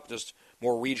World Cup, just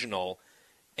more regional.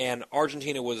 And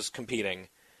Argentina was competing,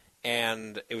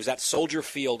 and it was at Soldier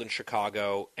Field in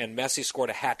Chicago, and Messi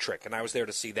scored a hat trick, and I was there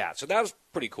to see that. So that was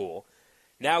pretty cool.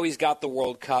 Now he's got the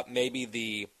World Cup, maybe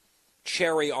the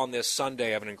cherry on this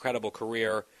Sunday of an incredible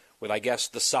career, with, I guess,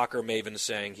 the soccer maven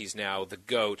saying he's now the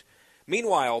GOAT.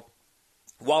 Meanwhile,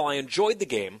 while I enjoyed the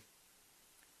game,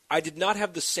 I did not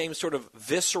have the same sort of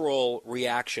visceral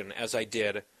reaction as I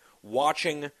did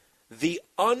watching the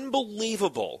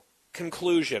unbelievable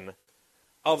conclusion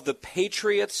of the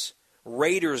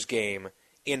Patriots-Raiders game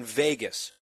in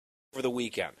Vegas over the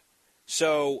weekend.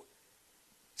 So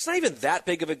it's not even that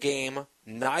big of a game.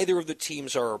 Neither of the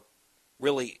teams are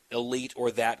really elite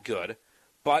or that good.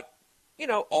 But,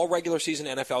 all regular season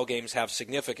NFL games have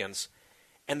significance.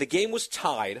 And the game was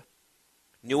tied.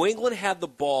 New England had the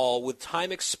ball with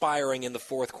time expiring in the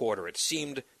fourth quarter. It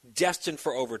seemed destined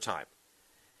for overtime.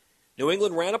 New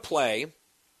England ran a play.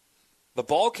 The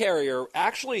ball carrier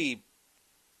actually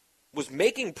was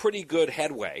making pretty good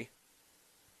headway.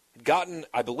 Had gotten,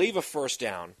 I believe, a first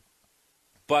down.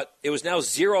 But it was now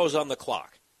zeros on the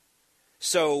clock.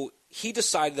 So he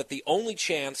decided that the only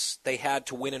chance they had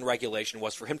to win in regulation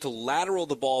was for him to lateral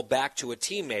the ball back to a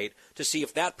teammate to see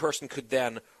if that person could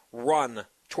then run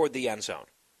toward the end zone.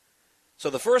 So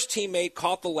the first teammate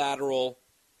caught the lateral,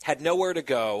 had nowhere to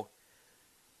go,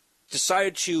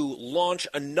 decided to launch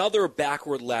another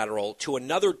backward lateral to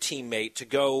another teammate to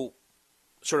go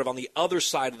sort of on the other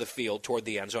side of the field toward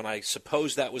the end zone. I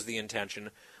suppose that was the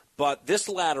intention. But this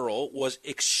lateral was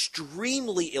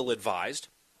extremely ill-advised.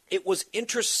 It was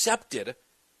intercepted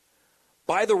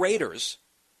by the Raiders,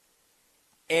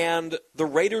 and the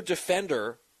Raider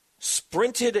defender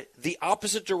sprinted the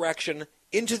opposite direction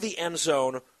into the end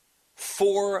zone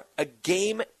for a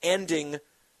game-ending,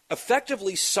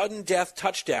 effectively sudden death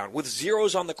touchdown with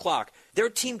zeros on the clock. Their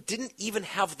team didn't even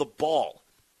have the ball,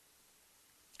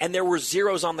 and there were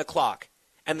zeros on the clock.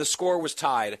 and the score was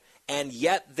tied, and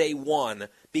yet they won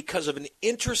because of an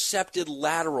intercepted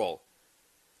lateral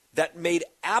that made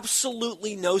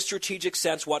absolutely no strategic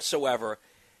sense whatsoever.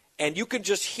 And you could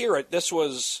just hear it. This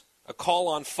was a call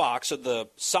on Fox. So the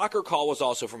soccer call was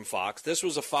also from Fox. This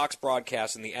was a Fox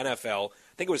broadcast in the NFL.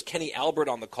 I think it was Kenny Albert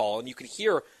on the call. And you could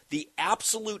hear the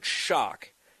absolute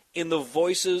shock in the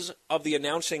voices of the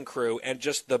announcing crew and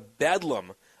just the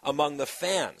bedlam among the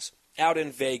fans out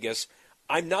in Vegas.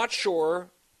 I'm not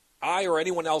sure I or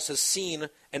anyone else has seen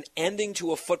an ending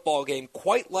to a football game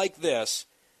quite like this.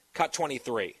 Cut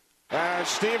 23.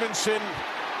 Stevenson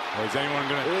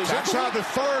is inside the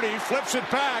 30, flips it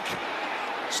back.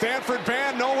 Stanford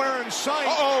band nowhere in sight.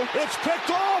 Uh-oh. It's picked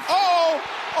off. Uh-oh.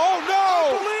 Oh,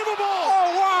 no. Unbelievable.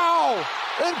 Oh, wow.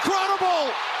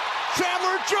 Incredible.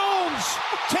 Chandler Jones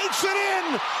takes it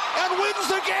in and wins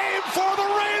the game for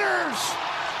the Raiders.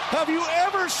 Have you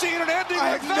ever seen an ending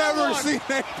like that? I've never seen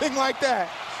anything like that.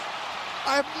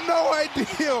 I have no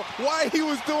idea why he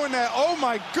was doing that. Oh,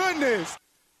 my goodness.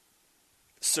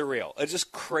 Surreal. It's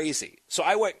just crazy. So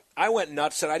I went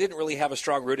nuts, and I didn't really have a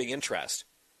strong rooting interest.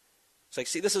 It's like,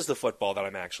 see, this is the football that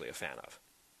I'm actually a fan of.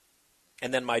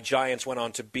 And then my Giants went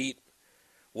on to beat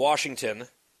Washington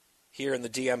here in the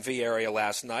DMV area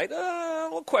last night. A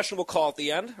little questionable call at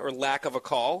the end, or lack of a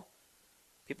call.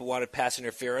 People wanted pass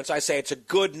interference. I say it's a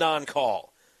good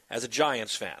non-call as a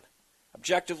Giants fan.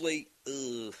 Objectively,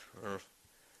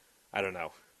 I don't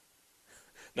know.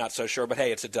 Not so sure, but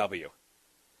hey, it's a W.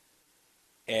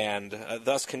 And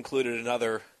thus concluded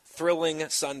another thrilling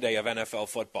Sunday of NFL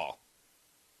football.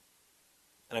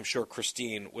 And I'm sure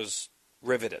Christine was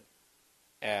riveted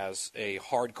as a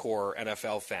hardcore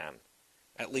NFL fan.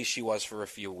 At least she was for a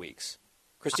few weeks.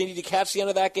 Christine, did you catch the end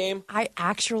of that game? I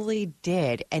actually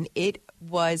did, and it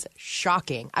was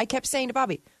shocking. I kept saying to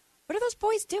Bobby, what are those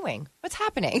boys doing? What's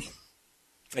happening?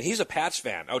 And he's a Pats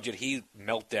fan. Oh, did he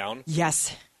melt down?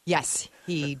 Yes,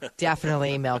 he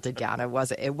definitely melted down. It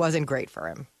wasn't great for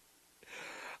him.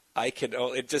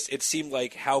 It seemed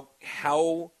like how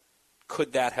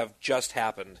could that have just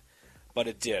happened? But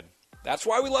it did. That's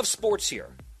why we love sports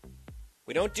here.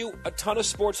 We don't do a ton of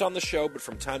sports on the show, but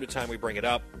from time to time we bring it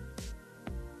up.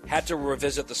 Had to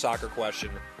revisit the soccer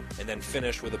question and then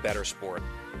finish with a better sport,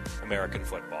 American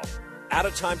football. Out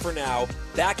of time for now.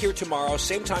 Back here tomorrow,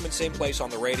 same time and same place on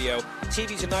the radio.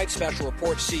 TV Tonight special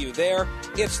report. See you there.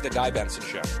 It's The Guy Benson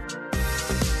Show.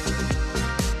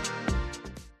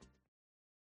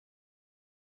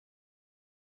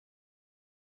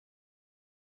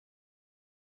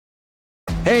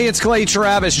 Hey, it's Clay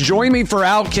Travis. Join me for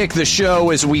Outkick the Show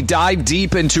as we dive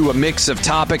deep into a mix of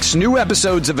topics. New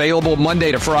episodes available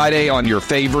Monday to Friday on your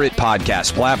favorite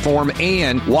podcast platform,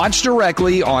 and watch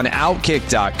directly on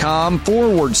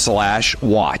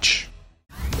Outkick.com/watch.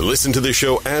 Listen to the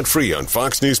show ad-free on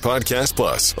Fox News Podcast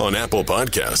Plus, on Apple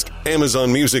Podcast,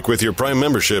 Amazon Music with your Prime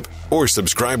membership, or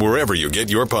subscribe wherever you get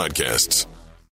your podcasts.